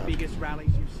of the biggest rallies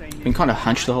you've seen? Been kind of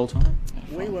hunched the whole time.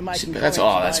 We were making that's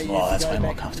way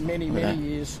more comfortable. Many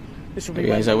years. This will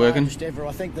be is that working? Ever.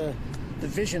 I think the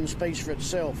vision speaks for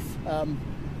itself,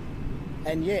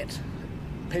 and yet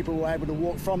people were able to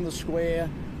walk from the square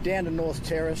down to North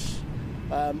Terrace,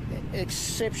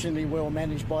 exceptionally well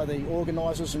managed by the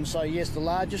organisers, and so yes, the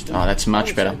largest. Oh, that's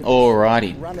much better.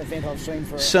 Alrighty. Run event I've seen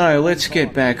for so let's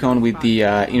get back on with the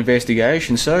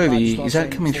investigation. So is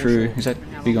that coming through? Is that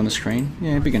big on the screen?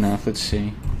 Yeah, big enough. Let's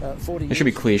see. It should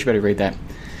be clear. You should better read that.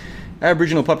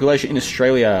 Aboriginal population in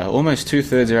Australia. Almost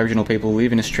 2/3 of Aboriginal people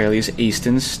live in Australia's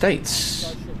eastern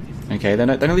states. Okay, they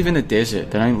don't live in the desert.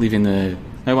 They don't live in the.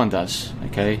 No one does.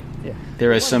 Okay. Yeah.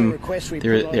 There are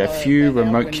a few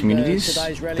remote communities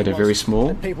that are very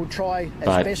small, but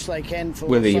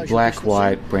whether you're black,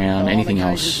 white, brown, anything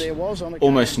else,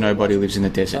 almost nobody lives in the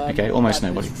desert. Okay, almost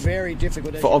nobody.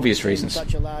 For obvious reasons.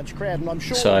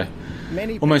 So,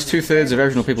 almost 2/3 of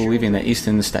Aboriginal people live in the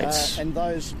eastern states.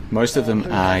 Most of them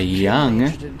are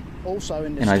young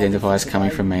and identify as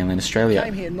coming from mainland Australia.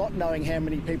 Came here not knowing how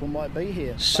many people might be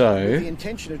here. So, with the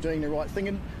intention of doing the right thing,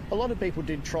 and a lot of people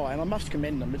did try, and I must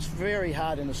commend them. It's very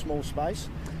hard in a small space.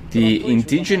 The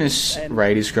Indigenous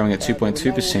rate is growing at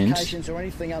 2.2%.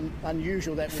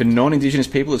 For non-Indigenous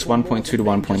people, it's 1.2 to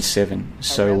 1.7.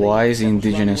 So why is the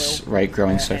Indigenous rate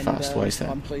growing so fast? Why is that?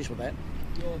 I'm pleased with that.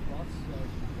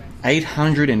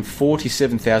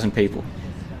 847,000 people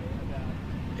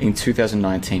in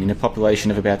 2019, in a population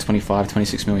of about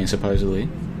 26 million, supposedly.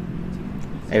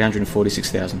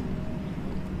 846,000.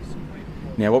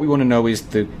 Now, what we want to know is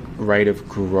the rate of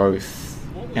growth.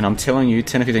 And I'm telling you,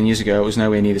 10 or 15 years ago, it was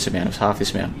nowhere near this amount. It was half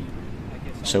this amount.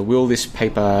 So will this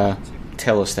paper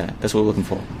tell us that? That's what we're looking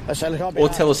for. Or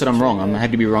tell us that I'm wrong. I'm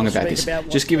happy to be wrong about this.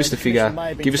 Just give us the figure,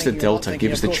 give us the delta,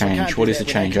 give us the change. What is the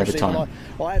change over time?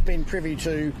 I have been privy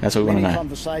to many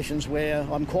conversations where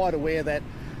I'm quite aware that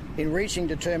in reaching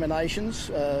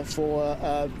determinations for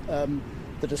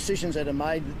the decisions that are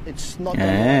made, it's not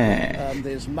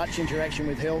there's much interaction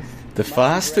with health. The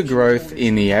faster growth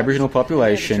in the Aboriginal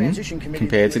population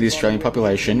compared to the Australian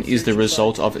population is the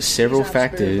result of several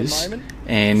factors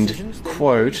and,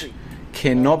 quote,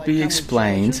 cannot be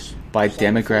explained by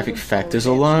demographic factors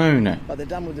alone.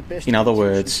 In other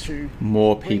words,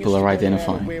 more people are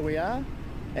identifying. Where we are,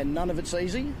 and none of it's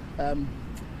easy.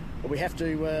 We have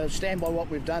to stand by what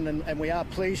we've done, and we are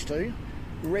pleased to.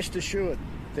 Rest assured,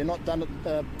 they're not done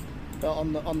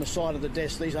on the side of the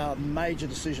desk. These are major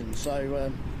decisions, so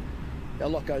a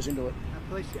lot goes into it.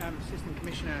 Police Assistant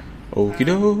Commissioner.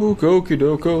 Okie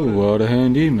doke, what a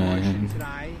handy man.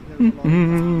 Today, the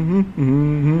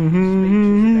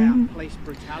police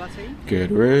brutality. Get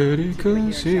ready,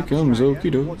 cause here comes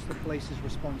Okie Doke. What's the police's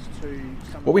response to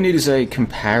What we need is a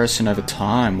comparison over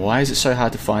time. Why is it so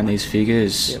hard to find these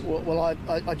figures? Yeah, well,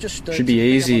 I just should be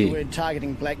easy. We're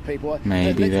targeting black people.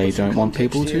 Maybe they don't want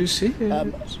people to see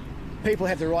it. People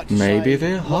have the right to Maybe say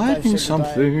they're what they've hiding said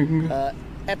something. today.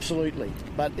 Absolutely,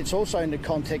 but it's also in the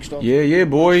context of Yeah,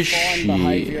 boy. fine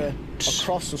behaviour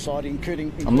across society,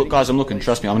 including I'm looking.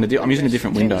 Trust me. I'm using a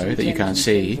different window that you can't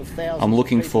see. I'm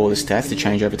looking for the stats to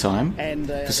change over time.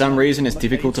 For some reason, it's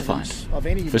difficult to find.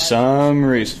 For some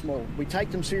reason. We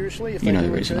take them seriously. If You know they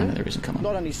the do reason. I occur, know the reason. Come on.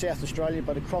 Not only South Australia,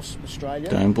 but across Australia.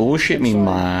 Don't bullshit me,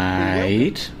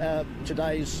 mate.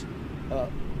 Today's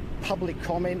public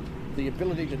comment, the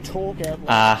ability to talk out loud.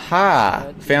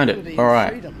 Aha! Found it. All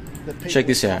right. Check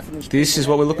this out. This is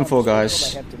what we're looking for,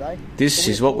 guys. This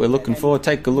is what we're looking for.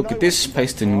 Take a look at this.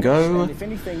 Paste and go.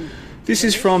 This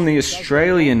is from the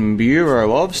Australian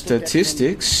Bureau of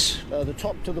Statistics. The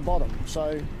top to the bottom.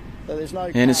 So there's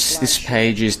no. And this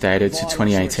page is dated to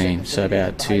 2018, so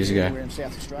about 2 years ago.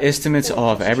 Estimates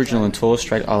of Aboriginal and Torres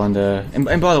Strait Islander.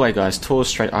 And by the way, guys, Torres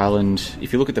Strait Island,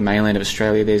 if you look at the mainland of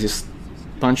Australia, there's this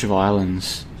bunch of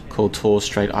islands called Torres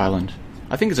Strait Island.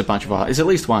 I think it's a bunch of islands. There's at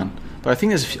least one. But I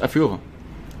think there's a few of them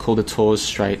called the Torres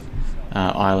Strait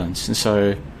Islands. And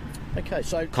so,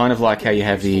 kind of like how you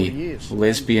have the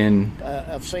lesbian,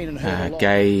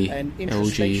 gay,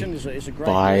 LG,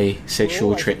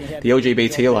 bisexual, the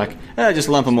LGBT are like, just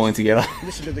lump them all in together.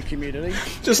 Listen to the community.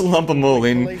 Just lump them all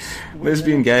in.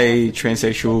 Lesbian, gay,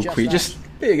 transsexual, queer, just...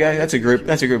 There you go. That's a group.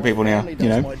 That's a group of people now. You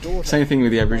know. Same thing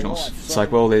with the Aboriginals. It's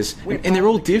like, well, there's and they're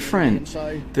all different.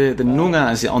 The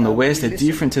Noongas on the west, they're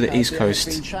different to the east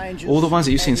coast. All the ones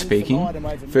that you've seen speaking.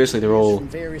 Firstly, they're all.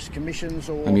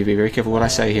 Let me be very careful what I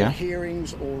say here.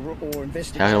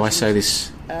 How do I say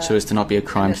this so as to not be a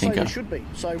crime thinker?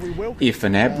 If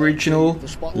an Aboriginal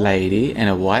lady and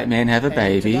a white man have a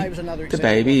baby, the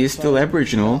baby is still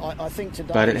Aboriginal,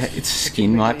 but its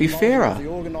skin might be fairer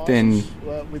than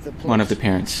one of the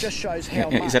parents.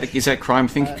 Is that crime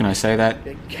thinking? Can I say that?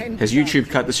 Has YouTube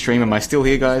cut the stream? Am I still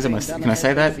here, guys? Can I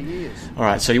say that? All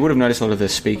right. So you would have noticed a lot of the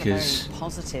speakers.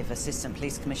 Positive Assistant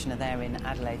Police Commissioner there in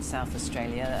Adelaide, South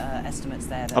Australia. Estimates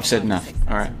there. I've said enough.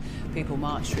 All right. People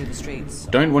march through the streets.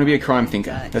 Don't want to be a crime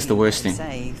thinker. That's the worst thing.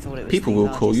 People will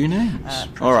call you names.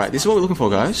 All right. This is what we're looking for,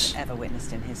 guys. Ever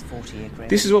witnessed in his 40-year career.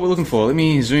 This is what we're looking for. Let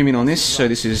me zoom in on this so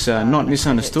this is not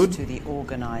misunderstood. To the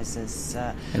organisers.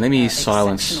 And let me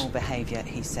silence behaviour,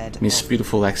 he said. Miss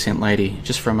Beautiful Accent Lady,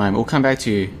 just for a moment. We'll come back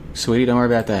to you, sweetie, don't worry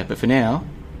about that. But for now,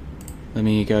 let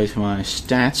me go to my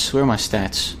stats. Where are my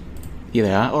stats? Here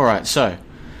they are. Alright, so,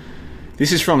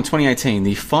 this is from 2018,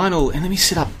 the final, and let me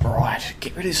sit up right.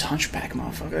 Get rid of this hunchback,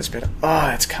 motherfucker, that's better. Oh,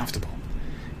 that's comfortable.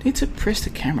 Need to press the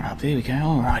camera up, there we go,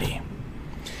 alrighty.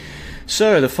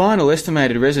 So, the final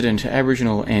estimated resident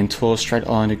Aboriginal and Torres Strait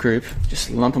Islander group,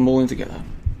 just lump them all in together.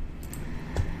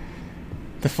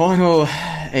 The final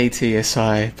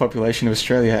ATSI population of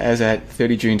Australia as at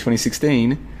 30 June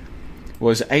 2016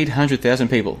 was 800,000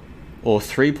 people, or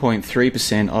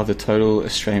 3.3% of the total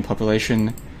Australian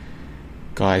population.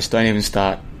 Guys, don't even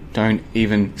start. Don't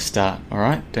even start,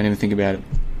 alright? Don't even think about it.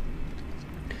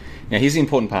 Now, here's the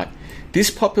important part. This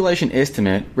population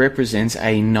estimate represents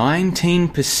a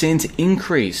 19%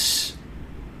 increase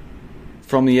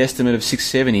from the estimate of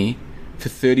 670 for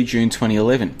 30 June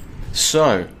 2011.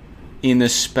 So, in the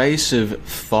space of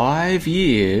 5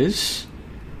 years,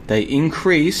 they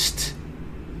increased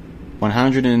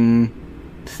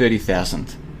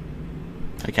 130,000.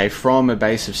 Okay, from a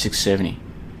base of 670,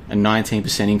 a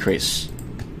 19% increase.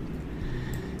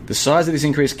 The size of this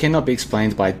increase cannot be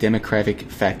explained by demographic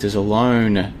factors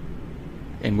alone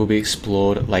and will be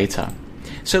explored later.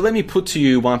 So let me put to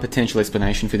you one potential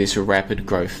explanation for this rapid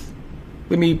growth.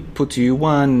 Let me put to you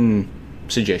one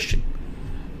suggestion.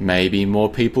 Maybe more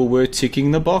people were ticking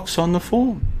the box on the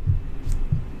form.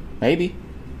 Maybe.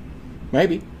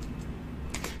 Do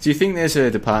you think there's a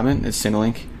department at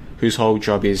Centrelink whose whole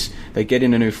job is they get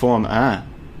in a new form,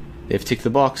 they've ticked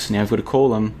the box, now I've got to call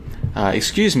them,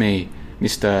 excuse me,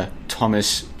 Mr.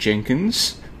 Thomas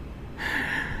Jenkins,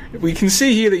 we can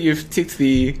see here that you've ticked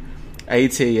the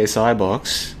ATSI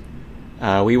box,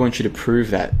 we want you to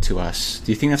prove that to us.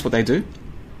 Do you think that's what they do?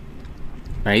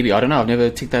 Maybe, I don't know, I've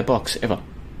never ticked that box, ever.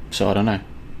 So I don't know.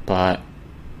 But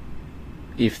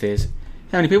if there's...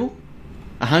 How many people?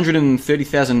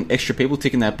 130,000 extra people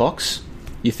ticking that box.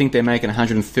 You think they're making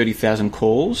 130,000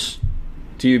 calls?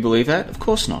 Do you believe that? Of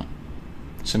course not.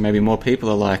 So maybe more people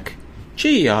are like,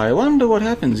 gee, I wonder what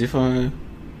happens if I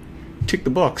tick the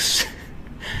box.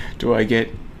 Do I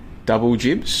get double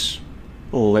jibs?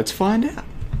 Well, let's find out.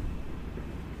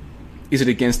 Is it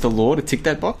against the law to tick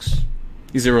that box?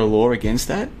 Is there a law against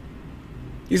that?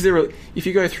 Is there if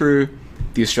you go through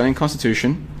the Australian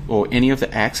Constitution or any of the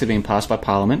acts that have been passed by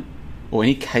Parliament or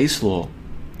any case law,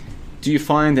 do you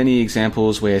find any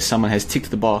examples where someone has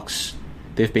ticked the box,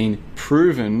 they've been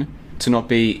proven to not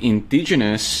be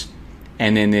Indigenous,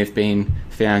 and then they've been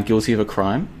found guilty of a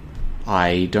crime?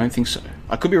 I don't think so.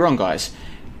 I could be wrong, guys.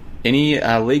 Any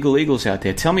legal eagles out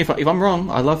there, tell me if I'm wrong.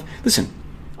 Listen,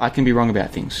 I can be wrong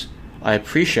about things. I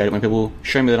appreciate it when people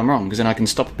show me that I'm wrong, because then I can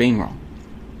stop being wrong.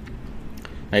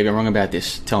 Maybe I'm wrong about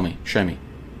this. Tell me. Show me.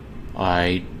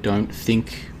 I don't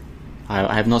think...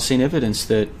 I have not seen evidence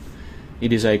that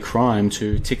it is a crime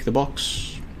to tick the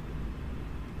box.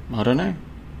 I don't know.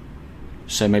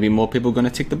 So maybe more people are going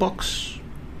to tick the box.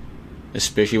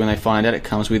 Especially when they find out it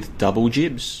comes with double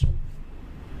jibs.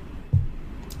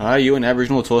 Are you an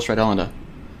Aboriginal or Torres Strait Islander?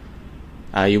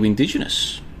 Are you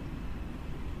Indigenous?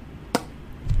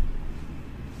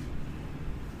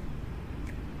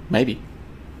 Maybe.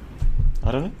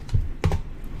 I don't know.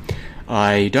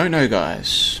 I don't know,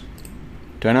 guys.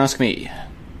 Don't ask me.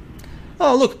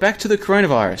 Oh, look, back to the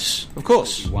coronavirus. Of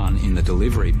course. One in the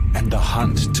delivery and the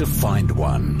hunt to find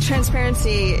one.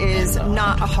 Transparency is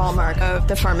not a hallmark of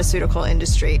the pharmaceutical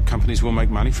industry. Companies will make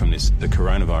money from this. The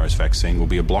coronavirus vaccine will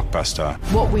be a blockbuster.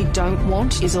 What we don't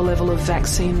want is a level of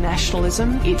vaccine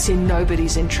nationalism. It's in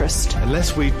nobody's interest.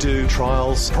 Unless we do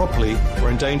trials properly, we're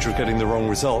in danger of getting the wrong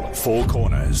result. Four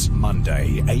Corners,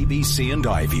 Monday, ABC and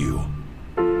iView.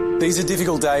 These are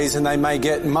difficult days and they may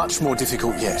get much more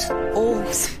difficult yet.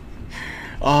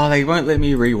 Oh, they won't let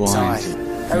me rewind. I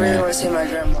really want to see my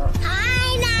grandma.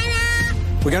 Hi, Nana!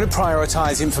 We're going to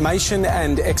prioritise information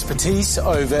and expertise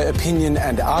over opinion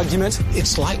and argument.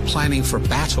 It's like planning for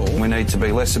battle. We need to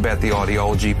be less about the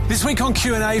ideology. This week on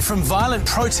Q&A, from violent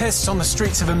protests on the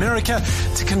streets of America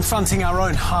to confronting our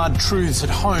own hard truths at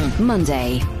home.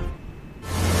 Monday.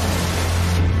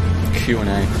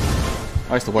 Q&A.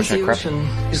 I used to watch that crap.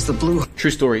 Is the blue.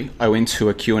 True story. I went to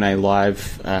a Q&A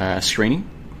live screening.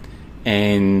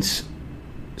 And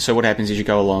so what happens is you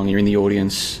go along, you're in the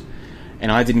audience,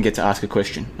 and I didn't get to ask a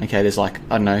question. Okay, there's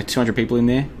 200 people in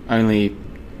there. Only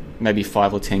maybe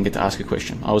 5 or 10 get to ask a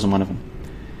question. I wasn't one of them.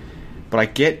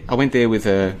 But I went there with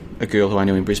a girl who I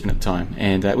knew in Brisbane at the time,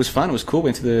 and it was fun. It was cool.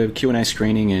 Went to the Q&A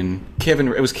screening, and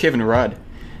it was Kevin Rudd.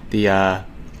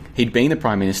 He'd been the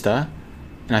Prime Minister,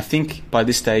 and I think by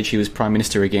this stage he was Prime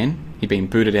Minister again. He'd been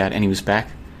booted out, and he was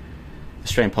back.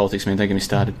 Australian politics, man, don't get me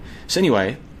started. So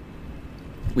anyway,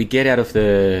 we get out of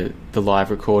the live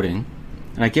recording,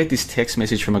 and I get this text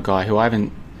message from a guy who I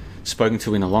haven't spoken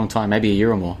to in a long time, maybe a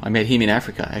year or more. I met him in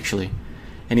Africa, actually.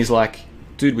 And he's like,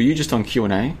 dude, were you just on Q&A?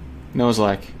 And I was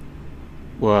like,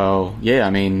 well, yeah, I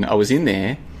mean, I was in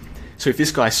there. So if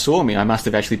this guy saw me, I must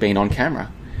have actually been on camera.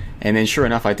 And then sure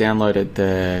enough, I downloaded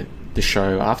the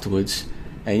show afterwards,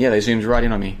 and yeah, they zoomed right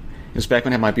in on me. It was back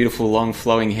when I had my beautiful long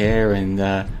flowing hair, and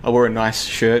I wore a nice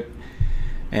shirt.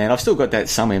 And I've still got that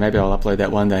somewhere. Maybe I'll upload that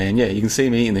one day. And yeah, you can see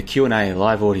me in the Q&A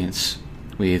live audience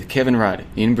with Kevin Rudd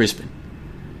in Brisbane.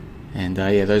 And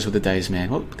yeah, those were the days, man.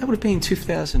 Well, that would have been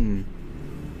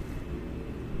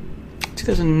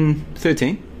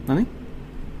 2013, I think.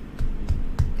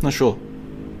 Not sure.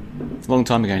 It's a long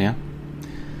time ago now.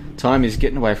 Time is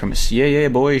getting away from us. Yeah,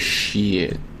 boy,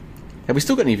 shit. Have we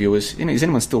still got any viewers? Is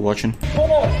anyone still watching?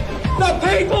 Come on! The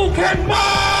people can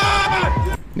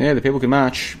march! Yeah, the people can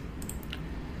march.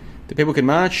 The people can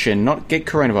march and not get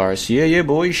coronavirus. Yeah,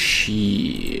 boy,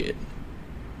 shit.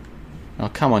 Oh,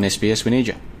 come on, SBS, we need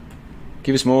you.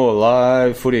 Give us more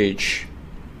live footage.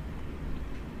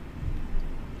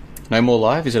 No more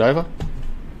live? Is it over?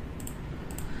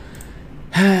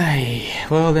 Hey,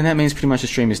 well, then that means pretty much the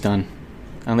stream is done.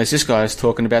 Unless this guy's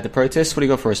talking about the protests. What do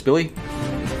you got for us, Billy?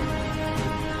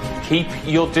 Keep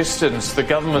your distance. The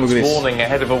government's warning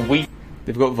ahead of a week.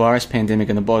 They've got virus pandemic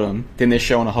on the bottom. Then they're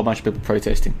showing a whole bunch of people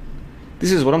protesting.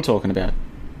 This is what I'm talking about.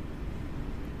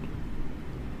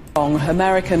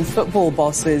 American football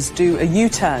bosses do a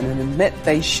U-turn and admit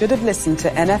they should have listened to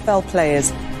NFL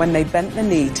players when they bent the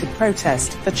knee to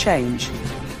protest for change.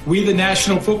 We, the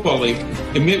National Football League,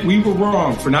 admit we were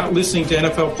wrong for not listening to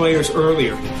NFL players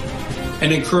earlier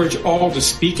and encourage all to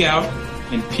speak out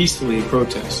and peacefully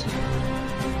protest.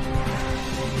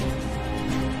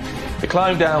 The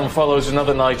climb down follows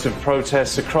another night of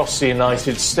protests across the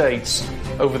United States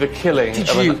over the killing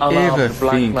of an unarmed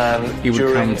black man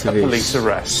during a police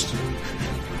arrest.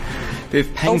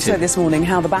 They've painted... Also this morning,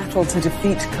 how the battle to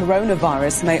defeat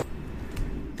coronavirus may...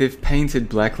 They've painted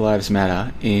Black Lives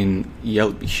Matter in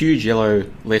huge yellow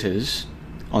letters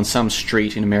on some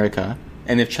street in America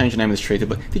and they've changed the name of the street.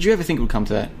 But did you ever think it would come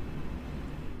to that?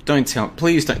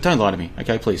 Please don't lie to me,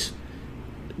 okay? Please.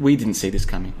 We didn't see this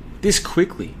coming this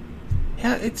quickly.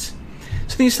 So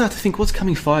then you start to think, what's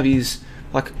coming 5 years?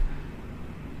 Like,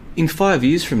 in 5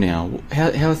 years from now,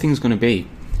 how are things going to be?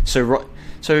 So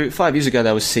 5 years ago,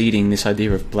 they were seeding this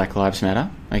idea of Black Lives Matter,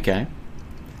 okay?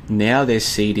 Now they're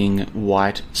seeding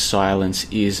white silence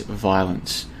is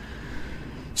violence.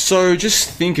 So just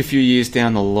think a few years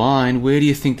down the line, where do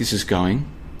you think this is going?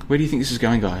 Where do you think this is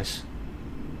going, guys?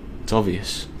 It's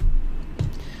obvious.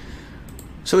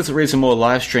 So let's read some more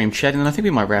live stream chat, and then I think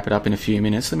we might wrap it up in a few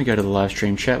minutes. Let me go to the live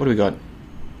stream chat. What do we got?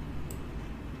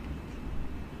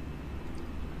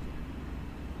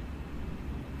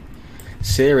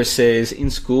 Sarah says,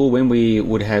 in school, when we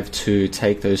would have to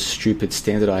take those stupid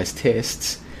standardized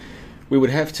tests, we would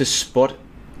have a spot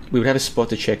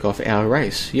to check off our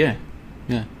race. Yeah.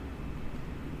 And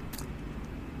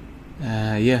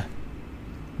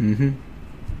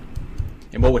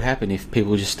what would happen if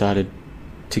people just started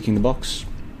ticking the box?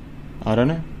 I don't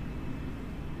know.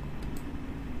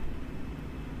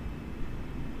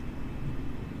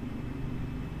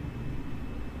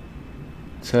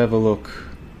 Let's have a look.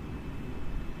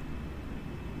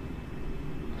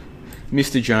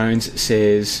 Mr. Jones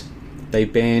says they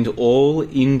banned all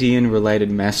Indian-related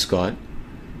mascot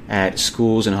at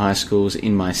schools and high schools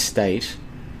in my state.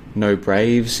 No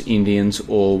Braves, Indians,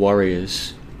 or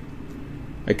Warriors.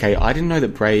 Okay, I didn't know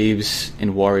that Braves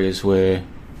and Warriors were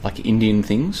like Indian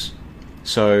things.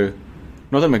 So,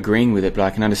 not that I'm agreeing with it, but I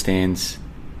can understand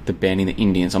the banning the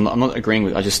Indians. I'm not agreeing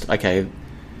with it. I just, okay,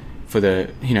 for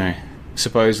the,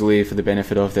 supposedly for the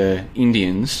benefit of the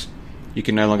Indians, you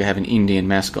can no longer have an Indian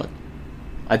mascot.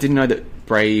 I didn't know that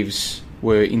Braves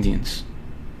were Indians.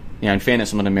 In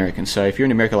fairness, I'm not American, so if you're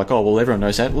in America, like, oh, well, everyone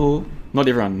knows that. Well, not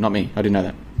everyone, not me. I didn't know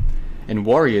that. And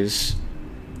Warriors,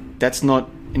 that's not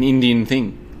an Indian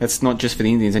thing. That's not just for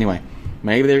the Indians anyway.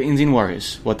 Maybe they're Indian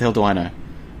warriors. What the hell do I know?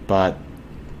 But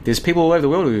there's people all over the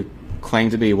world who claim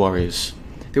to be warriors.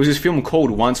 There was this film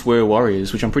called Once Were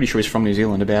Warriors, which I'm pretty sure is from New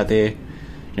Zealand, about their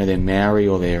Maori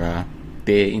or their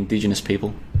indigenous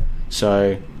people.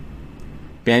 So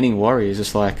banning warriors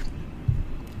is like,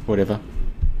 whatever.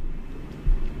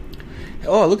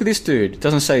 Oh, look at this dude. It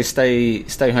doesn't say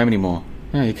stay home anymore.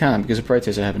 No, you can't because the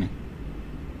protests are happening.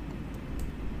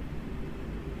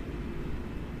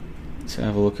 Let's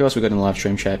have a look. Who else we got in the live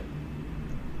stream chat?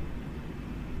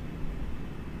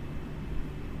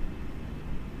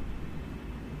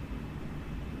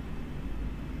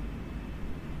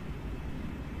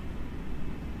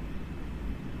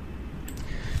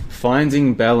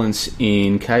 Finding balance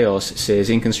in chaos says,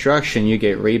 in construction you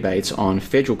get rebates on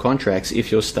federal contracts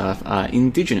if your staff are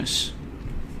Indigenous.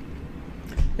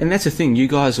 And that's the thing, you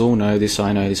guys all know this,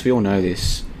 I know this, we all know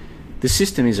this. The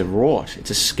system is a rort,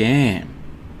 it's a scam.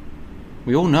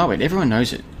 We all know it, everyone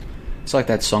knows it. It's like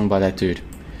that song by that dude.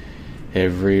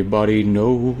 Everybody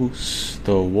knows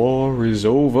the war is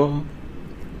over.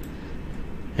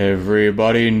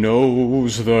 Everybody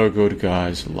knows the good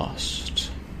guys lost.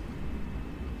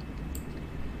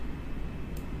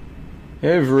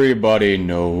 Everybody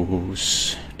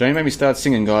knows. Don't make me start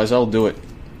singing, guys. I'll do it.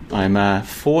 I'm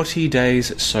 40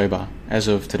 days sober as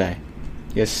of today.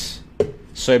 Yes,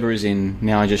 sober is in.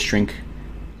 Now I just drink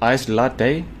iced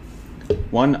latte.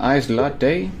 One iced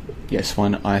latte. Yes,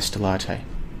 one iced latte.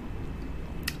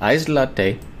 Iced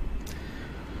latte.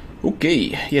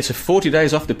 Okay. Yeah, so 40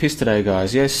 days off the piss today,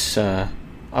 guys. Yes, I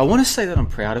want to say that I'm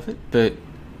proud of it, but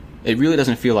it really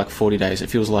doesn't feel like 40 days.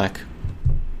 It feels like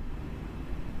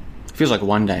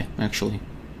one day, actually.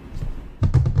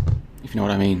 If you know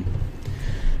what I mean.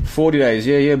 40 days,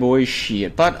 yeah, boy,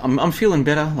 shit. But I'm feeling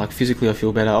better. Like, physically I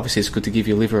feel better. Obviously, it's good to give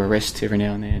your liver a rest every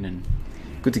now and then, and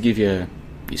good to give your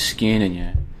skin and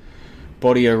your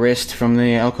body a rest from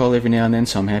the alcohol every now and then,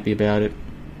 so I'm happy about it.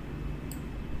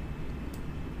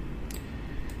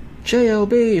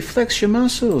 JLB, flex your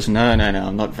muscles. No,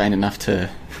 I'm not vain enough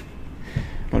to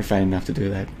do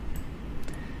that.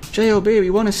 JLB, we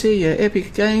want to see your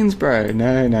epic gains, bro.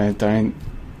 No,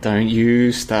 don't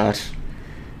you start.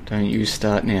 Don't you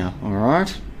start now,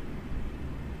 alright?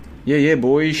 Yeah,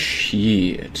 boy,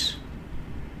 shit.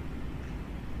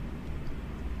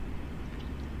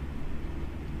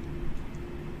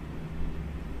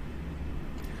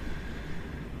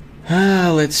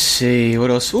 Let's see, what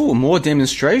else? Oh, more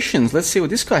demonstrations. Let's see what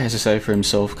this guy has to say for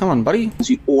himself. Come on, buddy.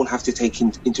 We all have to take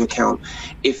into account.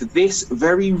 If this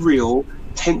very real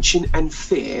tension and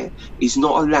fear is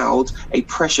not allowed a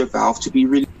pressure valve to be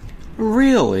released.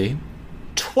 Really?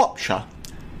 Twopsha.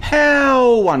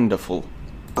 How wonderful.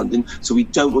 London, so we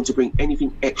don't want to bring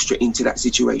anything extra into that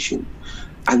situation.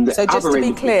 And the so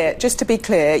just to be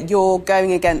clear, you're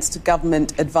going against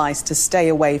government advice to stay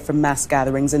away from mass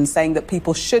gatherings and saying that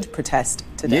people should protest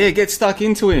today. Yeah, get stuck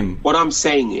into him. What I'm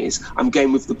saying is, I'm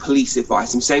going with the police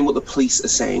advice. I'm saying what the police are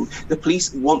saying. The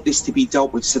police want this to be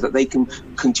dealt with so that they can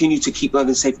continue to keep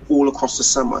London safe all across the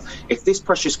summer. If this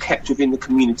pressure is kept within the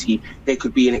community, there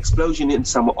could be an explosion in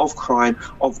summer of crime,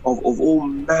 of all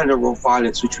manner of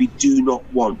violence, which we do not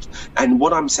want. And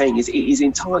what I'm saying is, it is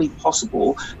entirely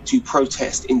possible to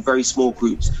protest in very small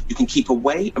groups. You can keep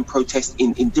away and protest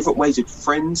in different ways with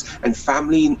friends and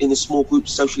family in a small group,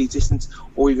 socially distanced,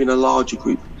 or even a larger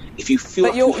group. If you feel,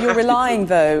 but you're relying,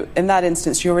 though, in that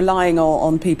instance, you're relying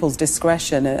on people's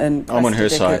discretion. And I'm on her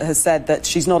side. Has said that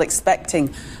she's not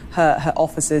expecting her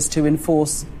officers to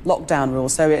enforce lockdown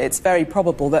rules. So it's very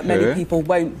probable that many people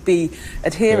won't be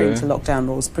adhering to lockdown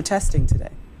rules, protesting today.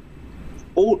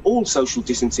 All social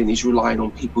distancing is relying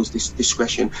on people's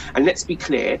discretion. And let's be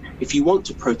clear: if you want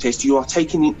to protest, you are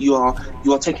taking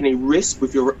a risk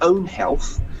with your own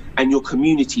health and your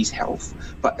community's health.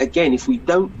 But again, if we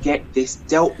don't get this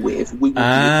dealt with, we will...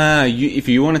 if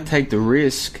you want to take the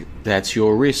risk, that's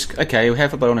your risk. Okay, how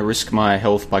if I want to risk my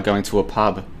health by going to a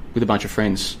pub with a bunch of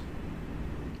friends?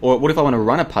 Or what if I want to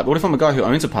run a pub? What if I'm a guy who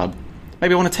owns a pub?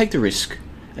 Maybe I want to take the risk.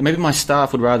 And maybe my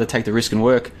staff would rather take the risk and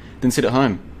work than sit at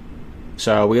home.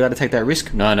 So are we allowed to take that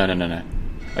risk? No.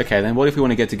 Okay, then what if we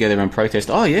want to get together and protest?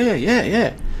 Oh,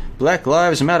 yeah. Black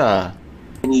Lives Matter.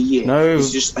 No, it's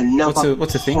just another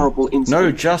what's the thing? Horrible incident.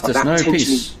 No justice, no peace. That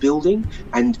tension is building,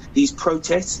 and these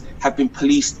protests have been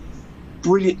policed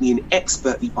brilliantly and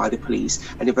expertly by the police,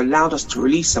 and have allowed us to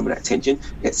release some of that tension.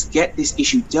 Let's get this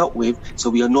issue dealt with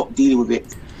so we are not dealing with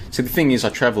it. So the thing is, I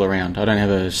travel around. I don't have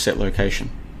a set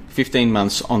location. 15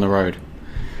 months on the road.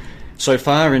 So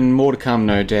far, and more to come,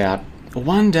 no doubt.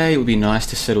 One day it would be nice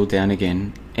to settle down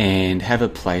again and have a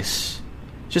place,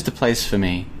 just a place for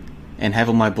me, and have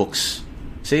all my books.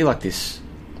 See, like this.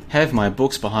 Have my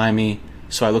books behind me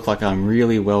so I look like I'm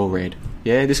really well read.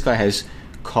 Yeah, this guy has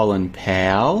Colin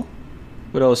Powell.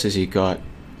 What else has he got?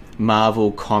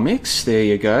 Marvel Comics. There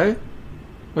you go.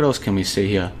 What else can we see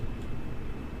here?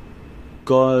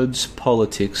 God's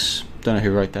Politics. Don't know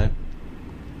who wrote that.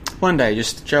 One day,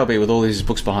 just JLB with all these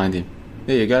books behind him.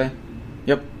 There you go.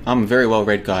 Yep, I'm very well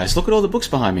read, guys. Look at all the books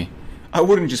behind me. I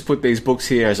wouldn't just put these books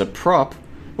here as a prop.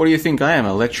 What do you think I am,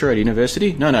 a lecturer at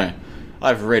university? No.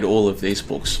 I've read all of these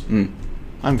books.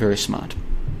 I'm very smart.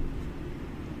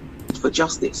 For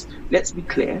justice, let's be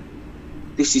clear.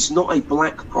 This is not a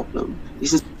black problem.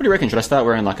 This is... What do you reckon? Should I start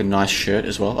wearing like a nice shirt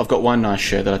as well? I've got one nice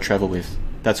shirt that I travel with.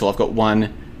 That's all. I've got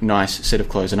one nice set of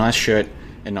clothes. A nice shirt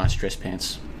and nice dress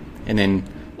pants. And then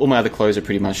all my other clothes are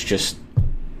pretty much just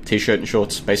t-shirt and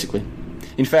shorts, basically.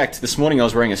 In fact, this morning I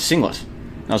was wearing a singlet.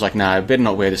 And I was like, nah, I better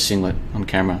not wear the singlet on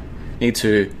camera. Need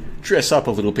to dress up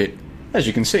a little bit, as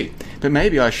you can see. But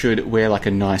maybe I should wear like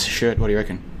a nice shirt. What do you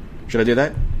reckon? Should I do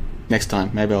that? Next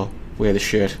time, maybe I'll wear the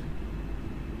shirt.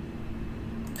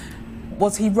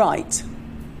 Was he right?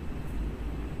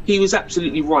 He was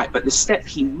absolutely right, but the step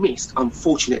he missed,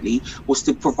 unfortunately, was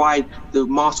to provide the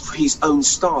mask for his own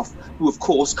staff, who, of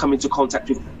course, come into contact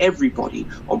with everybody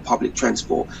on public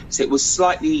transport. So it was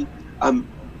slightly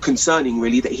concerning,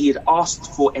 really, that he had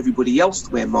asked for everybody else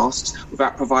to wear masks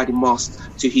without providing masks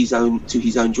to his own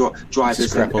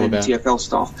drivers and TfL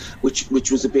staff, which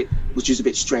was a bit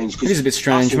strange. It is a bit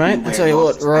strange, mate. I'll tell you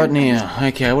what, right now.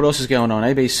 Okay, what else is going on?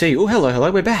 ABC. Oh,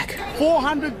 hello, we're back.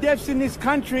 400 deaths in this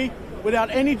country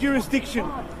without any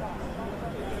jurisdiction.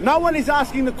 No one is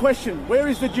asking the question, where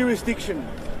is the jurisdiction?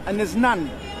 And there's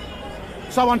none.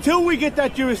 So until we get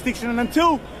that jurisdiction, and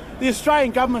until the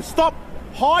Australian government stop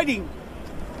hiding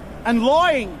and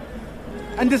lying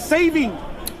and deceiving.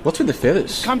 What's with the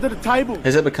feathers? Come to the table.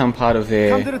 Has that become part of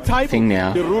their thing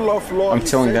now? The rule of law. I'm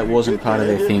telling you, that wasn't part of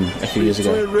their thing a few years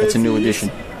ago. It's a new addition.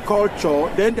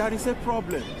 Culture, then there is a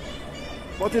problem.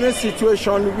 But in a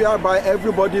situation whereby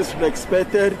everybody is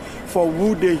respected for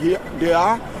who they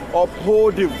are,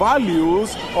 uphold the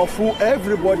values of who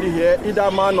everybody here, either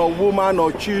man or woman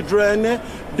or children,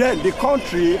 then the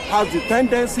country has the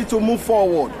tendency to move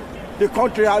forward. The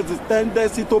country has the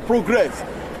tendency to progress.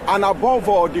 And above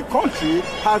all, the country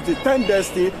has the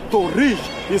tendency to reach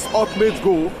its ultimate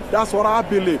goal. That's what I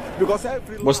believe. Because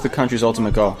what's the country's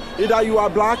ultimate goal? Either you are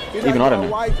black, either even you I don't are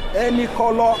know. white, any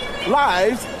color,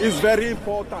 lives is very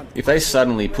important. If they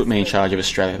suddenly put me in charge of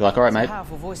Australia, they're like, all right, mate,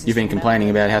 you've been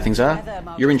complaining about how things are.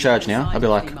 You're in charge now. I'd be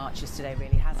like,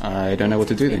 I don't know what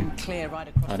to do then.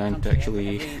 I don't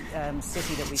actually...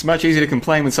 It's much easier to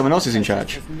complain when someone else is in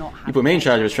charge. You put me in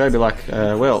charge of Australia, I'd be like,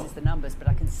 well, I don't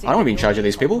want to be in charge of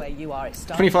these people.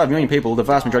 people. 25 million people, the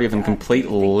vast majority of them complete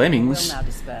lemmings.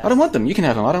 I don't want them. You can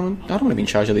have them. I don't want to be in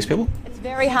charge of these people. It's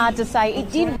very hard to say.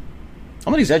 It did.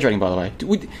 I'm not exaggerating, by the way.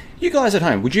 You guys at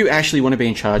home, would you actually want to be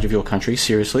in charge of your country?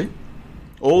 Seriously?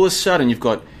 All of a sudden, you've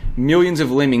got millions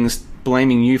of lemmings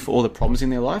blaming you for all the problems in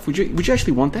their life. Would you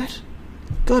actually want that?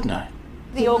 God, no.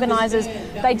 The organisers,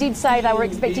 they did say they were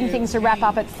expecting things to wrap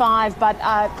up at 5, but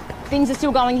things are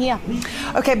still going here.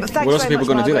 Okay, but thanks what else very are people much,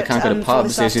 going to do? They can't go to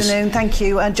pubs. this afternoon. Thank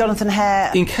you, Jonathan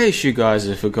Hare. In case you guys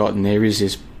have forgotten, there is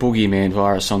this boogeyman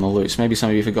virus on the loose. Maybe some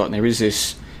of you have forgotten. There is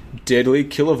this deadly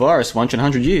killer virus once in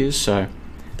 100 years. So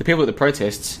the people at the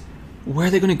protests, where are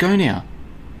they going to go now?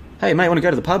 Hey, mate, want to go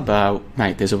to the pub?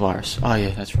 Mate, there's a virus. Oh, yeah,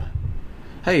 that's right.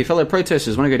 Hey, fellow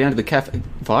protesters, want to go down to the cafe?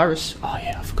 Virus? Oh,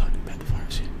 yeah, I forgot about the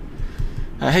virus,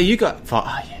 yeah. Hey, you got...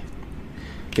 Oh, yeah.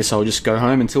 Guess I'll just go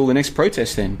home until the next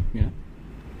protest then, you know.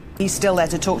 He's still there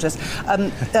to talk to us.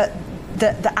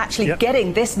 That actually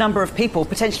getting this number of people,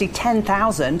 potentially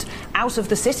 10,000, out of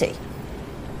the city.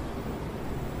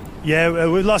 Yeah,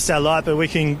 we've lost our light, but we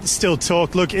can still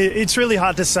talk. Look, it's really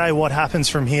hard to say what happens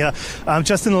from here.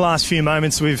 Just in the last few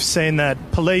moments, we've seen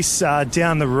that police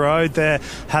down the road there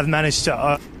have managed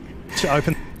to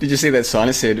open... Did you see that sign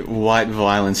that said, white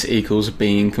violence equals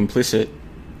being complicit?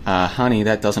 Honey,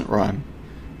 that doesn't rhyme.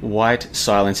 White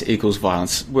silence equals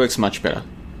violence. Works much better.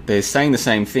 They're saying the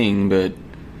same thing, but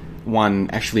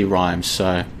one actually rhymes,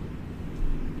 so...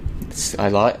 I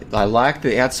like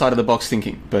the outside of the box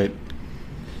thinking, but...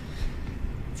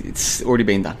 it's already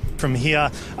been done. From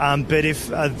here, but if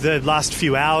the last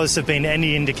few hours have been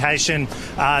any indication,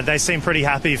 they seem pretty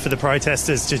happy for the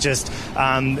protesters to just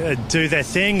do their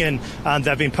thing, and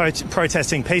they've been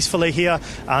protesting peacefully here,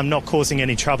 not causing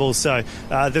any trouble, so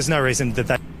there's no reason that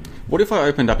they... What if I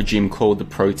opened up a gym called the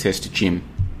Protest Gym,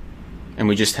 and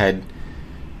we just had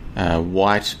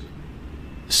white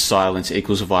silence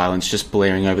equals violence just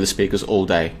blaring over the speakers all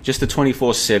day? Just a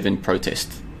 24/7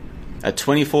 protest. A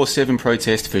 24/7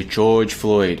 protest for George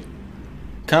Floyd.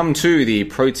 Come to the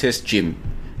Protest Gym.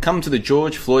 Come to the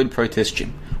George Floyd Protest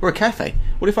Gym. Or a cafe.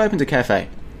 What if I opened a cafe?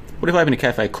 What if I opened a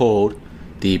cafe called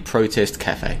the Protest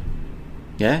Cafe?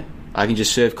 Yeah? I can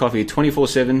just serve coffee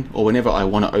 24/7 or whenever I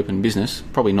want to open business.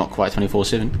 Probably not quite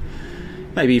 24/7.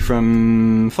 Maybe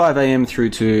from 5 a.m. through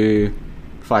to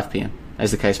 5 p.m.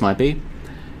 as the case might be.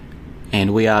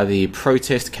 And we are the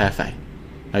Protest Cafe.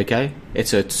 Okay?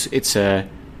 It's a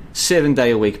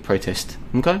 7-day-a-week protest.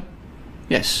 Okay?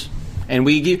 Yes. And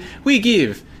we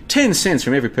give 10 cents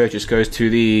from every purchase goes to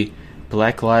the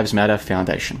Black Lives Matter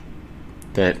Foundation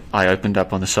that I opened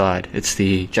up on the side. It's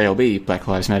the JLB Black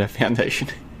Lives Matter Foundation.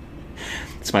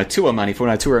 It's my tour money for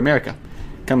when I tour America.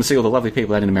 Come and see all the lovely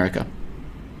people out in America.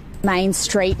 Main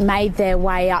Street made their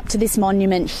way up to this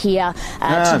monument here.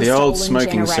 To the old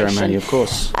smoking ceremony, of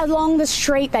course. Along the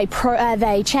street, they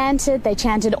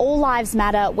chanted "All Lives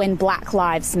Matter" when Black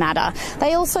Lives Matter.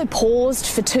 They also paused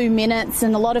for 2 minutes,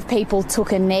 and a lot of people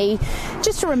took a knee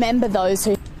just to remember those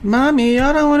who. Mummy,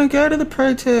 I don't want to go to the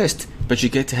protest, but you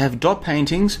get to have dot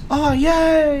paintings. Oh,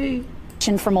 yay!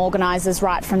 From organisers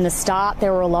right from the start.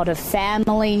 There were a lot of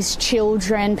families,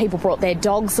 children, people brought their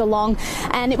dogs along,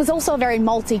 and it was also a very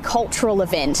multicultural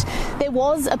event. There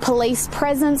was a police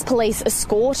presence. Police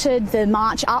escorted the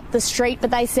march up the street,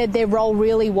 but they said their role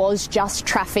really was just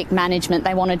traffic management.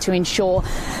 They wanted to ensure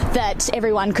that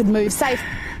everyone could move safe.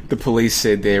 The police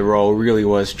said their role really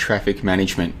was traffic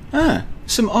management.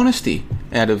 Some honesty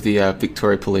out of the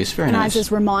Victoria Police. Very nice.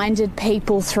 Organisers reminded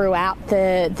people throughout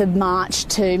the march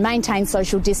to maintain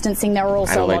social distancing. There were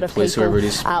also Adelaide a lot of Police,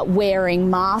 people wearing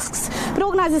masks. But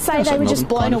organisers say they were just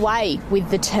blown away with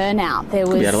the turnout. There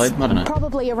was Adelaide, I don't know.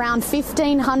 Probably around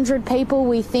 1,500 people,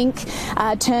 we think,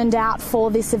 turned out for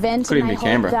this event. Could even be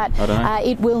Canberra. That I don't know.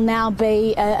 it will now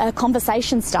be a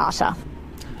conversation starter.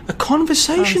 A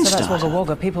conversation so starter? That's Wagga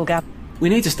Wagga. People gap. We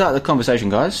need to start the conversation,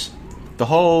 guys. The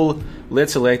whole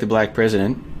let's elect a black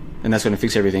president and that's going to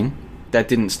fix everything, that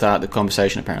didn't start the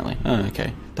conversation apparently. Oh,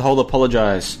 okay. The whole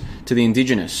apologise to the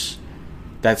Indigenous,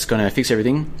 that's going to fix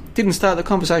everything, didn't start the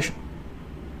conversation.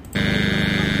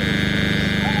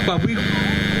 But we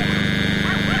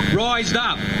rised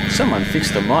up. Someone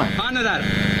fixed the mic. Under that,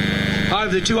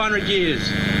 over the 200 years.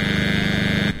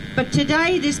 But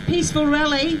today, this peaceful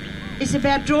rally is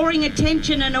about drawing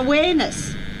attention and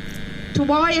awareness to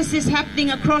why is this happening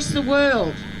across the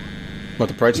world. What,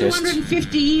 the protest?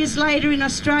 250 years later in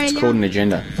Australia. It's called an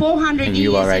agenda. 400 and years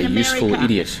you are a in America, useful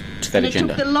idiot to that and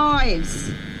agenda. It took the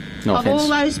lives no of offense. all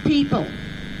those people.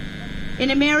 In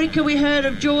America, we heard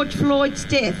of George Floyd's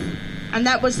death, and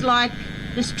that was like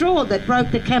the straw that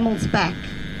broke the camel's back.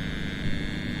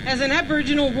 As an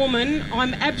Aboriginal woman,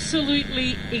 I'm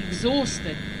absolutely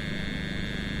exhausted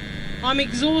I'm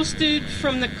exhausted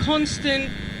from the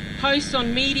constant posts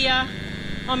on media.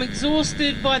 I'm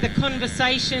exhausted by the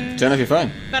conversations. Turn off your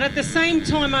phone. But at the same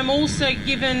time, I'm also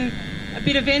given a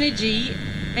bit of energy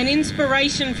and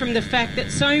inspiration from the fact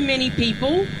that so many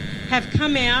people have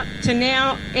come out to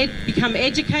now become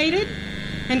educated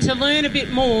and to learn a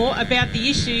bit more about the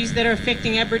issues that are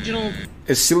affecting Aboriginal.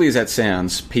 As silly as that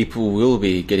sounds, people will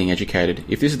be getting educated.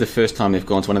 If this is the first time they've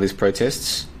gone to one of these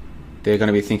protests, they're going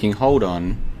to be thinking, hold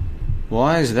on,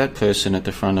 why is that person at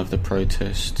the front of the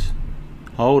protest?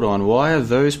 Hold on, why are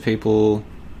those people...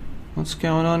 What's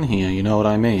going on here? You know what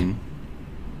I mean?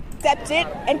 Accept it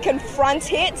and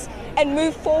confront it and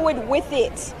move forward with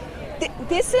it.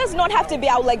 This does not have to be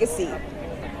our legacy.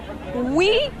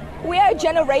 We are a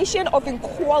generation of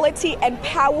equality and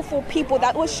powerful people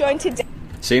that was shown today.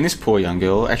 Seeing this poor young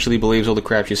girl actually believes all the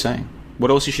crap she's saying. What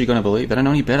else is she going to believe? They don't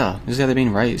know any better. This is how they're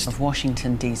being raised. Of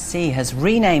Washington, D.C. has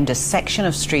renamed a section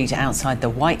of street outside the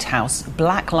White House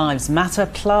Black Lives Matter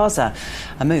Plaza,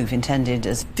 a move intended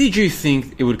as... Did you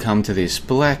think it would come to this?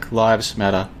 Black Lives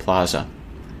Matter Plaza.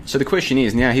 So the question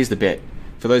is, now here's the bet.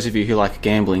 For those of you who like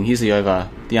gambling, here's the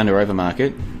under-over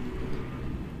market.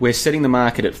 We're setting the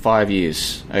market at 5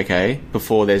 years, okay,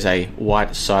 before there's a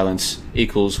white silence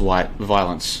equals white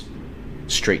violence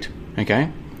street,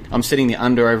 okay? I'm setting the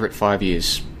under-over at 5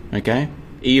 years, okay?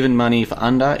 Even money for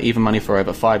under, even money for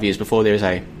over, 5 years before there's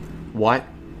a white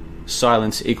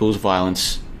silence equals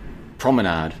violence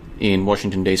promenade in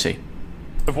Washington, D.C.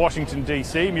 Of Washington,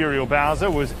 D.C., Muriel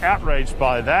Bowser was outraged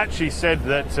by that. She said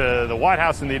that the White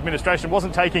House and the administration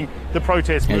wasn't taking the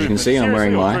protest movement. As you can see, I'm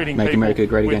wearing my Make America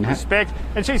Great Again hat. Respect,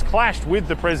 and she's clashed with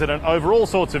the president over all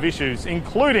sorts of issues,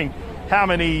 including how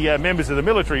many members of the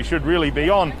military should really be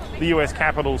on the US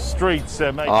Capitol streets,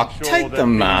 making sure take the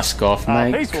mask off,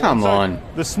 mate. Peaceful. Come on. So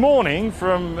this morning,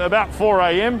 from about 4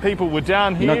 a.m., people were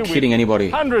down here. You're not kidding anybody.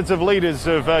 Hundreds of litres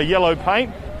of yellow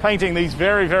paint, painting these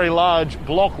very, very large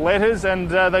block letters, and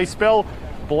they spell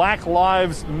Black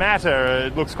Lives Matter.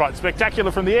 It looks quite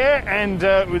spectacular from the air, and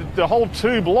with the whole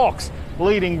 2 blocks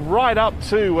leading right up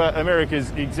to America's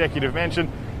executive mansion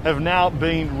have now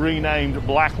been renamed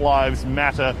Black Lives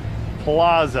Matter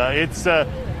Plaza. It's a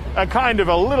kind of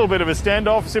a little bit of a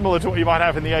standoff, similar to what you might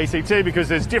have in the ACT, because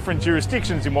there's different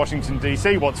jurisdictions in Washington,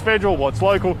 D.C., what's federal, what's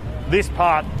local. This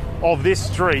part of this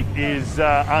street is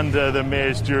under the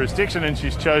mayor's jurisdiction, and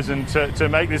she's chosen to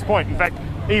make this point. In fact,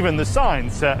 even the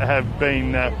signs have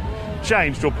been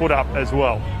changed or put up as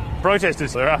well.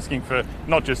 Protesters are asking for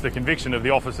not just the conviction of the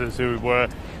officers who were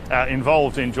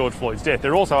involved in George Floyd's death,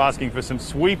 they're also asking for some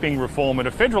sweeping reform at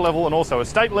a federal level and also a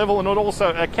state level and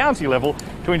also a county level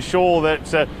to ensure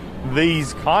that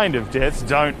these kind of deaths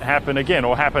don't happen again,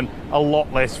 or happen a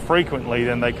lot less frequently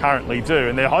than they currently do.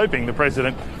 And they're hoping the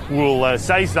president will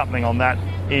say something on that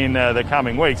in the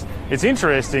coming weeks. It's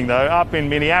interesting, though, up in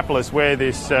Minneapolis where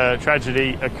this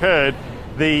tragedy occurred,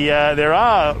 there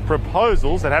are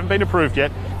proposals that haven't been approved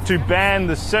yet to ban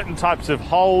the certain types of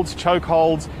holds,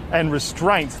 chokeholds and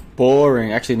restraints.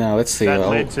 Boring. Actually, no, let's see. That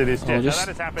led to this death. I'll just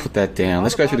put that down.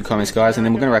 Let's go through the comments, guys, and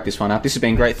then we're going to wrap this one up. This has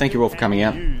been great. Thank you all for coming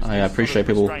out. I appreciate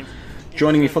people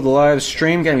joining me for the live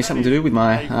stream. Gave me something to do with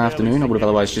my afternoon. I would have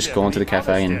otherwise just gone to the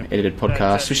cafe and edited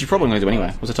podcasts, which you're probably going to do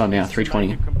anyway. What's the time now?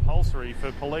 3:20.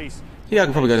 Yeah, I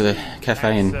could probably go to the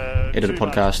cafe and edit a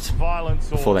podcast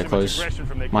before they close.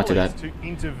 Might do that.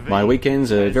 My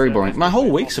weekends are very boring. My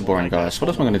whole weeks are boring, guys. What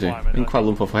else am I going to do? I've been in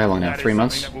Kuala Lumpur for how long now? 3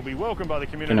 months?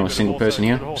 Don't know a single person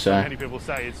here, so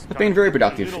I've been very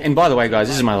productive. And by the way, guys,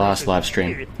 this is my last live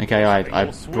stream. Okay,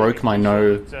 I broke my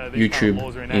no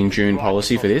YouTube in June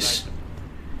policy for this,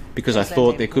 because I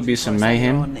thought there could be some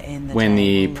mayhem when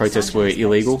the protests were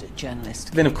illegal.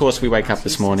 Then, of course, we wake up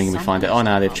this morning and we find out, oh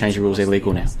no, they've changed the rules, they're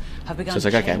legal now. So it's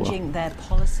like, okay, well,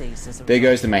 there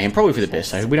goes the mayhem. Probably for the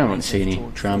best, though. We don't want to see any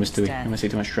dramas, do we? We don't want to see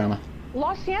too much drama.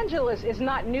 Los Angeles is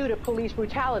not new to police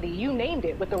brutality. You named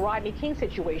it with the Rodney King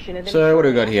situation. And then so what do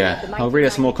we got here? I'll read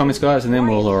out some more comments, guys, and then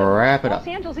we'll wrap it up. Los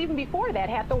Angeles, even before that,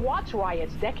 had the Watts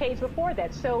riots, decades before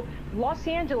that. So Los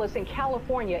Angeles and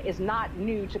California is not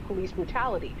new to police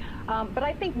brutality. But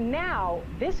I think now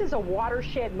this is a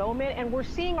watershed moment, and we're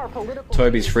seeing our political...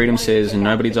 Toby's Freedom says,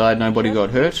 nobody died, nobody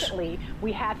got hurt.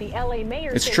 We had the LA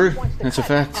mayor it's true. That's a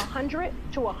fact. $100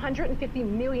 to $150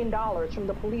 million from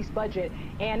the police budget,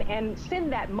 and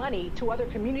send that money to other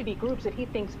community groups that he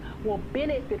thinks will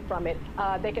benefit from it,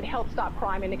 that can help stop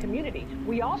crime in the community.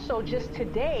 We also just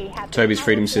today had Toby's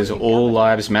Freedom says all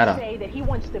lives matter. Say that he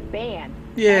wants to ban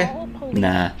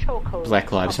nah,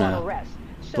 Black Lives Matter.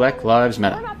 Black Lives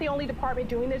Matter. We're not the only department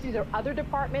doing this. These are other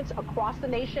departments across the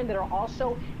nation that are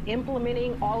also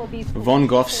implementing all of these. Von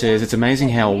Goff says it's amazing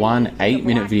how one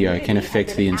 8-minute video can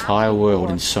affect the entire world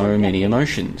in so many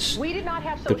emotions.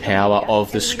 The power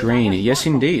of the screen. Yes,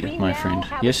 indeed, my friend.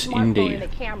 Yes, indeed.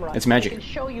 It's magic.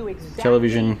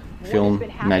 Television, film,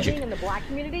 magic.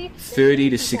 30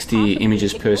 to 60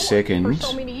 images per second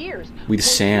with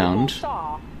sound.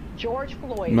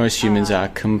 Most humans are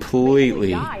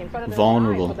completely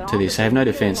vulnerable to this. They have no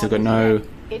defense. They've got no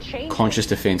conscious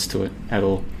defense to it at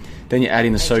all. Then you add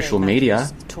in the social media,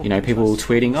 you know, people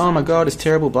tweeting, "Oh my God, it's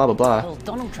terrible," blah blah blah. Well,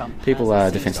 Donald Trump people are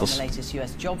defenseless. The latest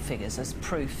US job figures as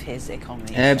proof his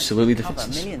economy absolutely cover.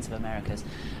 defenseless. Millions of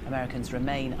Americans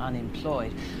remain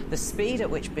unemployed. The speed at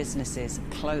which businesses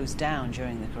closed down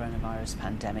during the coronavirus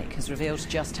pandemic has revealed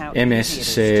just how MS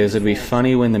says it'd be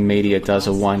funny when the media does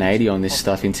a 180 on this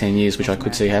stuff in 10 years, which I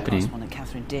could see happening.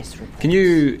 Can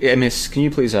you, MS, can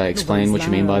you please explain what you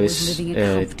mean by this,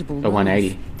 a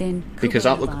 180? Because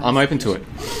I'm open to it.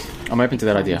 I'm open to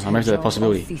that idea. I'm open to that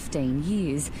possibility. 15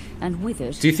 years, and with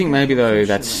it, do you think maybe, though,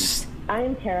 that's... I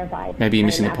am terrified. Maybe you're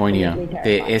missing the point here.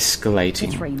 They're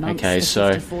escalating. Okay,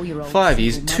 so 5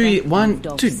 years,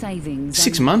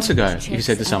 6 months ago, if you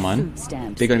said to someone,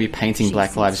 they're going to be painting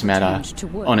Black Lives Matter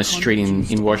on a street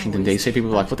in Washington, D.C., people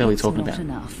were like, what the hell are you talking about?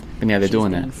 But now they're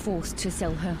doing that.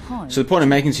 So the point I'm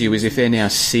making to you is if they're now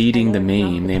seeding the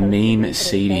meme, they're meme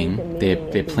seeding,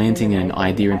 they're planting an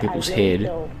idea in people's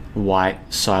head, white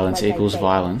silence equals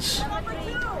violence.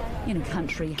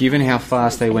 Given how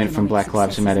fast they went from Black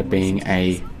Lives Matter being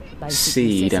a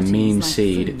seed, a meme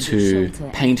seed, to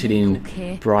painted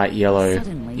in bright yellow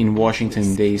in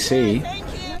Washington, D.C.,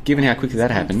 given how quickly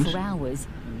that happened,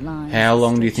 how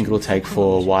long do you think it'll take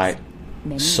for white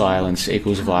silence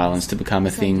equals violence to become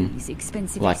a thing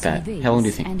like that? How long do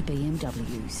you think?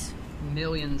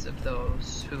 Millions of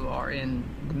those who are in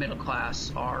the middle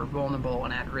class are vulnerable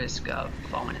and at risk of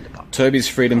falling into poverty. Toby's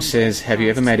Freedom says, have you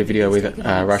ever made a video with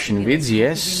Russian vids?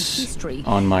 Yes,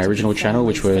 on my original channel,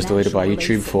 which was deleted by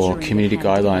YouTube for community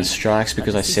guidelines strikes,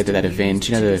 because I said that event,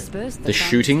 you know, the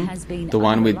shooting, the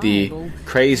one with the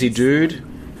crazy dude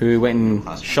who went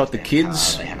and shot the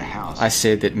kids, I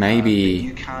said that maybe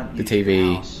the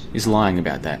TV is lying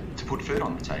about that. Put food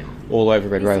on the table. All over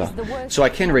Red Roller. So I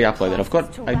can re-upload that.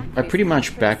 I pretty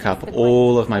much back up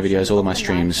all of my videos, all of my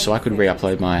streams, so I could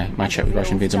re-upload my chat with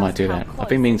Russian vids. I might do that. I've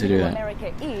been meaning to do that.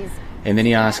 And then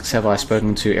he asks, have I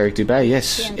spoken to Eric Dubé?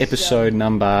 Yes, episode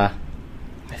number...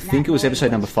 I think it was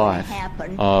episode number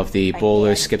 5 of the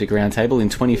Baller Skeptic Roundtable in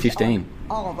 2015.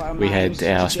 We had,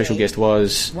 our special guest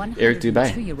was Eric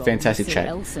Dubé. Fantastic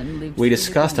chat. We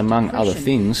discussed, among other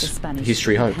things, the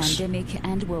history hoax. So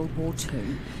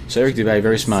Eric Dubé,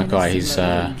 very smart guy. He's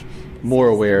more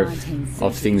aware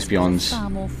of things beyond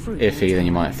FE than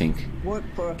you might think.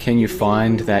 Can you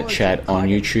find that chat on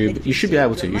YouTube? You should be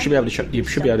able to. You should be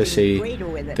able to see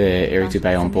the Eric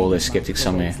Dubé on Baller Skeptic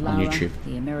somewhere on YouTube.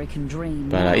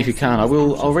 But if you can't,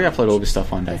 I'll re-upload all this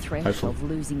stuff one day, hopefully. Of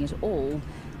losing it all,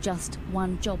 just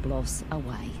one job loss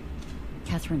away.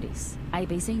 Catherine Diss,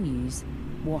 ABC News,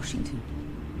 Washington.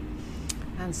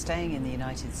 And staying in the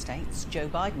United States, Joe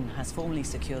Biden has formally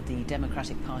secured the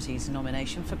Democratic Party's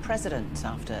nomination for president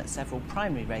after several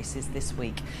primary races this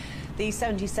week. The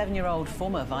 77-year-old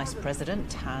former vice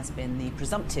president has been the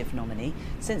presumptive nominee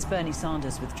since Bernie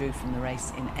Sanders withdrew from the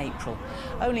race in April.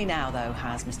 Only now, though,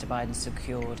 has Mr. Biden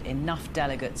secured enough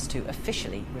delegates to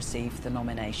officially receive the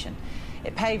nomination.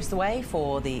 It paves the way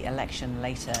for the election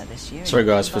later this year. Sorry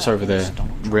guys, sorry for the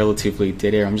relatively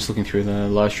dead air. I'm just looking through the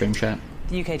live stream chat.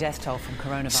 The UK death toll from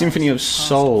coronavirus. Symphony of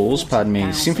Souls, pardon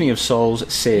me. Symphony of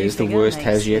Souls says the worst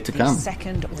has yet to come.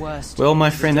 Well, my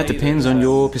friend, that depends on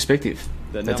your perspective.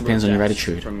 That depends on your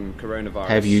attitude.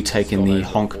 Have you taken the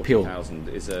honk pill?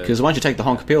 Because once you take the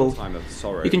honk pill,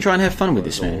 you can try and have fun with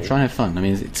this, man. Try and have fun. I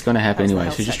mean, it's going to happen anyway,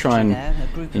 so just try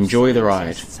and enjoy the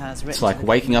ride. It's like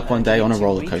waking up one day on a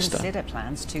roller coaster.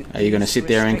 Are you going to sit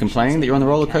there and complain that you're on the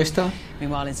roller coaster?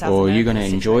 Or are you going to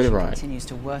enjoy the ride?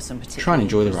 Try and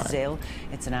enjoy the ride.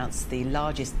 It's announced the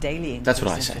largest daily increase That's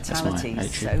what I say. That's my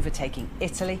attitude. Overtaking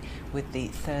Italy with the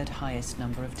third highest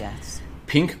number of deaths.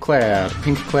 Pink Cloud,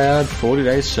 40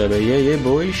 days sober. Yeah,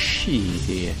 boy,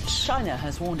 shit. China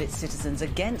has warned its citizens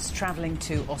against travelling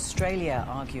to Australia,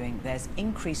 arguing there's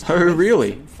increased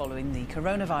really? Following the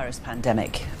coronavirus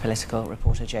pandemic. Political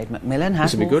reporter Jade McMillan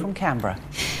has more from Canberra.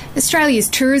 Australia's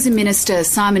Tourism Minister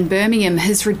Simon Birmingham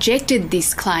has rejected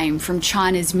this claim from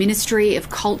China's Ministry of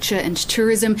Culture and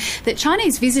Tourism that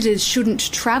Chinese visitors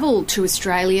shouldn't travel to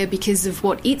Australia because of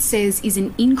what it says is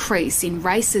an increase in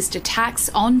racist attacks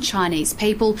on Chinese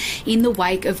people in the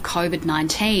wake of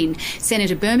COVID-19.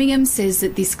 Senator Birmingham says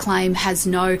that this claim has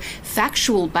no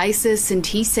factual basis, and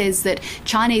he says that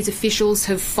Chinese officials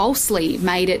have falsely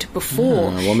made it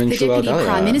before. The Deputy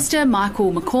Prime Minister,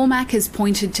 Michael McCormack, has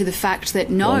pointed to the fact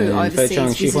that no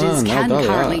overseas visitors can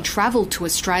currently travel to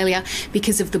Australia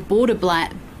because of the border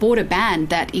ban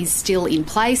that is still in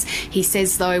place. He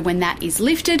says, though, when that is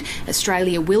lifted,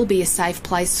 Australia will be a safe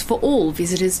place for all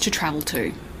visitors to travel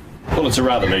to. Well, it's a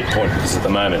rather moot point because at the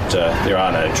moment there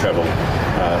are no travel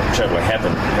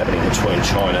happening between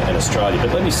China and Australia.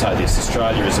 But let me say this,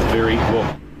 Australia is a very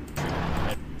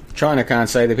China can't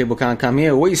say that people can't come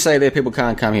here. We say that people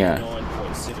can't come here.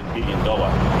 $9.7 billion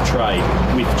trade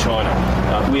with China.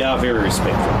 We are very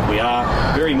respectful. We are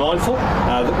very mindful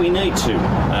that we need to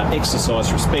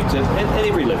exercise respect at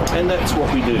every level, and that's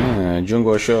what we do. And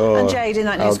Jade, in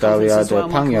that news conference as well,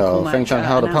 Michael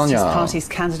McCormack announced his party's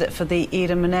candidate for the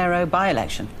Eden Monero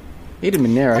by-election. Eden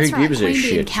Monero, who gives a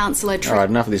shit? Councillor Alright,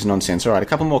 enough of this nonsense. Alright, a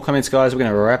couple more comments, guys. We're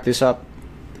going to wrap this up.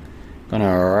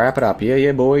 Gonna wrap it up.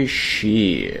 Yeah, boy.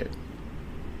 Shit.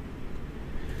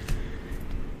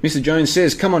 Mr. Jones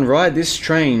says, come on, ride this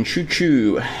train.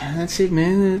 Choo-choo. That's it,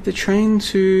 man. The train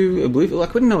to oblivion.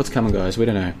 Like, we don't know what's coming, guys. We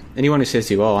don't know. Anyone who says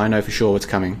to you, oh, I know for sure what's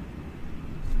coming,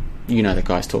 you know that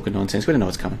guy's talking nonsense. We don't know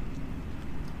what's coming.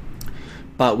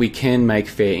 But we can make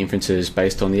fair inferences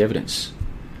based on the evidence.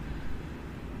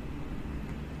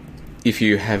 If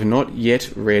you have not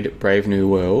yet read Brave New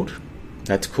World,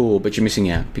 that's cool, but you're missing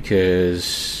out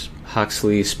because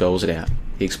Huxley spells it out.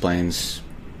 He explains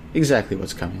exactly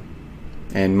what's coming.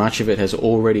 And much of it has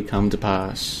already come to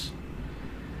pass.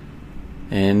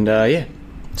 And, yeah.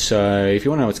 So, if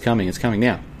you want to know what's coming, it's coming.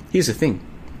 Now, here's the thing.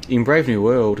 In Brave New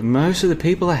World, most of the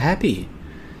people are happy.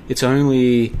 It's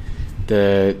only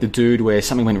the dude where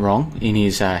something went wrong in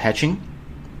his hatching.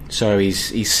 So, he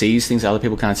sees things that other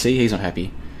people can't see. He's not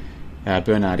happy.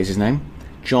 Bernard is his name.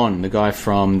 John, the guy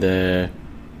from the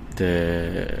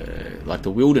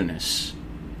wilderness.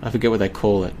 I forget what they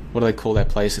call it. What do they call that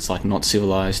place? It's like not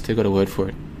civilized. They've got a word for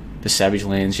it. The savage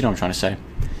lands. You know what I'm trying to say.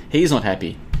 He's not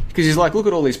happy. Because he's like, look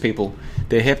at all these people.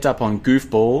 They're hepped up on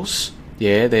goofballs.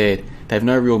 Yeah, they have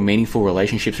no real meaningful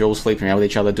relationships. They're all sleeping around with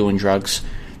each other, doing drugs.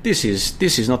 This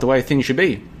is not the way things should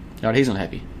be. Right, he's not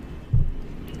happy.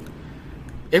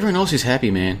 Everyone else is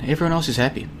happy, man. Everyone else is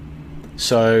happy.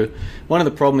 So, one of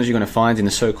the problems you're going to find in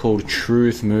the so-called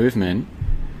truth movement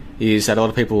is that a lot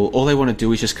of people, all they want to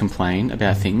do is just complain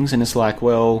about things, and it's like,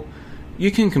 well, you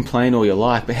can complain all you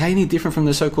like, but how are you any different from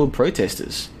the so-called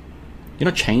protesters? You're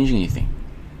not changing anything,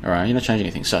 alright? You're not changing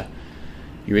anything. So,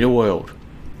 you're in a world.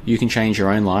 You can change your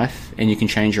own life, and you can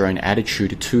change your own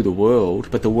attitude to the world,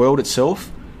 but the world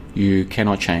itself, you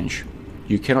cannot change.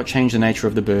 You cannot change the nature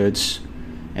of the birds,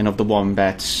 and of the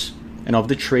wombats, and of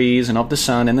the trees, and of the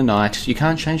sun and the night. You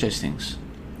can't change those things.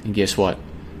 And guess what?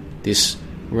 This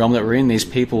realm that we're in, these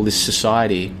people, this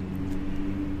society,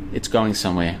 it's going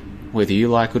somewhere, whether you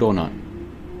like it or not.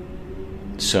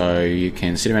 So you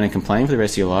can sit around and complain for the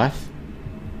rest of your life.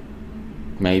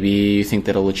 Maybe you think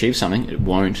that it'll achieve something. It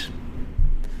won't.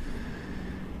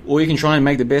 Or you can try and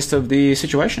make the best of the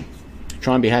situation.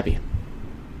 Try and be happy.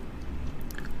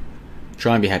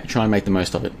 Try and be happy. Try and make the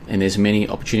most of it. And there's many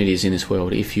opportunities in this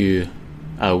world if you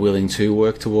are willing to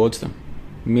work towards them.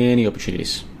 Many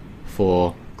opportunities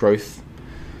for growth,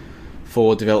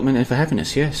 for development, and for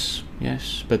happiness. Yes.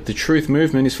 But the truth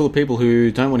movement is full of people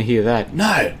who don't want to hear that.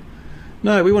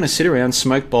 No, we want to sit around,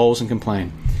 smoke bowls, and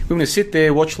complain. We want to sit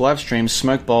there, watch live streams,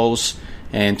 smoke bowls,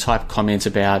 and type comments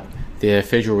about the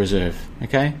Federal Reserve.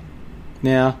 Okay?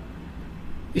 Now,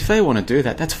 if they want to do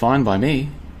that, that's fine by me.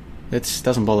 That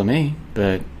doesn't bother me.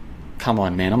 But come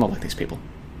on, man, I'm not like these people.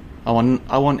 I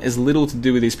want as little to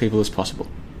do with these people as possible.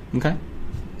 Okay?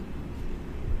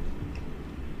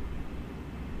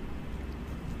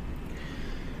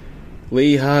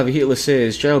 Lee Harvey Hitler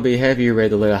says, JLB, have you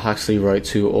read the letter Huxley wrote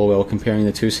to Orwell comparing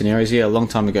the two scenarios? Yeah, a long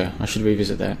time ago. I should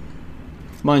revisit that.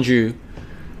 Mind you,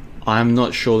 I'm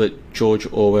not sure that George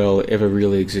Orwell ever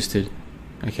really existed.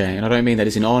 Okay, and I don't mean that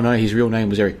as in, oh no, his real name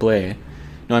was Eric Blair.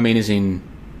 No, I mean as in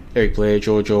Eric Blair,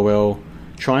 George Orwell.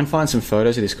 Try and find some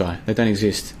photos of this guy. They don't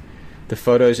exist. The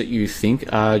photos that you think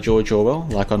are George Orwell,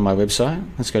 like on my website,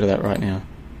 let's go to that right now.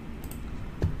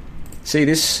 See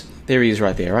this? There he is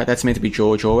right there, right? That's meant to be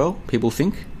George Orwell, people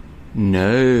think.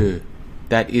 No,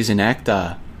 that is an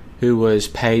actor who was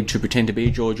paid to pretend to be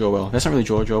George Orwell. That's not really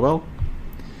George Orwell.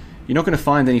 You're not going to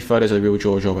find any photos of the real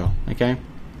George Orwell, okay?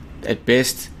 At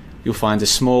best, you'll find a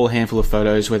small handful of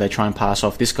photos where they try and pass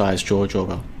off this guy as George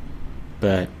Orwell.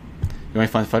 But you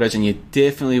won't find photos, and you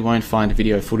definitely won't find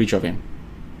video footage of him.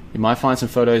 You might find some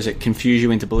photos that confuse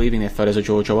you into believing they're photos of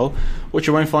George Orwell. What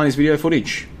you won't find is video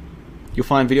footage. You'll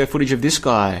find video footage of this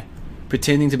guy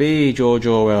pretending to be George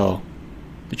Orwell.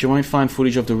 But you won't find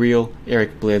footage of the real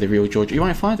Eric Blair, the real George. You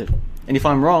won't find it. And if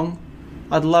I'm wrong,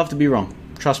 I'd love to be wrong.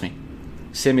 Trust me.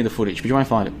 Send me the footage, but you won't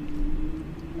find it.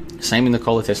 Same with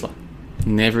Nikola Tesla.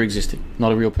 Never existed.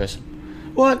 Not a real person.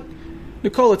 What?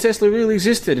 Nikola Tesla really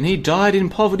existed, and he died in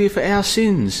poverty for our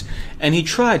sins. And he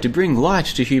tried to bring light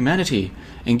to humanity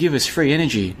and give us free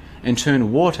energy and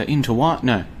turn water into wine.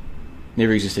 No.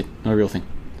 Never existed. Not a real thing.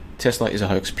 Tesla is a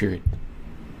hoax, period.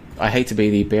 I hate to be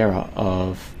the bearer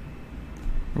of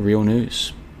real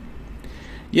news.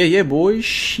 Yeah, boys.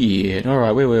 Shit.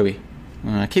 Alright, where were we?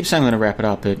 I keep saying I'm going to wrap it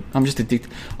up, but I'm just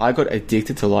addicted. I got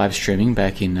addicted to live streaming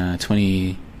back in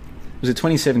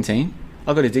 2017?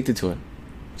 I got addicted to it.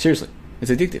 Seriously,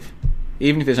 it's addictive.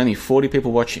 Even if there's only 40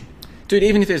 people watching. Dude,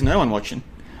 even if there's no one watching,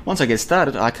 once I get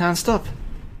started, I can't stop.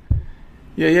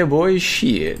 Yeah, boys.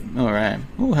 Shit. Alright.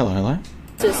 Oh, hello.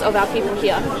 Of our people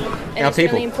here. And our it's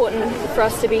people. Really important for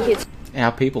us to be here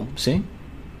Our people. See?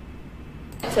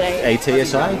 today.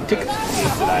 ATSI? Tick.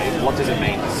 Today, what does it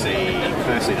mean to see,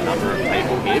 firstly, the number of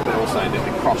people here, but also the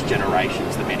cross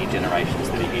generations, the many generations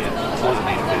that are here? What does it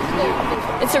mean to you?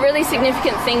 It's a really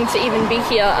significant thing to even be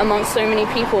here amongst so many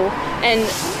people, and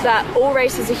that all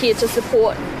races are here to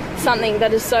support something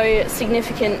that is so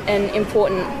significant and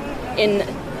important in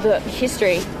the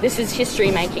history. This is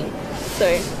history making. So,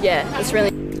 yeah, it's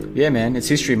really... Yeah, man, it's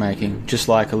history making. Just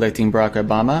like electing Barack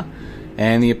Obama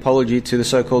and the apology to the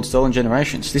so-called stolen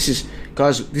generations. This is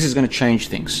going to change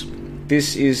things.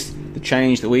 This is the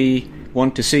change that we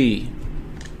want to see.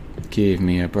 Give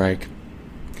me a break.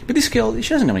 But this girl, she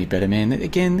doesn't know any better, man.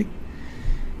 Again,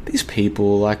 these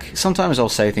people, like, sometimes I'll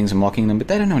say things mocking them, but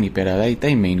they don't know any better.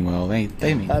 They mean well. They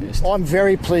mean best. I'm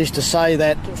very pleased to say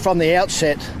that from the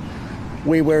outset,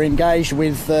 we were engaged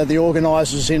with the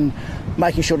organisers in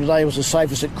making sure today was as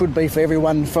safe as it could be for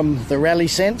everyone from the rally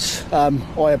sense.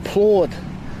 I applaud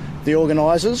the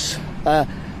organisers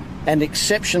and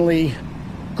exceptionally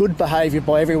good behaviour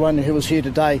by everyone who was here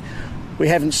today. We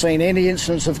haven't seen any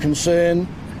incidents of concern.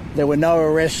 There were no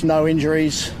arrests, no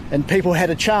injuries, and people had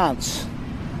a chance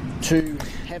to...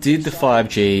 Did the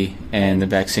 5G and the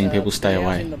vaccine people stay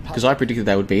away? Because I predicted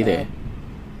they would be there.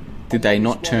 Did they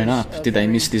not turn up? Did they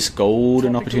miss this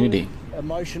golden opportunity?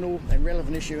 Emotional and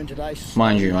relevant issue in today's society.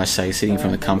 Mind you, I say sitting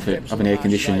from the comfort of an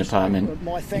air-conditioned apartment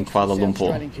in Kuala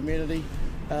Lumpur.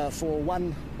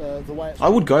 I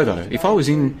would go though. If I was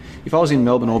in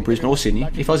Melbourne or Brisbane or Sydney,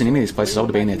 if I was in any of these places, I would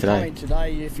have been there today.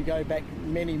 If you go back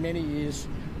many years,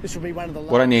 this will be one of the...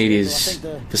 What I need is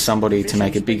for somebody to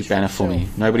make a big banner for me.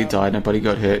 Nobody died, nobody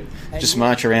got hurt. Just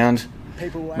march around.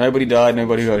 Nobody died,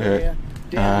 nobody got hurt.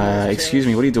 Excuse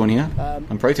me, what are you doing here?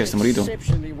 I'm protesting, what are you doing?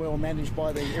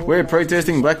 We're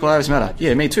protesting Black Lives Matter.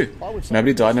 Yeah, me too.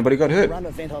 Nobody died, nobody got hurt. How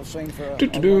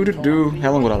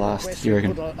long would I last, do you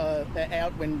reckon?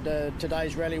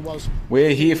 We're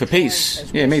here for peace.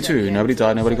 Yeah, me too. Nobody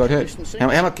died, nobody got hurt.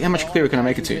 How much clearer can I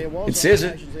make it to you? It says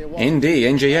it. ND,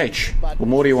 NGH. What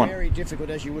more do you want? Very difficult,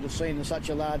 as you would have seen, in such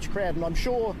a large crowd. And I'm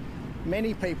sure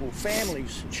many people,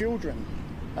 families, children,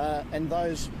 and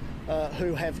those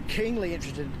who have keenly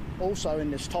interested also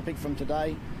in this topic from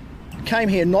today, came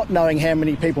here not knowing how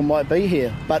many people might be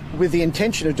here, but with the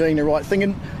intention of doing the right thing.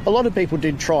 And a lot of people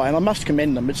did try, and I must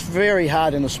commend them. It's very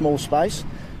hard in a small space.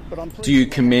 But do you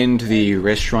commend the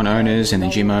restaurant owners and the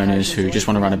gym owners who just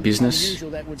want to run a business?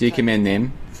 Do you commend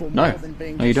them? No.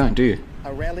 No, you don't, do you?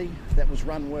 A rally that was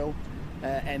run well,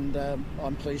 and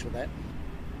I'm pleased with that.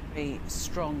 Very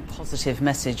strong positive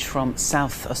message from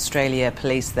South Australia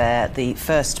Police there, the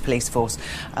first police force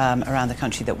around the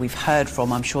country that we've heard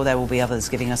from. I'm sure there will be others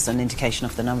giving us an indication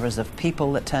of the numbers of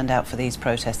people that turned out for these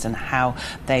protests and how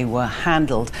they were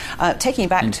handled. Taking you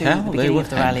back to the beginning of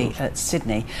the rally at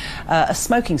Sydney, a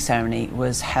smoking ceremony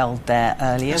was held there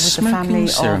earlier with the family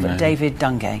of David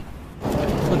Dungay.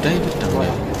 Oh, David Dungay.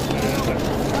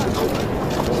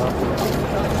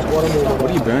 What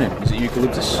are you burning? Is it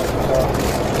eucalyptus?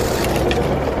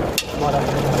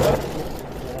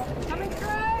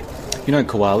 You know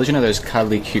koalas? You know those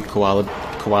cuddly, cute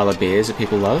koala bears that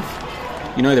people love?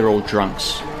 You know they're all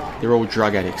drunks. They're all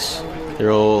drug addicts.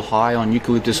 They're all high on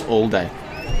eucalyptus all day.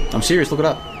 I'm serious, look it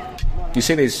up. You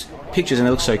see these pictures and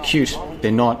they look so cute.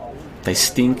 They're not. They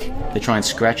stink. They try and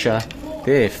scratch you.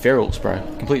 They're ferals, bro.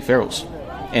 Complete ferals.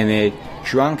 And they're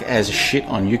drunk as shit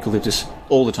on eucalyptus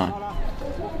all the time.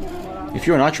 If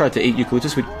you and I tried to eat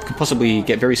eucalyptus, we could possibly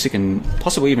get very sick and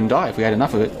possibly even die if we had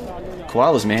enough of it.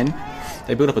 Koalas, man,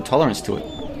 they build up a tolerance to it.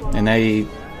 And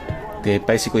they're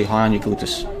basically high on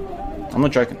eucalyptus. I'm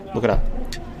not joking. Look it up.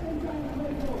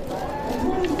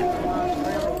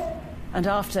 And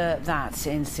after that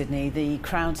in Sydney, the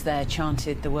crowds there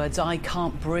chanted the words "I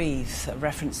can't breathe,"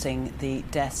 referencing the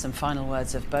deaths and final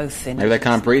words of both. Maybe they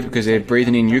can't breathe because they're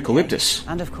breathing in eucalyptus.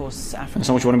 And of course, African. That's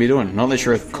not what you want to be doing, not unless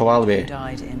you're a koala bear.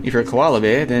 If you're a koala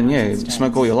bear, then yeah,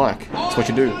 smoke all you like. That's what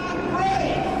you do.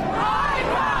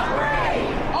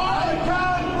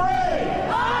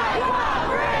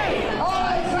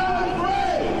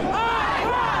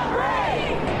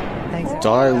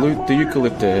 Dilute the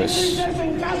eucalyptus.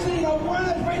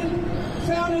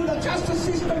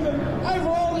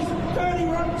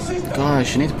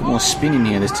 Gosh, you need to put more spin in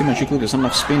here. There's too much eucalyptus, not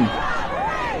enough spin.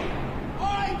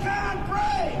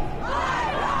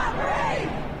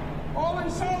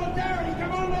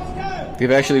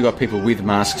 They've actually got people with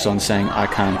masks on saying, "I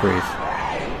can't breathe."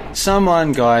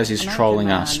 Someone, guys, is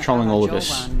trolling us, trolling all of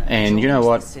us. And you know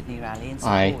what?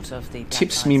 I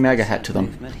tips me MAGA hat to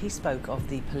them. He spoke of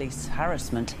the police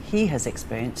harassment he has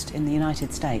experienced in the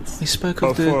United States. He spoke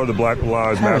of for the Black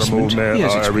Lives Matter movement,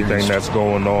 everything that's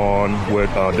going on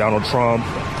with Donald Trump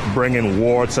bringing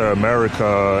war to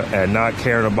America and not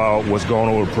caring about what's going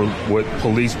on with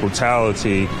police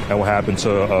brutality and what happened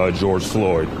to George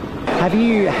Floyd. Have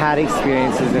you had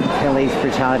experiences of police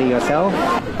brutality yourself?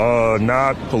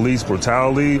 Not police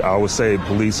brutality. I would say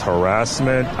police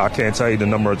harassment. I can't tell you the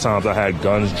number of times I had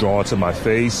guns drawn to my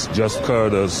face just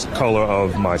because of the color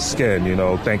of my skin, you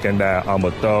know, thinking that I'm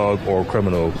a thug or a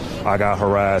criminal. I got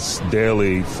harassed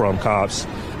daily from cops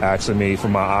asking me for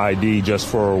my ID just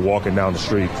for walking down the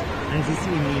street. And is this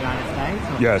in the United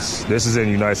States? Or? Yes, this is in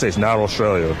the United States, not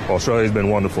Australia. Australia's been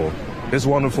wonderful. It's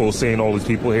wonderful seeing all these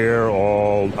people here.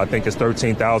 I think it's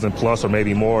 13,000 plus or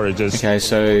maybe more. Okay,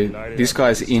 so this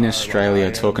guy's in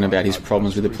Australia talking about his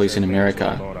problems with the police in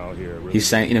America. He's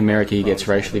saying in America he gets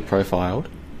racially profiled.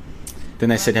 Then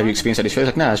they said, "Have you experienced that?"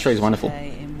 Australia's like, "No, Australia's wonderful."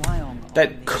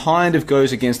 That kind of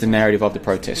goes against the narrative of the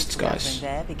protests, guys.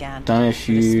 Don't know if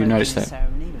you noticed that.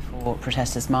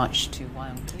 Protesters marched to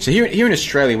Wyoming. So here in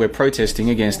Australia, we're protesting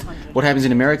against what happens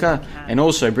in America and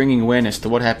also bringing awareness to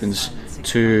what happens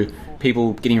to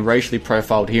people getting racially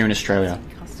profiled here in Australia.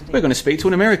 We're going to speak to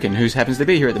an American who happens to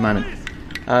be here at the moment.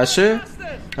 Sir,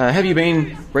 have you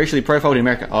been racially profiled in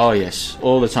America? Oh, yes.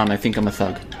 All the time they think I'm a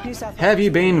thug. Have you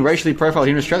been racially profiled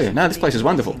here in Australia? No, this place is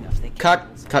wonderful. Cut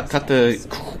the...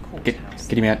 Get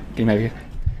him out. Get him over here.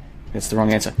 That's the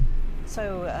wrong answer.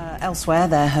 So elsewhere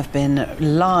there have been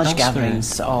large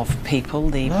gatherings of people.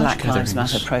 The Black Lives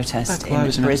Matter protest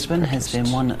in Brisbane has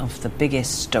been one of the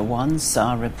biggest ones.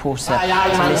 Our reporter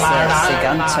Talissa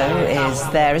Siganto is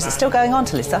there. Is it still going on,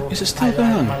 Talissa? Is it still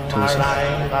going on, Talissa?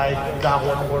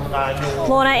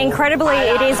 Lorna, incredibly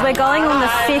it is. We're going on the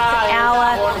 5th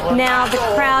hour now. The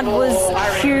crowd was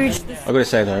huge. I've got to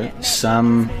say though,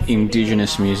 some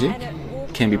Indigenous music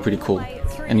can be pretty cool.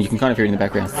 And you can kind of hear it in the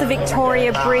background. The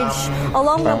Victoria Bridge,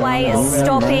 along the way,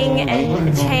 stopping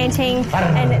and chanting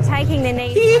and taking the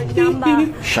knee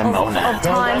for a number of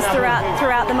times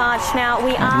throughout the march. Now,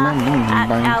 we are at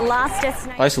our last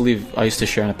destination. I used to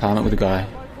share an apartment with a guy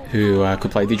who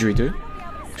could play didgeridoo.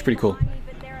 It's pretty cool.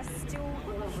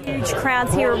 Huge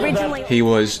crowds here originally. He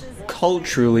was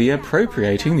culturally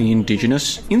appropriating the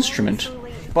Indigenous instrument.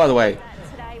 By the way,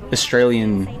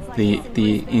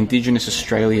 the Indigenous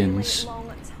Australians,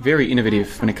 very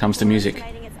innovative when it comes to music.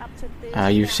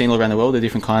 You've seen all around the world the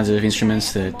different kinds of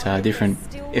instruments that different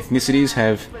ethnicities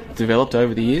have developed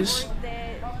over the years.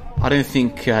 I don't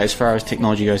think, as far as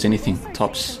technology goes, anything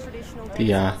tops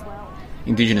the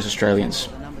Indigenous Australians.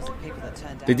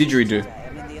 The didgeridoo,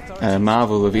 a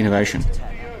marvel of innovation.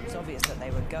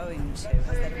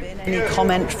 Any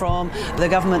comment from the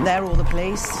government there or the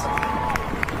police?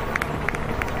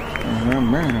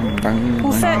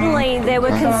 Well, certainly there were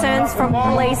concerns from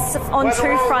police on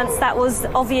two fronts. That was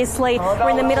obviously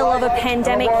we're in the middle of a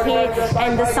pandemic here,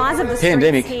 and the size of the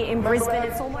streets here in Brisbane.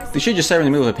 It's almost. They should just say we're in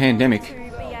the middle of a pandemic.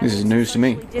 This is news to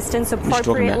me. Distance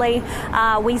appropriately.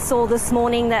 We saw this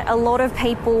morning that a lot of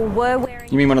people were wearing.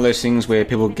 You mean one of those things where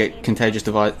people get contagious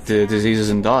diseases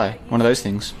and die? One of those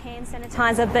things.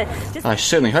 Sanitizer, but just I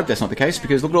certainly hope that's not the case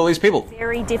because look at all these people.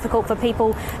 Very difficult for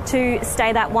people to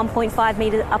stay that 1.5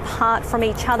 metre apart from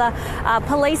each other.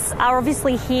 Police are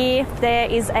obviously here. There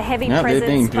is a heavy presence. They're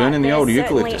being burning the old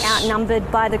eucalyptus. Certainly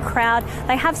outnumbered by the crowd.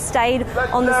 They have stayed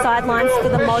on the sidelines for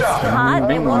the most part.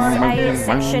 There was a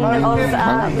section of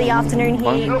the afternoon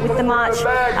here with the march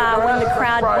when the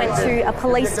crowd went to a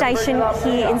police station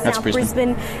here in South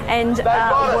Brisbane and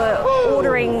were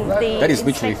ordering the that is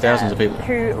literally thousands of people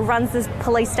who runs this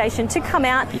police station to come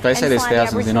out If they say and there's fly the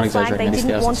thousands, they're not Aboriginal flag. exaggerating. They There's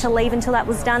didn't want thousands. to leave until that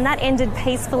was done. That ended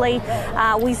peacefully.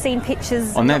 We've seen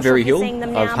pictures On that not very sure if you're hill, seeing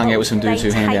them I've now, hung out but with some dudes they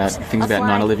who hand out taped things a about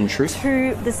flag 9/11 truth.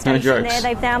 to the station jokes. there.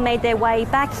 They've now made their way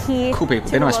back here Cool people.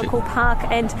 to They're the nice local people. park.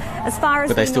 And as far as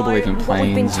But they we still know, believe in what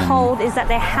we've been planes and told is that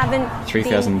there haven't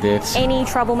 3,000 been deaths. any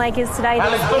troublemakers today.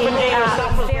 There's been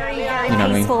a very, very You know what I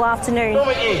mean? peaceful afternoon.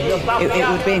 It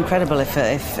would be incredible if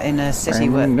in a city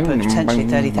where potentially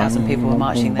 30,000 people were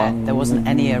marching there wasn't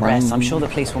any arrests. I'm sure the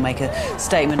police will make a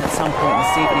statement at some point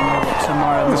this evening or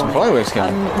tomorrow There's some morning. fireworks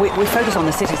going. We focus on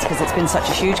the cities because it's been such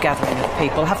a huge gathering of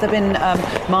people. Have there been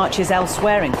marches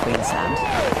elsewhere in Queensland?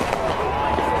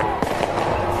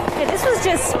 Yeah, this was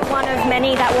just one of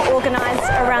many that were organised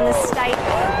around the state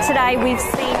today. We've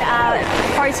seen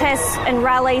protests and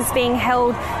rallies being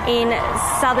held in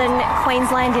southern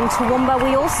Queensland in Toowoomba.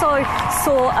 We also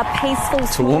saw a peaceful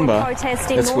small Toowoomba? protest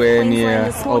in That's North where Queensland near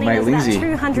this old morning. mate There was about Lindsay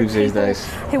 200 lives these people days.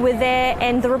 who were there,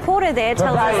 and the reporter there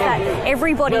tells us that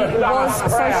everybody was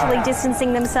socially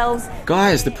distancing themselves.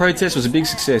 Guys, the protest was a big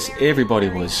success. Everybody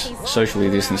was socially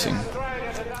distancing.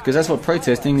 Because that's what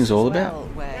protesting is all about.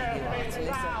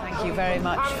 Thank you very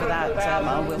much for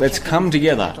that. Let's come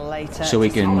together so we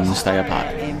can stay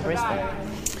apart. In Brisbane.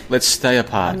 Let's stay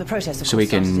apart The protests, of so we course,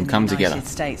 started can in come the together. United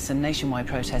States, and nationwide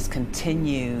protests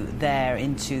continue there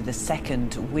into the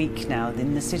second week now.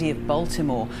 In the city of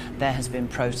Baltimore, there has been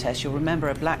protests. You'll remember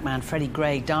a black man, Freddie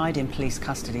Gray, died in police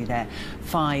custody there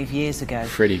 5 years ago.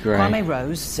 Freddie Gray. Kwame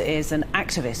Rose is an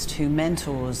activist who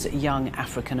mentors young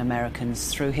African Americans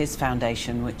through his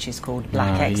foundation, which is called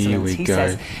Black Here Excellence. we He go.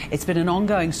 says it's been an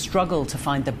ongoing struggle to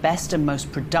find the best and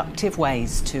most productive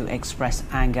ways to express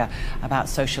anger about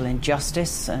social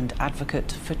injustice and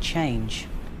advocate for change.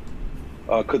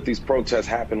 Could these protests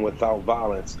happen without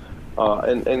violence?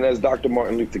 And as Dr.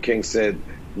 Martin Luther King said,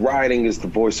 rioting is the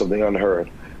voice of the unheard.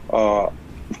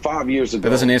 5 years ago... That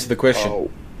doesn't answer the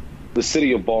question. The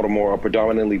city of Baltimore, a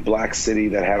predominantly black city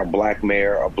that had a black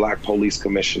mayor, a black police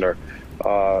commissioner,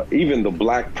 even the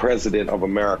black president of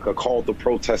America called the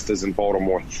protesters in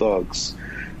Baltimore thugs.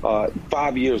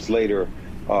 5 years later,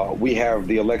 we have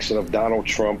the election of Donald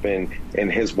Trump and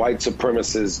his white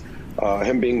supremacists,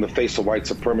 him being the face of white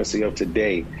supremacy of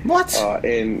today. What?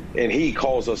 And he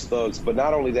calls us thugs. But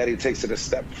not only that, he takes it a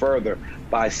step further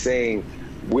by saying,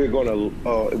 we're going to,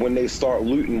 when they start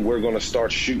looting, we're going to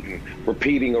start shooting,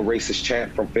 repeating a racist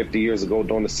chant from 50 years ago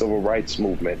during the Civil Rights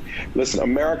Movement. Listen,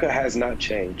 America has not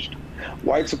changed.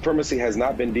 White supremacy has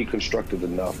not been deconstructed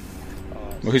enough.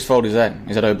 Well, whose fault is that?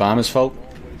 Is that Obama's fault?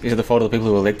 Is it the fault of the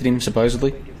people who elected him,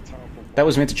 supposedly? That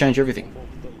was meant to change everything.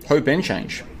 Hope and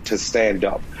change. To stand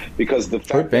up, because the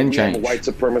fact Hope that and we have change. a white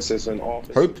supremacist in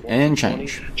office Hope and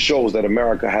change. shows that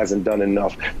America hasn't done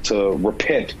enough to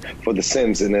repent for the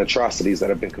sins and the atrocities that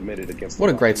have been committed against. What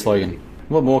a great slogan.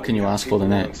 What more can you ask for than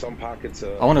that?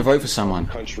 I want to vote for someone,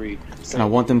 and I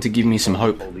want them to give me some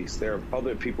hope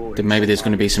that maybe there's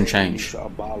going to be some change.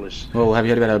 Well, have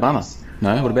you heard about Obama?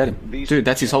 No? What about him? Dude,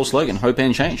 that's his whole slogan, hope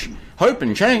and change. Hope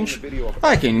and change?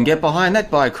 I can get behind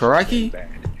that by crikey.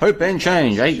 Hope and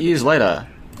change, 8 years later.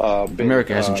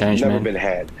 America hasn't changed, never man. been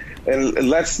had. And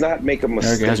let's not make a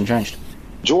mistake. America hasn't changed.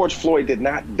 George Floyd did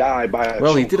not die by a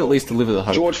Well, he did at least deliver the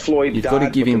hope. George Floyd You've got to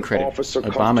died give with him an credit. officer Obama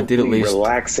did at comfortably least.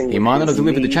 relaxing He might not with have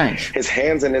delivered the his change. His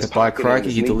hands in his But by pocket, crikey, and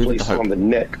his he knee delivered the placed hope. on the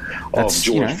neck That's, of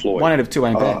George Floyd. 1 out of 2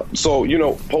 ain't bad. So,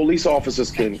 police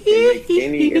officers can make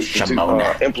any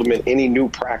implement any new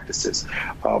practices.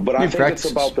 But New I think practice.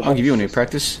 it's about the I'll give you a new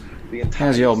practice.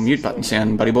 How's the old mute button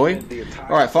sound, buddy boy?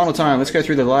 Alright, final time. Let's go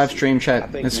through the live stream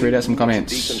chat. Let's read out some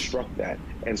comments. Deconstruct that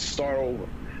and start over.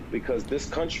 Because this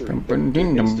country, it's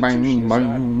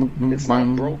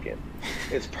not broken.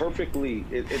 It's perfectly,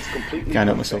 it's completely Can't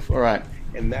help myself. Alright.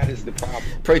 And that is the problem.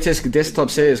 Protest Desktop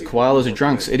says koalas are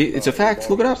drunks. It's a fact.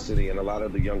 Look it up.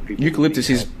 Eucalyptus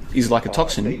is like a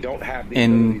toxin,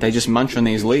 and they just munch on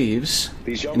these leaves,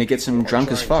 and it gets them drunk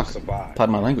as fuck.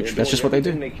 Pardon my language. That's just what they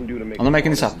do. I'm not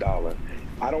making this up.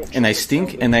 And they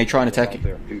stink, and they try and attack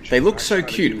you. They look so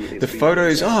cute. The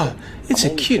photos, it's a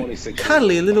cute,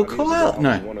 cuddly little koala.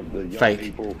 No,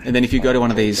 fake. And then if you go to one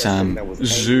of these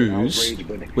zoos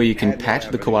where you can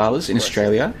pat the koalas in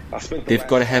Australia, they've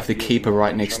got to have the keeper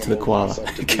right next to the koala.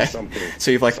 Okay, so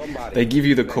if they give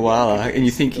you the koala, and you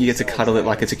think you get to cuddle it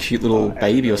like it's a cute little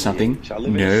baby or something.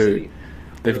 No.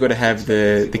 They've got to have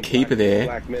the keeper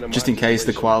there, just in case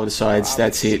the koala decides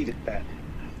that's it.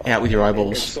 Out with your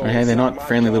eyeballs. Okay, they're not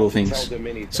friendly little things.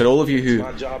 So to all of you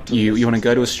who you want to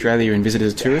go to Australia and visit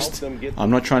as a tourist,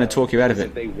 I'm not trying to talk you out of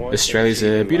it. Australia's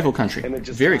a beautiful country,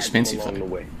 very expensive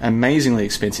though, amazingly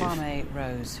expensive,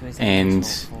 and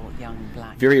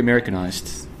very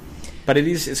Americanized. But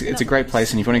it's a great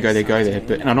place, and if you want to go there, go there.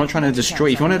 And I'm not trying to destroy.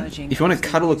 If you want to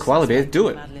cuddle a koala bear, do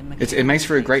it. It makes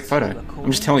for a great photo.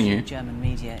 I'm just telling you,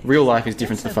 real life is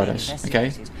different to the photos.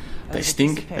 Okay? They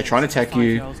stink. They try to attack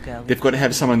you. They've got to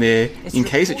have someone there in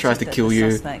case it tries to kill you.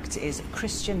 In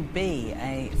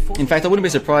fact, I wouldn't be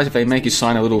surprised if they make you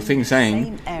sign a little thing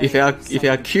saying, if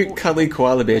our cute cuddly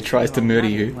koala bear tries to murder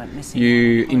you,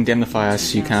 you indemnify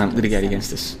us. You can't litigate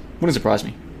against us. Wouldn't surprise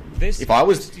me. If I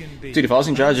was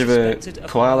in charge of a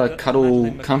koala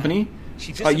cuddle company,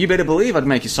 you better believe I'd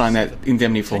make you sign that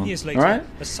indemnity form, alright?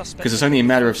 Because it's only a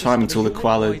matter of time until the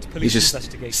koala is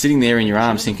just sitting there in your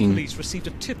arms thinking,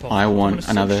 I want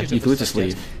another eucalyptus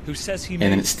leaf. And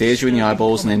then it stares you in the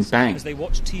eyeballs and then bang.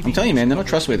 I'm telling you, man, they're not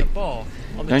trustworthy.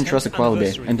 Don't trust a koala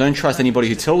bear. And don't trust anybody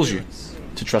who tells you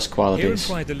to trust koala bears.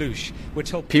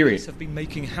 Period. Have been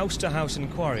making house-to-house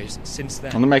inquiries since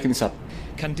then. I'm not making this up.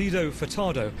 Candido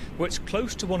Furtado works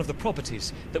close to one of the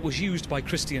properties that was used by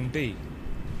Christian B.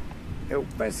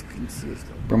 What's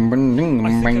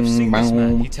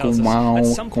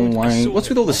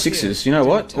with all the sixes? You know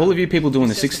what? All of you people doing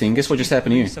the six thing, guess what just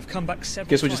happened to you?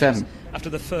 Guess what just happened?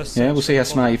 Yeah, we'll see how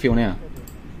smart you feel now.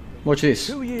 Watch this.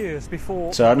 2 years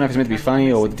before. So I don't know if it's meant to be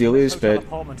funny or what the deal is, but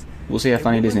we'll see how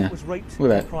funny it is now.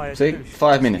 Look at that. See?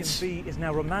 5 minutes.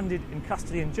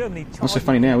 Not so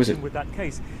funny now, is it?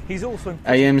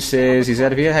 AM says he's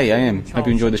out of here. Hey, AM. Hope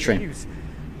you enjoyed the stream.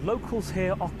 Locals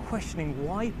here are questioning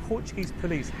why Portuguese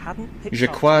police hadn't picked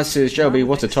Jacquard says, Joe B,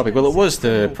 what's the topic? Well, it was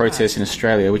the protests in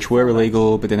Australia, which were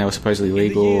illegal, but then they were supposedly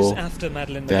legal.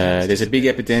 There's a big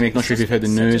epidemic, not sure if you've heard the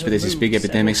news, but there's this big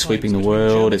epidemic sweeping the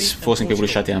world. It's forcing people to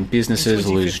shut down businesses,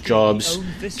 lose jobs,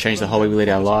 change the whole way we lead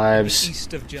our lives.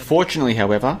 Fortunately,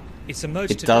 however,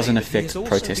 it doesn't affect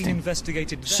protesting.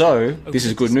 So, this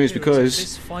is good news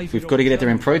because we've got to get out there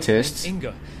and protest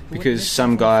because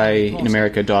some guy in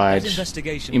America died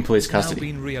in police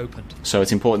custody. So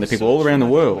it's important that people all around the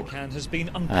world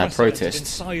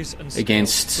protest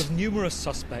against,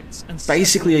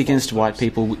 basically against white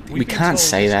people. We can't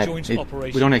say that.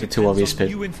 We don't make it too obvious, but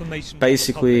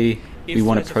basically we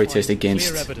want to protest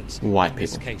against white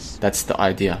people. That's the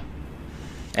idea.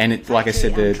 And like I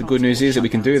said, the good news is that we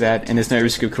can do that, and there's no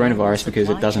risk of coronavirus because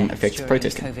it doesn't affect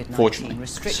protesting, fortunately.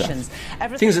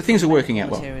 So things are working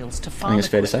out well. I think it's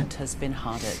fair to say. Has been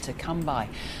harder to come by.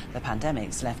 The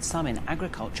pandemic's left some in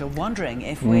agriculture wondering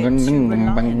if we're too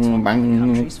reliant on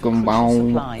countries for crucial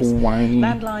supplies.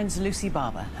 Landline's Lucy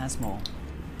Barber has more.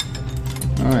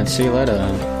 All right, see you later.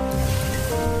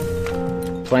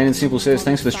 Plain and Simple says,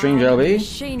 thanks for the stream,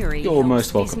 JLB. You're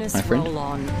most welcome, my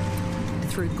friend.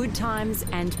 Through good times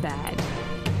and bad.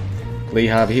 Lee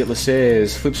Harvey Hitler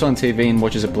says, flips on TV and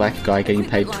watches a black guy getting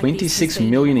paid $26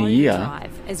 million a year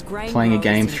playing a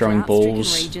game, throwing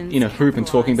balls in a hoop and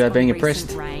talking about being oppressed.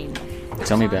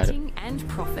 Tell me about it.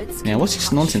 Now, what's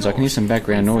this nonsense? I can hear some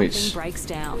background noise.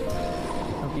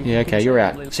 Yeah, okay, you're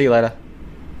out. See you later.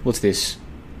 What's this?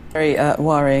 Very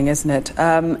worrying, isn't it?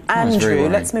 Andrew,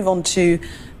 let's move on to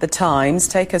the Times.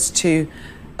 Take us to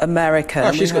America.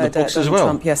 Oh, she's got the books as well.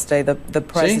 Trump yesterday, the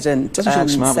president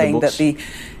saying that the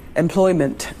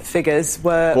employment figures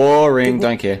were boring.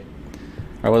 Don't care. All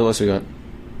right, what else we got?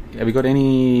 Have we got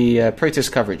any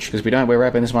protest coverage? Because we don't, we're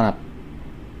wrapping this one up.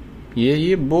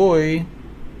 Yeah, boy.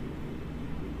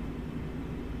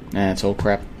 Nah, it's all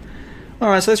crap. All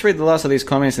right, so let's read the last of these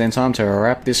comments, and then time to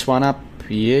wrap this one up.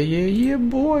 Yeah,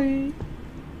 boy.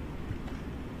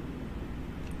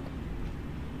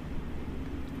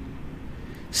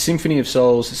 Symphony of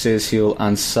Souls says he'll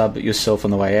unsub yourself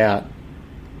on the way out.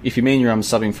 If you mean you're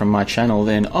unsubbing from my channel,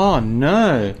 then oh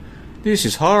no, this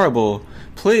is horrible.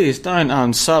 Please don't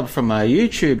unsub from my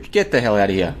YouTube. Get the hell out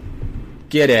of here.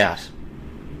 Get out.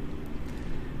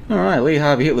 Alright, Lee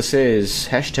Harvey Hitler says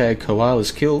hashtag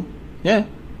koalas kill. Yeah,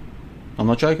 I'm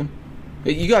not joking.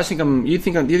 You guys think you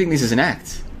think this is an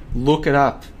act? Look it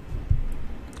up.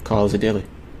 Koalas are deadly.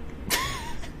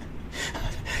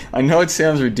 I know it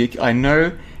sounds ridiculous. I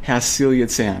know how silly it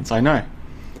sounds. I know.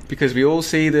 Because we all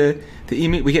see the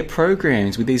image. We get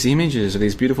programs with these images of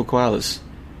these beautiful koalas.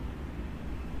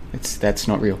 That's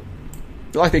not real.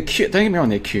 Like, they're cute. Don't get me wrong,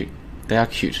 they're cute. They are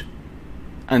cute.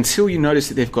 Until you notice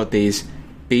that they've got these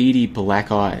beady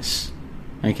black eyes.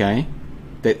 Okay?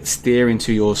 That stare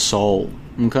into your soul.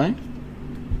 Okay?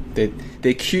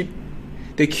 They're cute.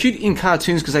 They're cute in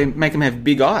cartoons because they make them have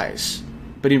big eyes.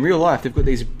 But in real life, they've got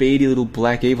these beady little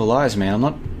black evil eyes, man. I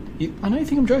know you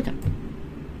think I'm joking.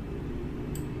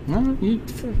 No,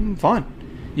 fine.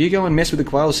 You go and mess with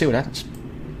the koalas, see what happens.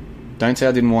 Don't say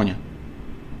I didn't warn you.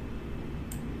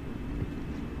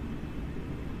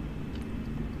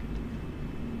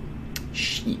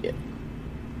 Shit.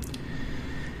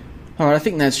 Alright, I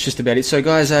think that's just about it. So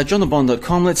guys,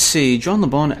 johnlebon.com, let's see,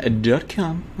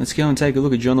 johnlebon.com. Let's go and take a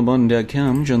look at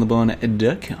johnlebon.com,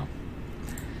 johnlebon.com.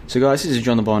 So guys, this is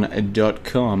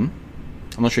johnlebon.com.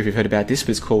 I'm not sure if you've heard about this,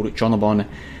 but it's called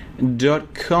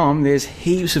johnlebon.com. There's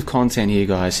heaps of content here,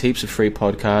 guys. Heaps of free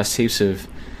podcasts, heaps of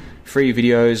free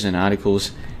videos and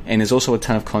articles, and there's also a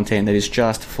ton of content that is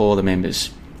just for the members.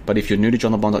 But if you're new to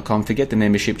johnlebon.com, forget the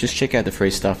membership. Just check out the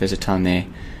free stuff. There's a ton there.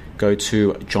 Go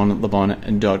to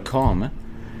johnlebon.com.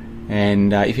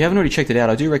 And if you haven't already checked it out,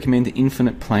 I do recommend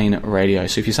Infinite Plane Radio.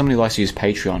 So if you're someone who likes to use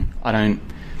Patreon, I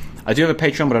do have a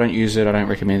Patreon, but I don't use it. I don't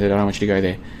recommend it. I don't want you to go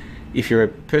there. If you're a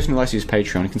person who likes to use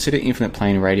Patreon, consider Infinite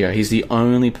Plane Radio. He's the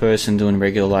only person doing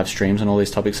regular live streams on all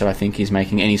these topics that I think is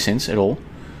making any sense at all.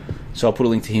 So I'll put a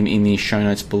link to him in the show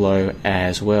notes below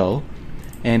as well.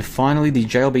 And finally, the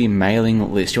JLB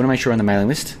mailing list. You want to make sure you're on the mailing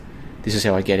list. This is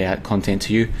how I get out content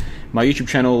to you. My YouTube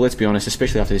channel, let's be honest,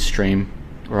 especially after this stream,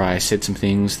 where I said some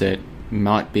things that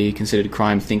might be considered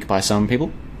crime think by some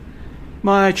people,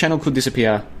 my channel could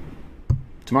disappear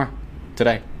tomorrow,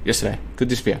 today, yesterday. Could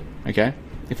disappear, okay?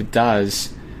 If it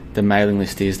does, the mailing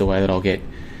list is the way that I'll get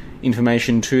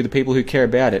information to the people who care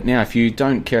about it. Now, if you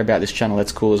don't care about this channel,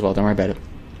 that's cool as well. Don't worry about it.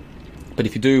 But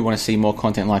if you do want to see more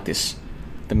content like this,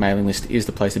 the mailing list is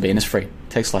the place to be, and it's free. It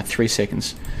takes like 3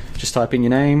 seconds. Just type in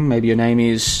your name. Maybe your name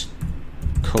is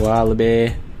Koala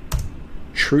Bear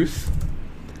Truth,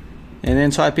 and then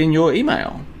type in your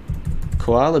email.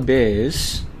 Koala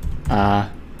bears are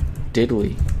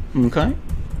deadly. Okay?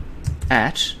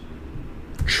 At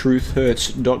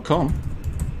truthhurts.com.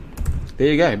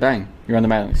 There you go, bang, you're on the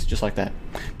mailing list, just like that.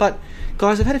 But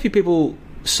guys, I've had a few people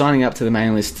signing up to the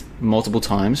mailing list multiple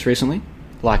times recently.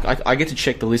 Like, I get to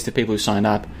check the list of people who signed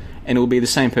up, and it will be the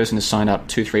same person who signed up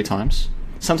 2-3 times,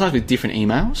 sometimes with different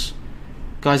emails.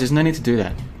 Guys, there's no need to do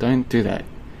that. Don't do that.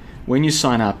 When you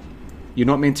sign up, you're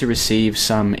not meant to receive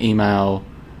some email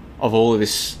of all of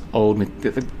this old...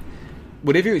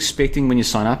 Whatever you're expecting when you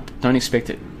sign up, don't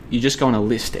expect it. You just go on a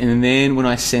list, and then when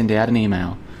I send out an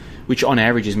email, which on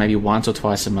average is maybe once or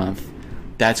twice a month,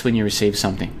 that's when you receive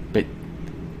something. But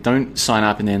don't sign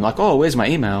up and then like, oh, where's my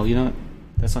email? You know,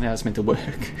 that's not how it's meant to work.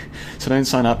 So don't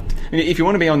sign up. I mean, if you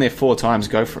want to be on there 4 times,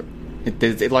 go for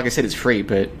it. Like I said, it's free,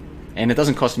 and it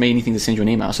doesn't cost me anything to send you an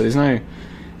email, so there's no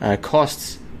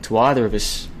costs to either of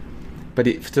us. But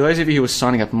to those of you who are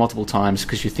signing up multiple times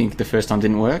because you think the first time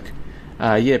didn't work,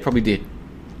 yeah, it probably did.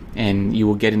 And you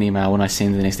will get an email when I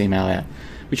send the next email out,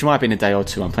 which might be in a day or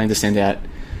two. I'm planning to send out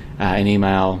an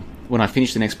email when I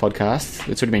finish the next podcast.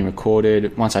 It's already been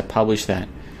recorded. Once I publish that,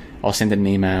 I'll send an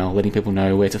email letting people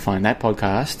know where to find that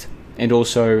podcast, and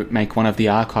also make one of the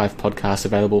archive podcasts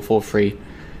available for free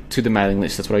to the mailing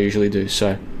list. That's what I usually do.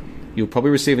 So you'll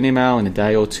probably receive an email in a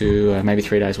day or two, maybe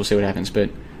 3 days. We'll see what happens. But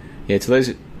yeah, to those,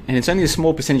 and it's only a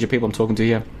small percentage of people I'm talking to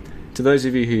here. To those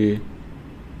of you who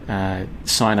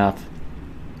sign up,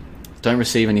 don't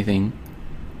receive anything,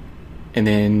 and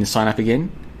then sign up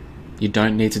again, you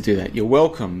don't need to do that. You're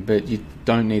welcome, but you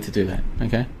don't need to do that,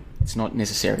 okay? It's not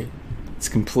necessary. It's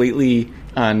completely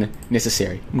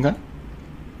unnecessary, okay?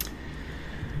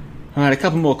 Alright, a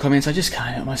couple more comments. I just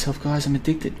can't help myself, guys. I'm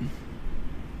addicted.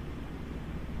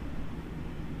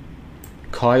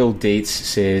 Kyle Dietz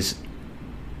says,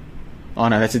 oh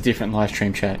no, that's a different live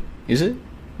stream chat. Is it?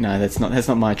 No, that's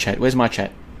not my chat. Where's my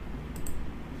chat?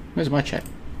 Where's my chat?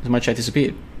 Has my chat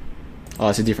disappeared? Oh,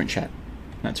 it's a different chat.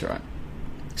 That's right.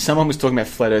 Someone was talking about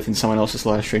Flat Earth in someone else's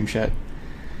live stream chat.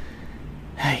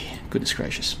 Hey, goodness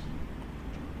gracious.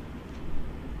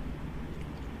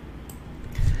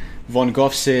 Von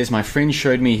Goff says, my friend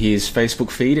showed me his Facebook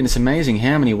feed, and it's amazing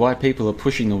how many white people are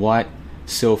pushing the white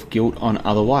self-guilt on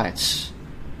other whites.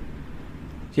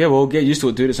 Yeah, well, get used to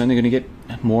it, dude. It's only going to get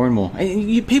more and more.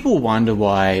 And people wonder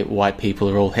why white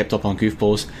people are all hepped up on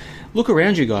goofballs. Look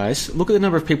around you guys. Look at the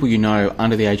number of people you know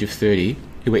under the age of 30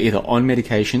 who are either on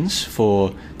medications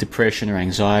for depression or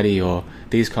anxiety or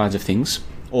these kinds of things,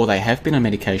 or they have been on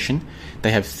medication,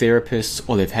 they have therapists,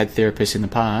 or they've had therapists in the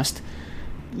past.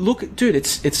 Look, dude,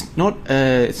 it's not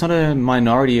a tiny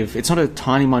minority of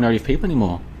people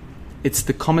anymore. It's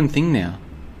the common thing now.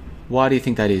 Why do you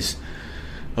think that is?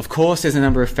 Of course, there's a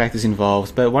number of factors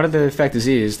involved, but one of the factors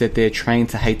is that they're trained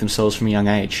to hate themselves from a young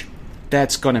age.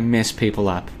 That's going to mess people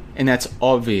up. And that's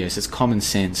obvious. It's common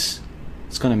sense.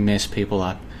 It's going to mess people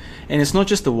up. And it's not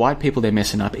just the white people they're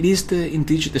messing up. It is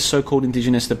the so-called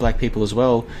indigenous, the black people as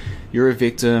well. You're a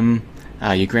victim.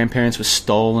 Your grandparents were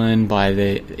stolen by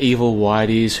the evil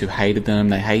whiteys who hated them.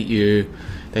 They hate you.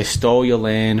 They stole your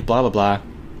land, blah, blah, blah.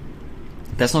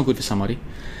 That's not good for somebody.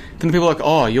 Then people are like,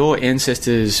 oh, your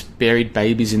ancestors buried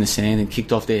babies in the sand and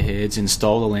kicked off their heads and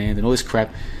stole the land and all this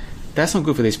crap. That's not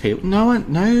good for these people.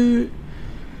 No.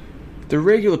 The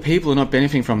regular people are not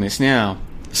benefiting from this. Now,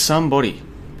 somebody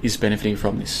is benefiting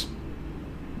from this.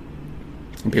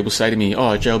 And people say to me,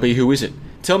 oh, JLB, who is it?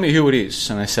 Tell me who it is.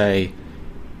 And I say,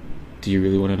 do you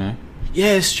really want to know?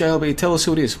 Yes, JLB, tell us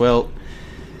who it is. Well,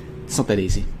 it's not that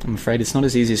easy. I'm afraid it's not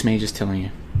as easy as me just telling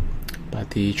you.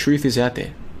 But the truth is out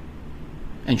there.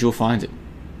 And you'll find it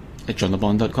at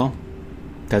johnlebon.com.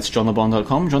 That's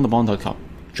johnlebon.com, johnlebon.com.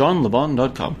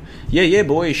 johnlebon.com. Yeah,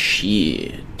 boy,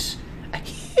 shit.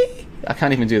 I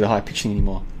can't even do the high pitching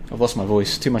anymore. I've lost my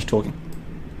voice. Too much talking.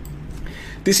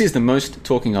 This is the most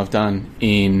talking I've done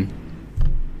in...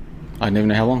 I never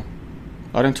know how long.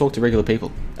 I don't talk to regular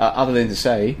people. Other than to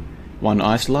say, 1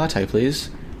 iced latte, please.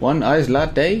 1 iced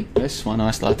latte? Yes, 1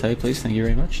 iced latte, please. Thank you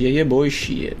very much. Yeah, boy,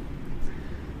 shit.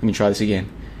 Let me try this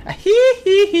again.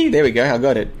 There we go, I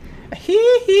got it.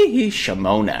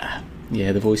 Shamona.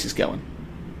 Yeah, the voice is going.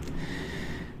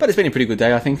 But it's been a pretty good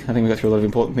day, I think. I think we got through a lot of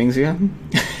important things here.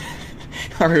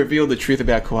 I revealed the truth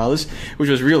about koalas, which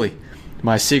was really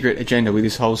my secret agenda with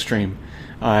this whole stream.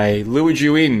 I lured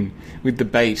you in with the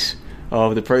bait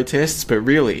of the protests, but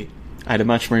really, I had a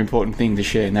much more important thing to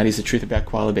share, and that is the truth about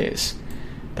koala bears.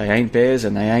 They ain't bears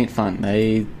and they ain't fun.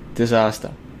 They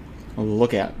disaster.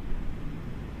 Look out.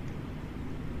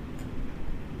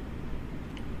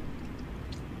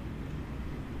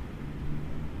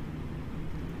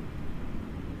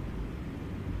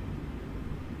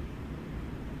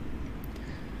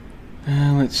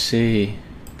 Let's see.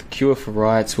 The cure for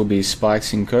riots will be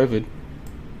spikes in COVID.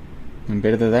 And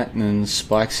better than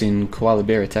spikes in koala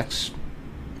bear attacks.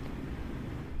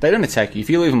 They don't attack you. If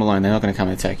you leave them alone, they're not going to come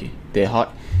and attack you. They're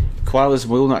hot. Koalas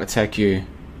will not attack you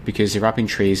because they're up in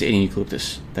trees eating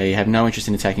eucalyptus. They have no interest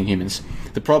in attacking humans.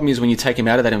 The problem is when you take them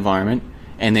out of that environment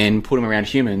and then put them around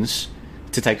humans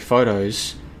to take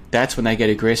photos, that's when they get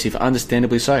aggressive,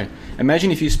 understandably so.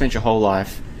 Imagine if you spent your whole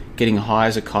life getting high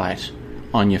as a kite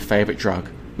on your favourite drug,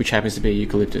 which happens to be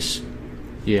eucalyptus.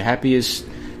 You're happy as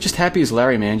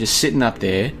Larry, man, just sitting up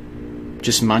there,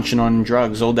 just munching on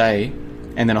drugs all day,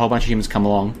 and then a whole bunch of humans come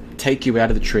along, take you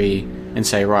out of the tree, and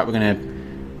say, right, we're going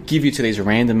to give you to these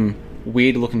random,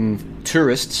 weird-looking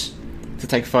tourists to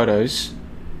take photos.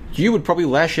 You would probably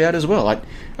lash out as well.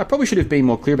 I probably should have been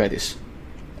more clear about this.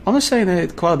 I'm not saying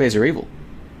that koala bears are evil.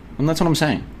 And that's what I'm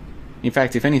saying. In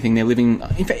fact, if anything, they're living...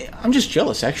 In fact, I'm just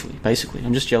jealous, actually, basically.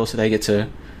 I'm just jealous that they get to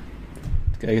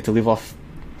live off...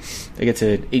 They get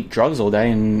to eat drugs all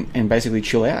day and basically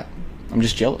chill out. I'm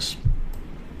just jealous.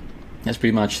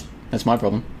 That's my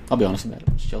problem. I'll be honest about it.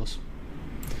 I'm just jealous.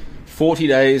 40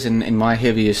 days and my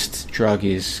heaviest drug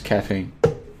is caffeine.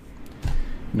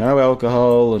 No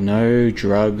alcohol, no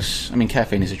drugs. I mean,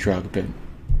 caffeine is a drug, but you know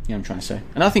what I'm trying to say.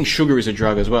 And I think sugar is a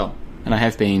drug as well. And I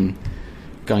have been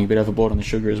going a bit overboard on the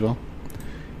sugar as well,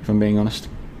 if I'm being honest.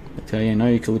 But yeah, no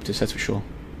eucalyptus, that's for sure.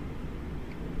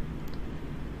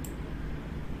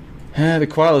 The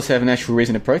koalas have a natural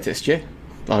reason to protest, yeah.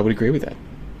 I would agree with that.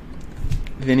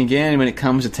 Then again, when it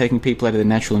comes to taking people out of the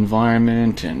natural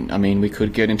environment, and I mean, we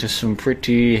could get into some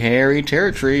pretty hairy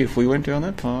territory if we went down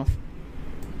that path.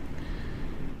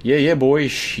 Yeah, boy,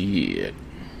 shit.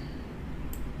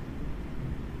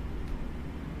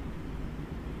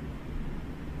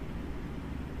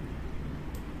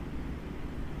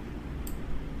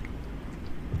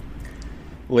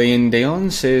 Leon Dion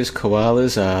says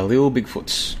koalas are little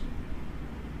Bigfoots.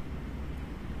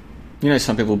 You know,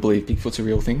 some people believe Bigfoot's a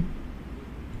real thing.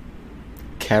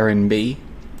 Karen B.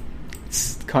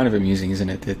 It's kind of amusing, isn't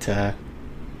it, that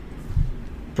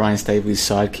Brian Staveley's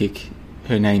sidekick,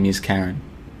 her name is Karen,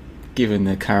 given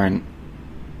the current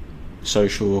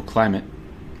social climate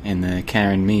and the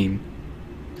Karen meme.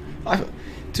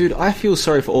 I feel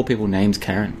sorry for all people named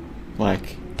Karen.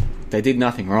 Like, they did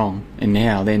nothing wrong, and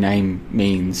now their name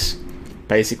means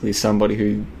basically somebody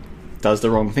who does the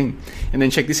wrong thing. And then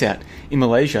check this out. In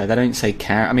Malaysia, they don't say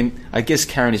Karen. I mean, I guess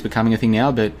Karen is becoming a thing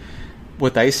now, but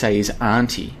what they say is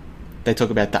auntie. They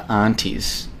talk about the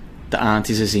aunties. The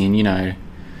aunties as in, you know,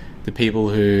 the people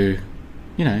who,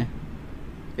 you know,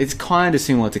 it's kind of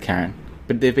similar to Karen,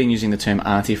 but they've been using the term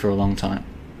auntie for a long time.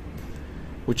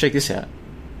 Well, check this out.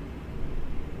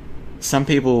 Some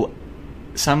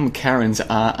Karens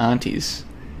are aunties,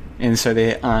 and so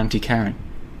they're Auntie Karen.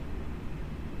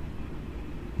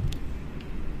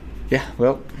 Yeah,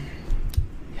 well,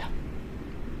 yeah.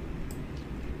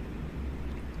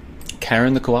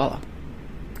 Karen the koala.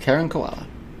 Karen koala.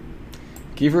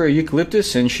 Give her a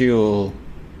eucalyptus and she'll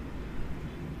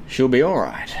be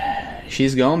alright.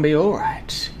 She's gonna be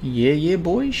alright. Yeah,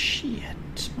 boy, shit.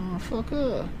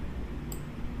 Motherfucker.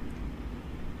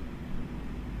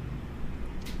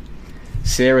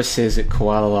 Sarah says that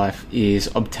koala life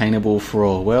is obtainable for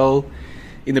all. Well,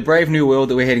 in the brave new world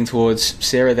that we're heading towards,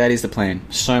 Sarah, that is the plan.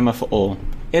 Soma for all.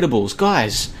 Edibles.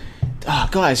 Guys,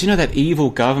 you know that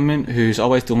evil government who's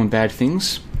always doing bad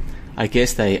things? I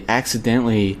guess they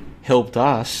accidentally helped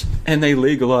us and they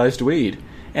legalized weed.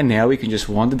 And now we can just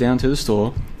wander down to the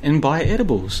store and buy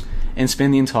edibles and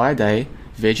spend the entire day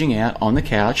vegging out on the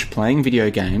couch, playing video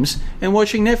games and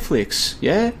watching Netflix.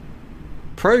 Yeah?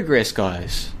 Progress,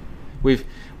 guys.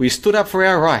 We stood up for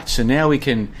our rights, and now we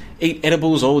can eat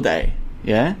edibles all day.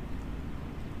 Yeah?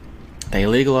 They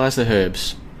legalized the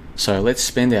herbs. So let's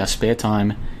spend our spare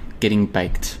time getting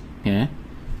baked. Yeah?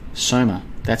 Soma.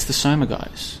 That's the Soma,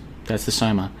 guys. That's the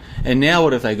Soma. And now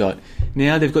what have they got?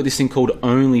 Now they've got this thing called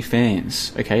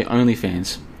OnlyFans. Okay,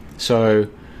 OnlyFans. So,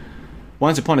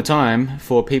 once upon a time,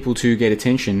 for people to get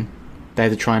attention, they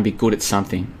had to try and be good at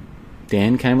something.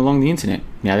 Then came along the internet.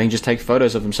 Now they can just take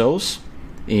photos of themselves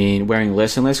in wearing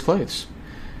less and less clothes.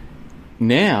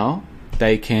 Now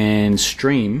they can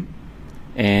stream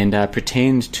and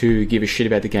pretend to give a shit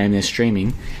about the game they're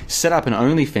streaming, set up an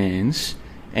OnlyFans,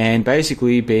 and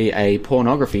basically be a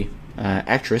pornography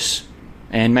actress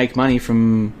and make money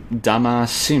from dumbass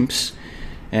simps.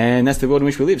 And that's the world in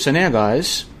which we live. So now,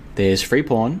 guys, there's free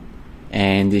porn,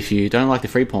 and if you don't like the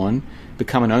free porn,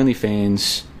 become an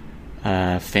OnlyFans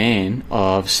fan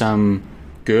of some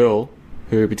girl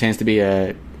who pretends to be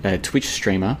a Twitch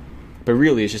streamer, but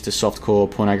really is just a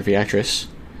softcore pornography actress,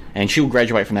 and she'll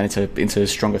graduate from that into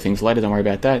stronger things later. Don't worry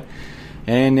about that.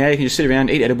 And now you can just sit around,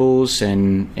 eat edibles,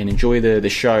 and enjoy the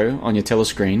show on your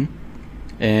telescreen.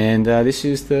 And this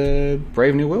is the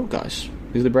brave new world, guys.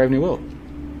 This is the brave new world.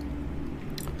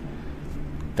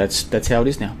 That's how it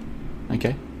is now.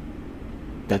 Okay.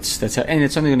 That's how, and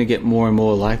it's only going to get more and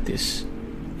more like this.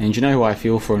 And you know who I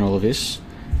feel for in all of this?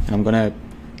 And I'm going to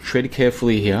tread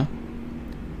carefully here.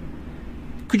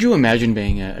 Could you imagine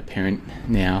being a parent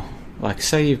now? Like,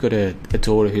 say you've got a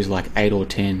daughter who's like 8 or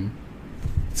 10.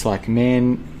 It's like,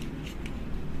 man,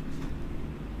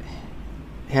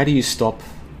 how do you stop?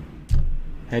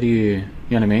 How do you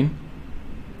know what I mean?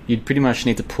 You'd pretty much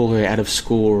need to pull her out of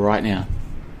school right now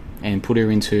and put her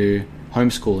into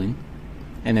homeschooling,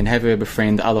 and then have her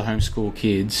befriend other homeschool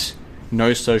kids.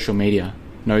 No social media,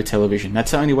 no television.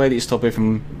 That's the only way that you stop her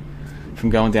from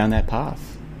going down that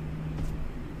path.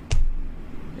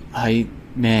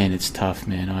 Man, it's tough,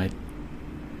 man.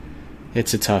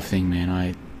 It's a tough thing,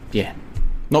 man. Yeah.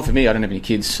 Not for me, I don't have any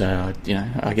kids, so,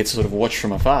 I get to sort of watch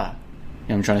from afar. You know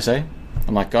what I'm trying to say?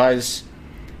 I'm like, guys,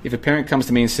 if a parent comes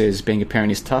to me and says being a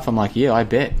parent is tough, I'm like, yeah, I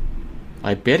bet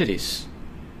it is.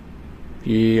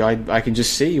 I can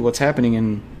just see what's happening,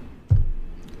 and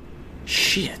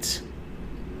shit.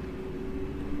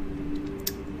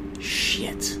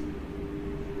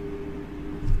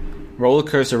 Roller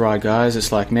coaster ride, guys.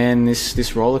 It's like, man,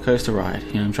 this roller coaster ride.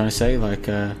 You know what I'm trying to say? Like,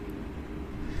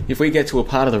 if we get to a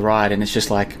part of the ride and it's just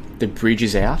like the bridge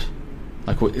is out,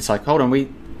 like it's like, hold on,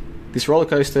 this roller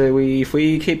coaster, if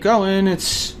we keep going,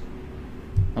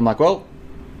 I'm like, well,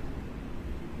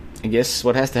 I guess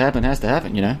what has to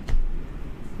happen, you know?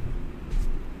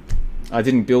 I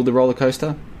didn't build the roller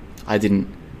coaster.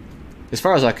 As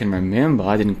far as I can remember,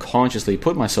 I didn't consciously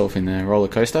put myself in the roller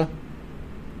coaster.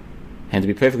 And to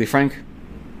be perfectly frank,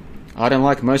 I don't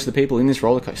like most of the people in this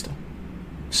roller coaster.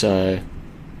 So,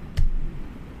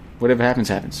 whatever happens,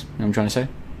 happens. You know what I'm trying to say?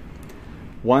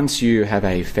 Once you have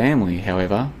a family,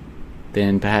 however,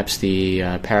 then perhaps the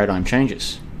paradigm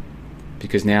changes.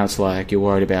 Because now it's like you're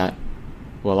worried about,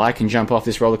 well, I can jump off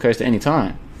this roller coaster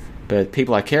anytime, but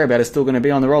people I care about are still going to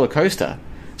be on the roller coaster.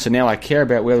 So now I care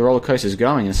about where the roller coaster is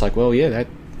going. And it's like, well, yeah,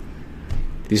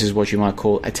 this is what you might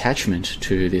call attachment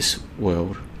to this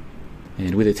world.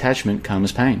 And with attachment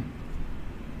comes pain.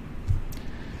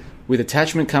 With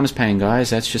attachment comes pain,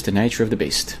 guys. That's just the nature of the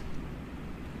beast.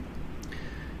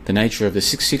 The nature of the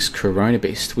 666 Corona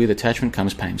beast. With attachment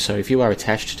comes pain. So if you are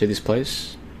attached to this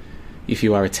place, if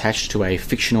you are attached to a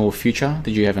fictional future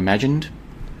that you have imagined,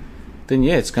 then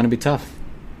yeah, it's going to be tough.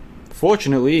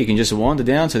 Fortunately, you can just wander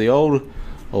down to the old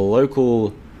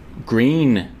local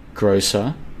green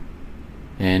grocer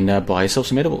and buy yourself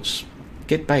some edibles.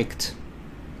 Get baked.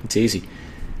 It's easy.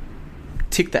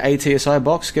 Tick the ATSI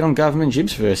box, get on government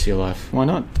jibs for the rest of your life. Why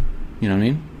not? You know what I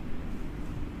mean?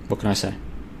 What can I say?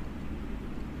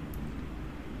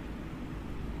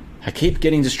 I keep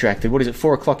getting distracted. What is it,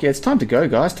 4 o'clock? Yeah, it's time to go,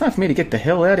 guys. Time for me to get the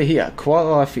hell out of here. Koala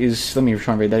life is... Let me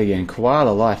try and read that again. Koala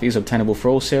life is obtainable for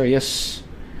all, Sarah. Yes.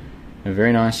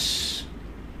 Very nice.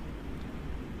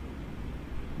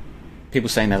 People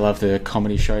saying they love the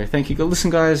comedy show. Thank you.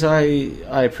 Listen, guys, I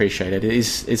appreciate it.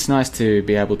 It's nice to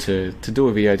be able to do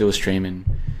a video, do a stream, and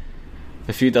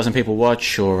a few dozen people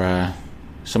watch, or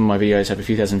some of my videos have a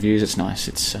few thousand views, it's nice.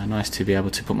 It's nice to be able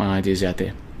to put my ideas out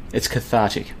there. It's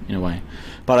cathartic in a way.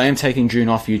 But I am taking June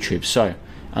off YouTube, so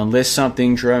unless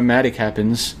something dramatic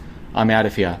happens, I'm out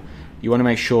of here. You want to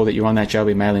make sure that you're on that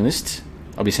JLB mailing list.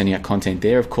 I'll be sending out content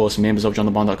there. Of course, members of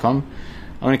johnthebond.com.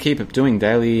 I'm going to keep doing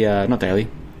daily, not daily,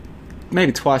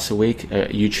 maybe twice a week, a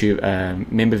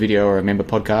YouTube member video or a member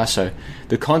podcast. So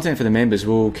the content for the members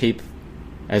will keep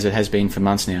as it has been for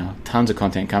months now. Tons of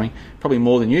content coming. Probably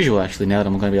more than usual, actually, now that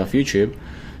I'm going to be off YouTube.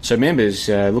 So members,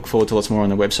 look forward to lots more on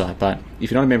the website. But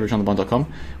if you're not a member of johnthebond.com,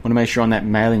 want to make sure you're on that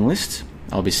mailing list.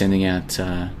 I'll be sending out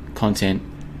content.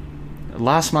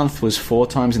 Last month was 4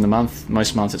 times in the month.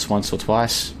 Most months it's once or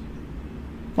twice.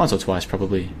 Once or twice,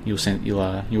 probably. You'll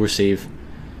receive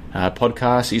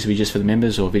podcasts that used to be just for the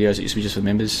members, or videos that used to be just for the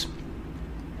members.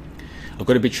 I've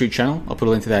got a BitChute channel. I'll put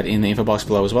a link to that in the info box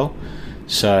below as well.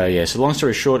 So yeah, so long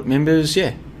story short, members,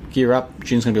 yeah, gear up.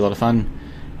 June's going to be a lot of fun.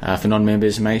 For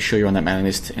non-members, make sure you're on that mailing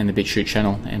list and the BitChute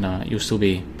channel, and you'll still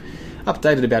be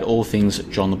updated about all things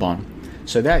John the Bond.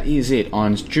 So that is it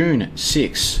on June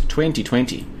 6,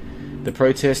 2020. The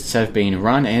protests have been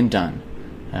run and done.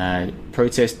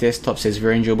 Protest Desktop says,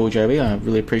 very enjoyable, JB. I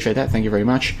really appreciate that. Thank you very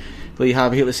much. Lee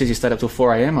Harbour Hitler says you stayed up till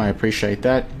 4 a.m. I appreciate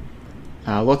that.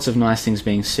 Lots of nice things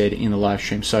being said in the live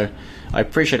stream. So I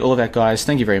appreciate all of that, guys.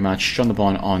 Thank you very much. John the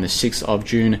Bond on the 6th of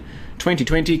June,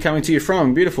 2020, coming to you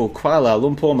from beautiful Kuala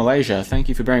Lumpur, Malaysia. Thank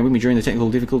you for bearing with me during the technical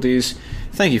difficulties.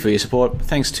 Thank you for your support.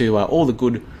 Thanks to all the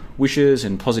good wishes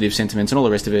and positive sentiments and all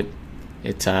the rest of it.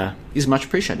 It is much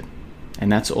appreciated.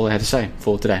 And that's all I had to say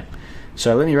for today.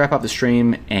 So let me wrap up the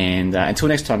stream, and until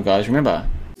next time, guys, remember,